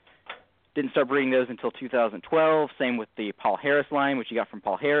 Didn't start breeding those until 2012. Same with the Paul Harris line, which you got from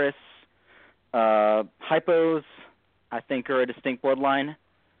Paul Harris. Hypos, I think, are a distinct bloodline.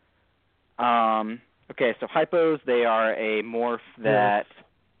 Okay, so hypos, they are a morph that...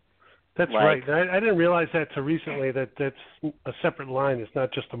 That's right. I didn't realize that till recently, that's a separate line. It's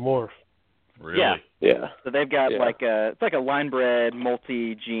not just a morph. Really? Yeah. So they've got it's like a line-bred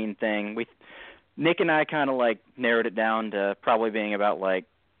multi-gene thing. Nick and I kind of like narrowed it down to probably being about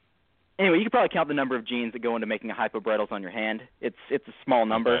anyway, you could probably count the number of genes that go into making a hypobrettles on your hand. It's a small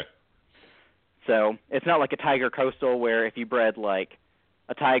number. Okay. So it's not like a tiger coastal where if you bred like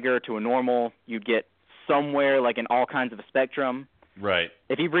a tiger to a normal, you'd get somewhere like in all kinds of a spectrum. Right.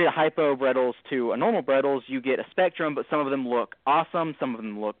 If you breed a hypo brettles to a normal brettles, you get a spectrum, but some of them look awesome, some of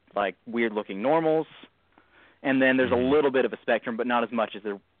them look like weird-looking normals, and then there's a little bit of a spectrum, but not as much as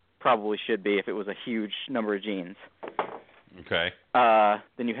there probably should be if it was a huge number of genes. Okay.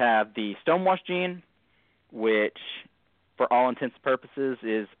 Then you have the stonewash gene, which, for all intents and purposes,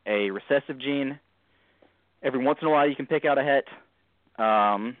 is a recessive gene. Every once in a while, you can pick out a het.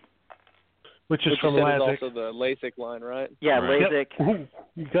 Which is from Lasik. Is also the Lasik line, right? Yeah, Right. Lasik. Yep.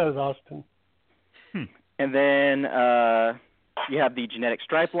 You got it, Austin. And then you have the genetic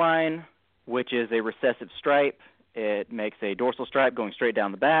stripe line, which is a recessive stripe. It makes a dorsal stripe going straight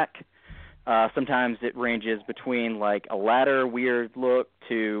down the back. Sometimes it ranges between like a ladder weird look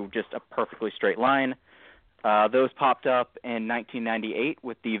to just a perfectly straight line. Those popped up in 1998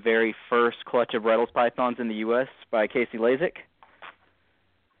 with the very first clutch of Reynolds pythons in the U.S. by Casey Lasik.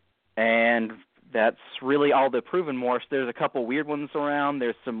 And that's really all the proven morphs. There's a couple weird ones around.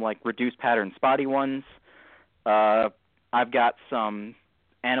 There's some like reduced pattern spotty ones. I've got some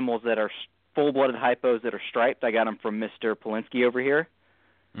animals that are full-blooded hypos that are striped. I got them from Mr. Polinski over here.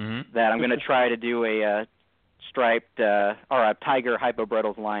 That I'm going to try to do a striped or a tiger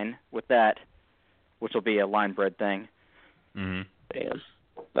hypobrettles line with that, which will be a line bred thing. Damn,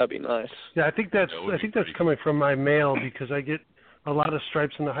 that'd be nice. Yeah, I think that's coming from my male because I get a lot of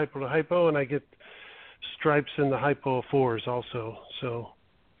stripes in the hypo to hypo, and I get stripes in the hypo fours also. So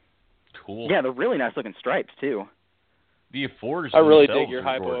cool. Yeah, they're really nice looking stripes too. The fours. I really dig themselves your are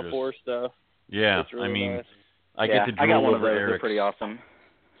hypo gorgeous. four stuff. Yeah, It's really I mean, nice. I get to I got drool one of over those. They're Eric's. pretty awesome.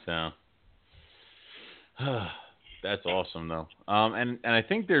 So that's awesome though. And I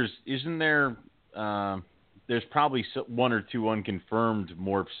think there's probably one or two unconfirmed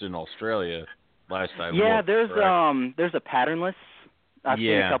morphs in Australia. Last I looked, there's correct? there's a patternless. I've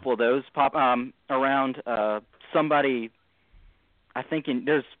seen a couple of those pop around. Somebody, I think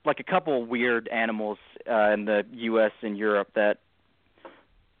there's like a couple weird animals in the U.S. and Europe that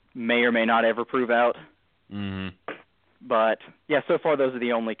may or may not ever prove out. But yeah, so far those are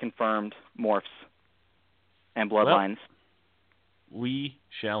the only confirmed morphs and bloodlines. Well, we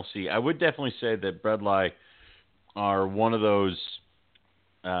shall see. I would definitely say that bredli are one of those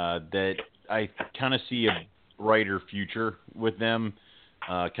that I kind of see a brighter future with them.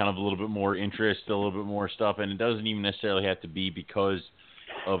 kind of a little bit more interest, a little bit more stuff, and it doesn't even necessarily have to be because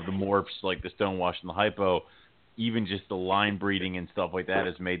of the morphs like the Stonewash and the Hypo. Even just the line breeding and stuff like that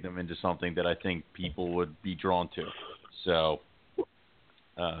has made them into something that I think people would be drawn to. So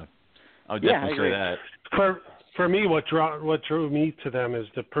I would definitely say that. For me, what drew me to them is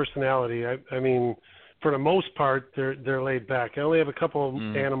the personality. I mean, for the most part, they're laid back. I only have a couple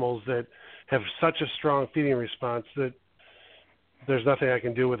of animals that have such a strong feeding response that there's nothing I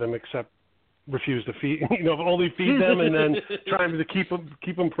can do with them except refuse to feed. Only feed them and then trying to keep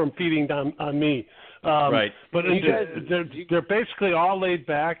them from feeding on me. Right. But they're basically all laid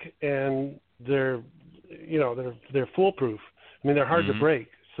back, and they're foolproof. I mean, they're hard to break,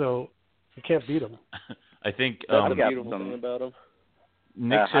 so you can't beat them. I think I've got something about them.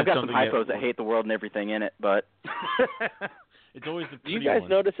 I've got some hypos that hate the world and everything in it, but it's always the pretty. Do you guys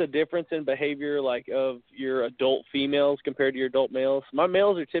notice a difference in behavior, like of your adult females compared to your adult males? My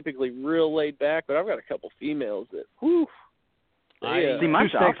males are typically real laid back, but I've got a couple females that, whew. See, my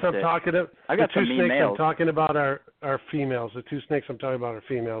snakes I'm talking about. I got the two some snakes males. I'm talking about are females. The two snakes I'm talking about are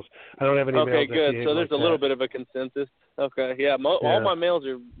females. I don't have any males. Okay, good. So there's like a little bit of a consensus. Okay, yeah. All my males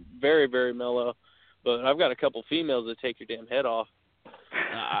are very, very mellow, but I've got a couple females that take your damn head off.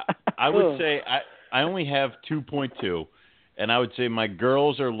 I would say I only have 2.2, and I would say my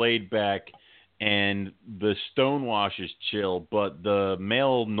girls are laid back, and the Stonewash is chill, but the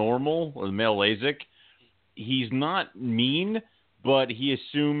male normal or the male Lasik, he's not mean, but he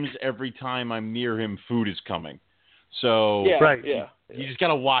assumes every time I'm near him, food is coming. So you just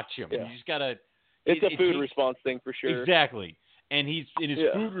gotta watch him. Yeah. You just gotta. It's a food response thing for sure. Exactly, and he's in his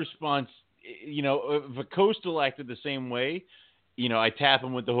food response. If a coastal acted the same way, I tap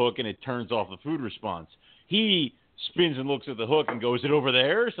him with the hook and it turns off the food response. He spins and looks at the hook and goes, "Is it over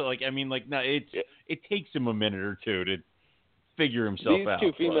there?" So it takes him a minute or two to figure himself out.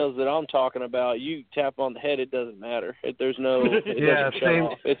 These two females that I'm talking about, you tap on the head, it doesn't matter. There's no same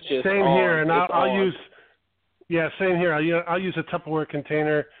off. It's just same on. here, and I'll use same here. I'll use a Tupperware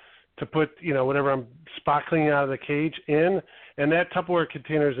container to put whatever I'm spot cleaning out of the cage in, and that Tupperware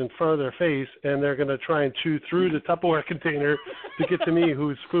container is in front of their face, and they're going to try and chew through the Tupperware container to get to me,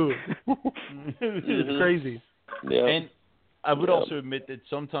 who's food. It's crazy. Yeah. And I would also admit that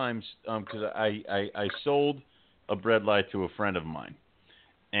sometimes, because I sold a bredli to a friend of mine,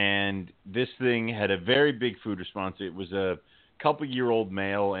 and this thing had a very big food response. It was a couple-year-old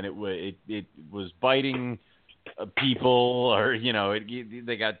male, and it was biting people, or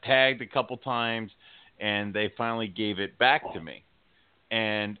they got tagged a couple times, and they finally gave it back to me,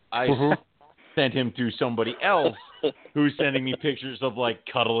 and I sent him to somebody else who's sending me pictures of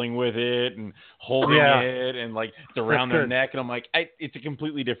cuddling with it and holding it and it's around their neck, and I'm like, it's a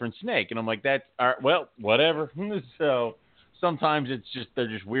completely different snake, and I'm like, that's well, whatever. So sometimes they're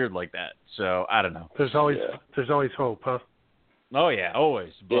just weird like that. So I don't know. There's always hope, huh? Oh yeah,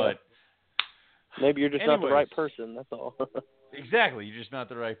 always. But maybe you're just not the right person. That's all. Exactly, you're just not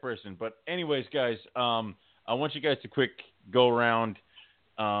the right person. But anyways, guys, I want you guys to quick go around.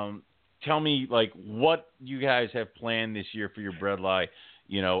 Tell me what you guys have planned this year for your bredli.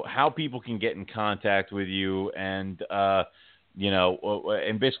 How people can get in contact with you, and and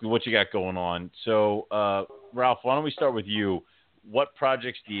basically what you got going on. So, Ralph, why don't we start with you? What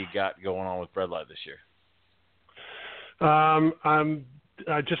projects do you got going on with bredli this year?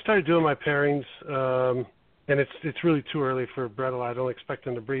 I just started doing my pairings, and it's really too early for bredli. I don't expect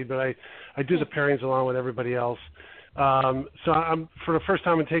them to breed, but I do the pairings along with everybody else. So I'm for the first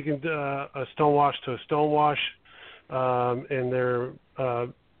time I'm taking a Stonewash to a Stonewash, and they're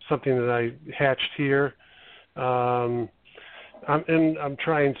something that I hatched here. I'm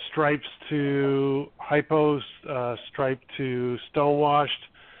trying stripes to hypos, stripe to Stonewashed,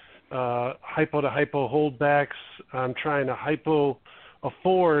 hypo to hypo holdbacks. I'm trying to hypo a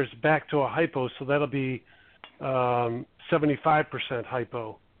fours back to a hypo, so that'll be 75%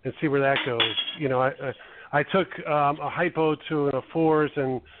 hypo, and see where that goes. I took a hypo to a fours,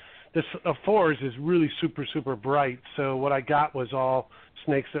 and this a fours is really super, super bright. So what I got was all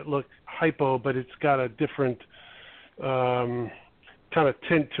snakes that look hypo, but it's got a different kind of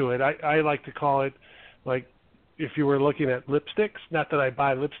tint to it. I like to call it if you were looking at lipsticks, not that I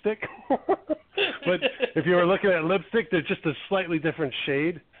buy lipstick, but if you were looking at lipstick, they're just a slightly different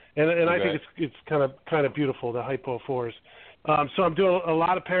shade. And I think it's kind of beautiful, the hypo fours. So I'm doing a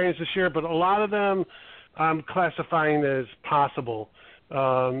lot of pairings this year, but a lot of them I'm classifying as possible,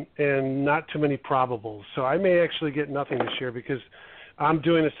 and not too many probables. So I may actually get nothing this year because I'm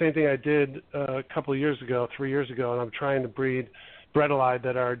doing the same thing I did a couple of years ago, 3 years ago, and I'm trying to breed bredli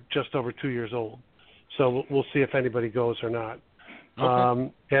that are just over 2 years old. So we'll see if anybody goes or not.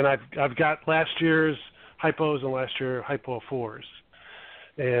 Okay. And I've got last year's hypos and last year hypo 4s.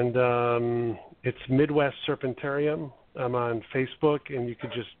 And it's Midwest Serpentarium. I'm on Facebook, and you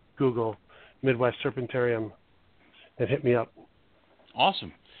could just Google Midwest Serpentarium and hit me up.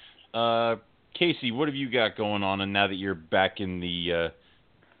 Awesome. Casey, what have you got going on, and now that you're back in the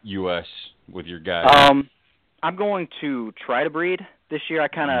U.S. with your guys? I'm going to try to breed this year. I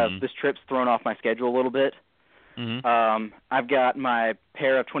kind of this trip's thrown off my schedule a little bit. I've got my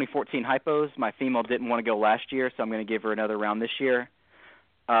pair of 2014 hypos. My female didn't want to go last year, so I'm going to give her another round this year.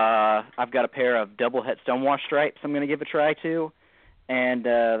 I've got a pair of double het stonewash stripes I'm going to give a try to, and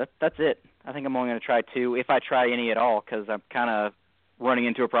that's it. I think I'm only going to try 2, if I try any at all, because I'm kind of running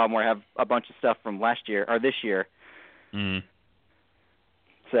into a problem where I have a bunch of stuff from last year or this year. So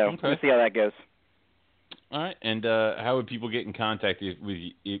we'll see how that goes. All right, and how would people get in contact with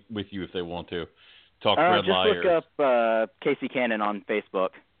you if they want to? Talk bredli. Just look up Casey Cannon on Facebook.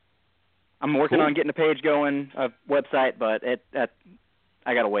 I'm working on getting a page going, a website, but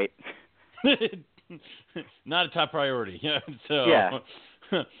I gotta wait. Not a top priority. So yeah.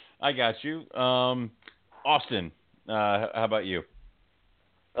 I got you. Austin, how about you?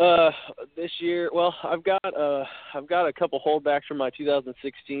 This year, well, I've got a couple holdbacks from my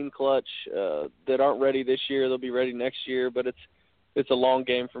 2016 clutch that aren't ready this year. They'll be ready next year, but it's a long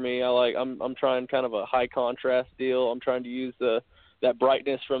game for me. I'm trying kind of a high contrast deal. I'm trying to use that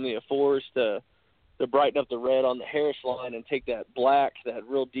brightness from the A4s to brighten up the red on the Harris line and take that black, that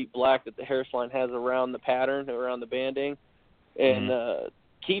real deep black that the Harris line has around the pattern, around the banding, and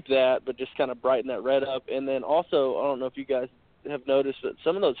keep that, but just kind of brighten that red up. And then also, I don't know if you guys have noticed, but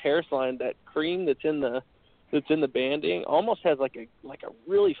some of those Harris line, that cream that's in the banding almost has like a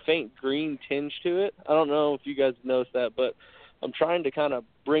really faint green tinge to it. I don't know if you guys noticed that, but I'm trying to kind of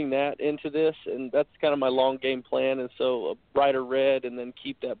bring that into this, and that's kind of my long game plan. And so a brighter red and then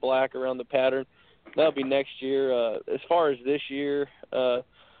keep that black around the pattern. That'll be next year. As far as this year, I'm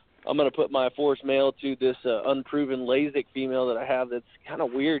going to put my forest male to this unproven Lasik female that I have that's kind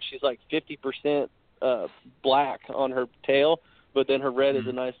of weird. She's like 50% black on her tail, but then her red is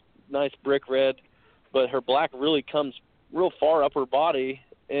a nice brick red, but her black really comes real far up her body.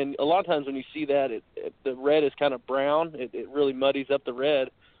 And a lot of times when you see that, the red is kind of brown. It really muddies up the red,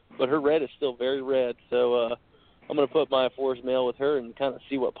 but her red is still very red. So I'm going to put my forest male with her and kind of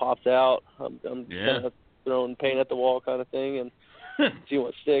see what pops out. I'm kind of throwing paint at the wall kind of thing and see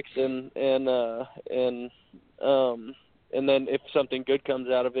what sticks. And then if something good comes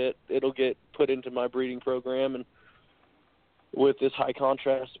out of it, it'll get put into my breeding program and with this high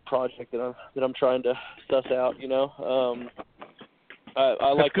contrast project that I'm trying to suss out.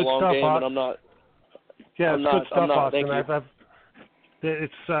 I like the long stuff, game, and I'm not. Yeah, it's good stuff, Austin. Thank you.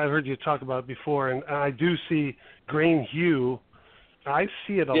 I've heard you talk about it before, and I do see green hue. I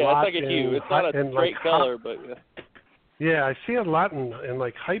see it a lot. Yeah, it's like a hue. It's not a great color, but yeah. Yeah, I see it a lot in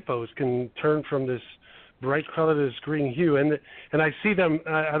like hypos can turn from this bright color to this green hue, and I see them.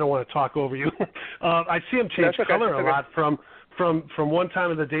 I don't want to talk over you. I see them change color a lot from one time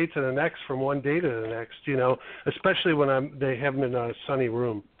of the day to the next, from one day to the next. Especially when they have them in a sunny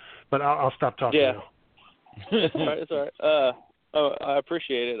room. But I'll stop talking now. It's all right. I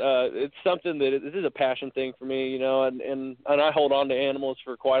appreciate it. It's something this is a passion thing for me, and I hold on to animals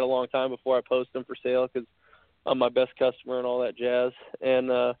for quite a long time before I post them for sale because I'm my best customer and all that jazz.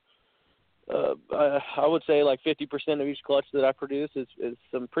 And I would say like 50% of each clutch that I produce is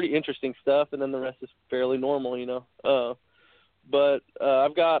some pretty interesting stuff, and then the rest is fairly normal, But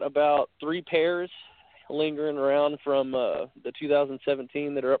I've got about 3 pairs lingering around from the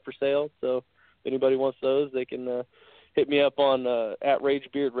 2017 that are up for sale. So if anybody wants those, they can hit me up on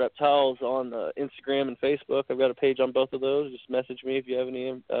 @RageBeardReptiles on Instagram and Facebook. I've got a page on both of those. Just message me if you have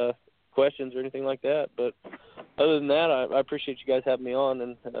any questions or anything like that. But other than that, I appreciate you guys having me on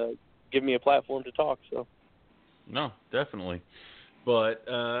and giving me a platform to talk. So. No, definitely. But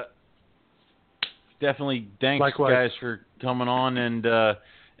definitely thanks, Likewise, guys, for coming on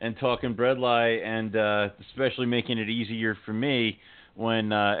and talking bredli, and especially making it easier for me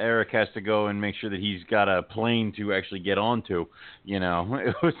when Eric has to go and make sure that he's got a plane to actually get onto,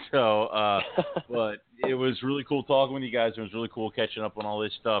 So, but it was really cool talking with you guys. It was really cool catching up on all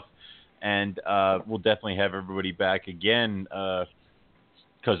this stuff, and we'll definitely have everybody back again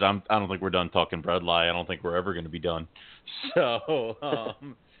because I don't think we're done talking bredli. I don't think we're ever going to be done. So,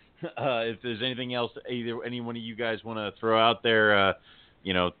 if there's anything else, either any one of you guys want to throw out there,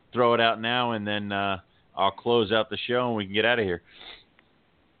 throw it out now, and then I'll close out the show and we can get out of here.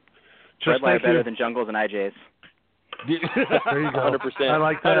 Bredli are better than jungles and IJs. There you go. 100%. I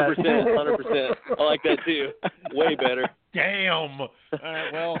like that. 100%. I like that too. Way better. Damn. All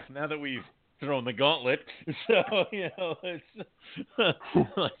right, well, now that we've thrown the gauntlet, so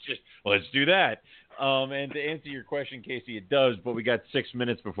let's do that. And to answer your question, Casey, it does, but we got 6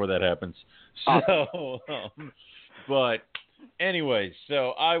 minutes before that happens. So, but anyways,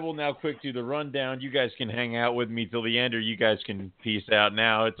 so I will now quick do the rundown. You guys can hang out with me till the end, or you guys can peace out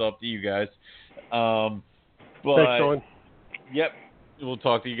now. It's up to you guys. But thanks, Owen. Yep, we'll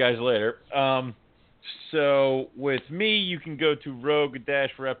talk to you guys later. So with me, you can go to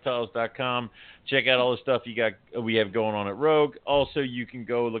rogue-reptiles.com. Check out all the stuff we have going on at Rogue. Also, you can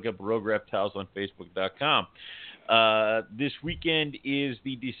go look up Rogue Reptiles on Facebook.com. This weekend is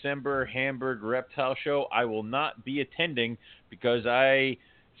the December Hamburg Reptile Show. I will not be attending because I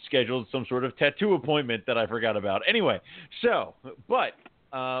scheduled some sort of tattoo appointment that I forgot about. Anyway, but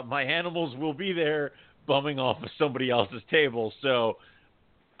my animals will be there bumming off of somebody else's table. So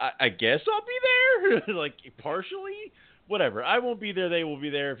I guess I'll be there, like partially, whatever. I won't be there. They will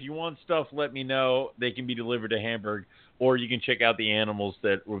be there. If you want stuff, let me know. They can be delivered to Hamburg, or you can check out the animals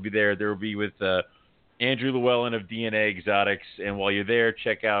that will be there. There will be with Andrew Llewellyn of DNA Exotics. And while you're there,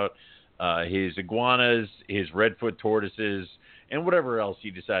 check out his iguanas, his redfoot tortoises, and whatever else he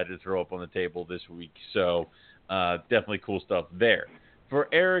decided to throw up on the table this week. So definitely cool stuff there. For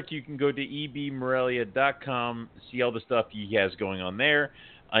Eric, you can go to ebmorelia.com, see all the stuff he has going on there.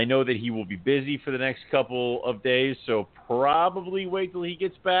 I know that he will be busy for the next couple of days, so probably wait till he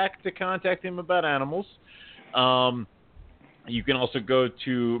gets back to contact him about animals. You can also go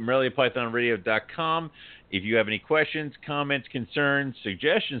to MoreliaPythonRadio.com. If you have any questions, comments, concerns,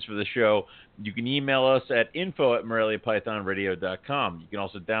 suggestions for the show, you can email us at info@MoreliaPythonRadio.com. You can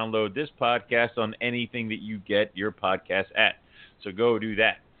also download this podcast on anything that you get your podcast at. So go do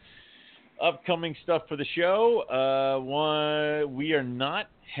that. Upcoming stuff for the show. We are not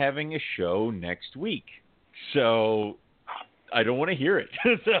having a show next week. So I don't want to hear it.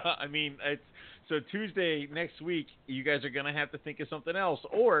 So Tuesday next week, you guys are going to have to think of something else.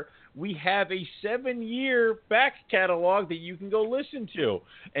 Or we have a 7-year back catalog that you can go listen to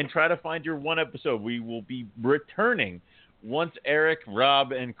and try to find your one episode. We will be returning once Eric,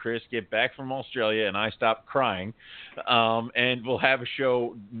 Rob, and Chris get back from Australia and I stop crying. And we'll have a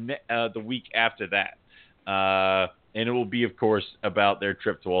show the week after that. And it will be, of course, about their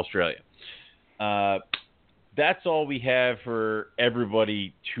trip to Australia. That's all we have for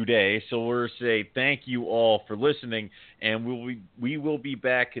everybody today. So we'll say thank you all for listening, and we will be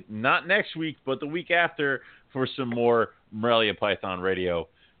back not next week, but the week after for some more Morelia Python Radio.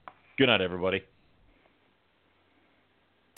 Good night, everybody.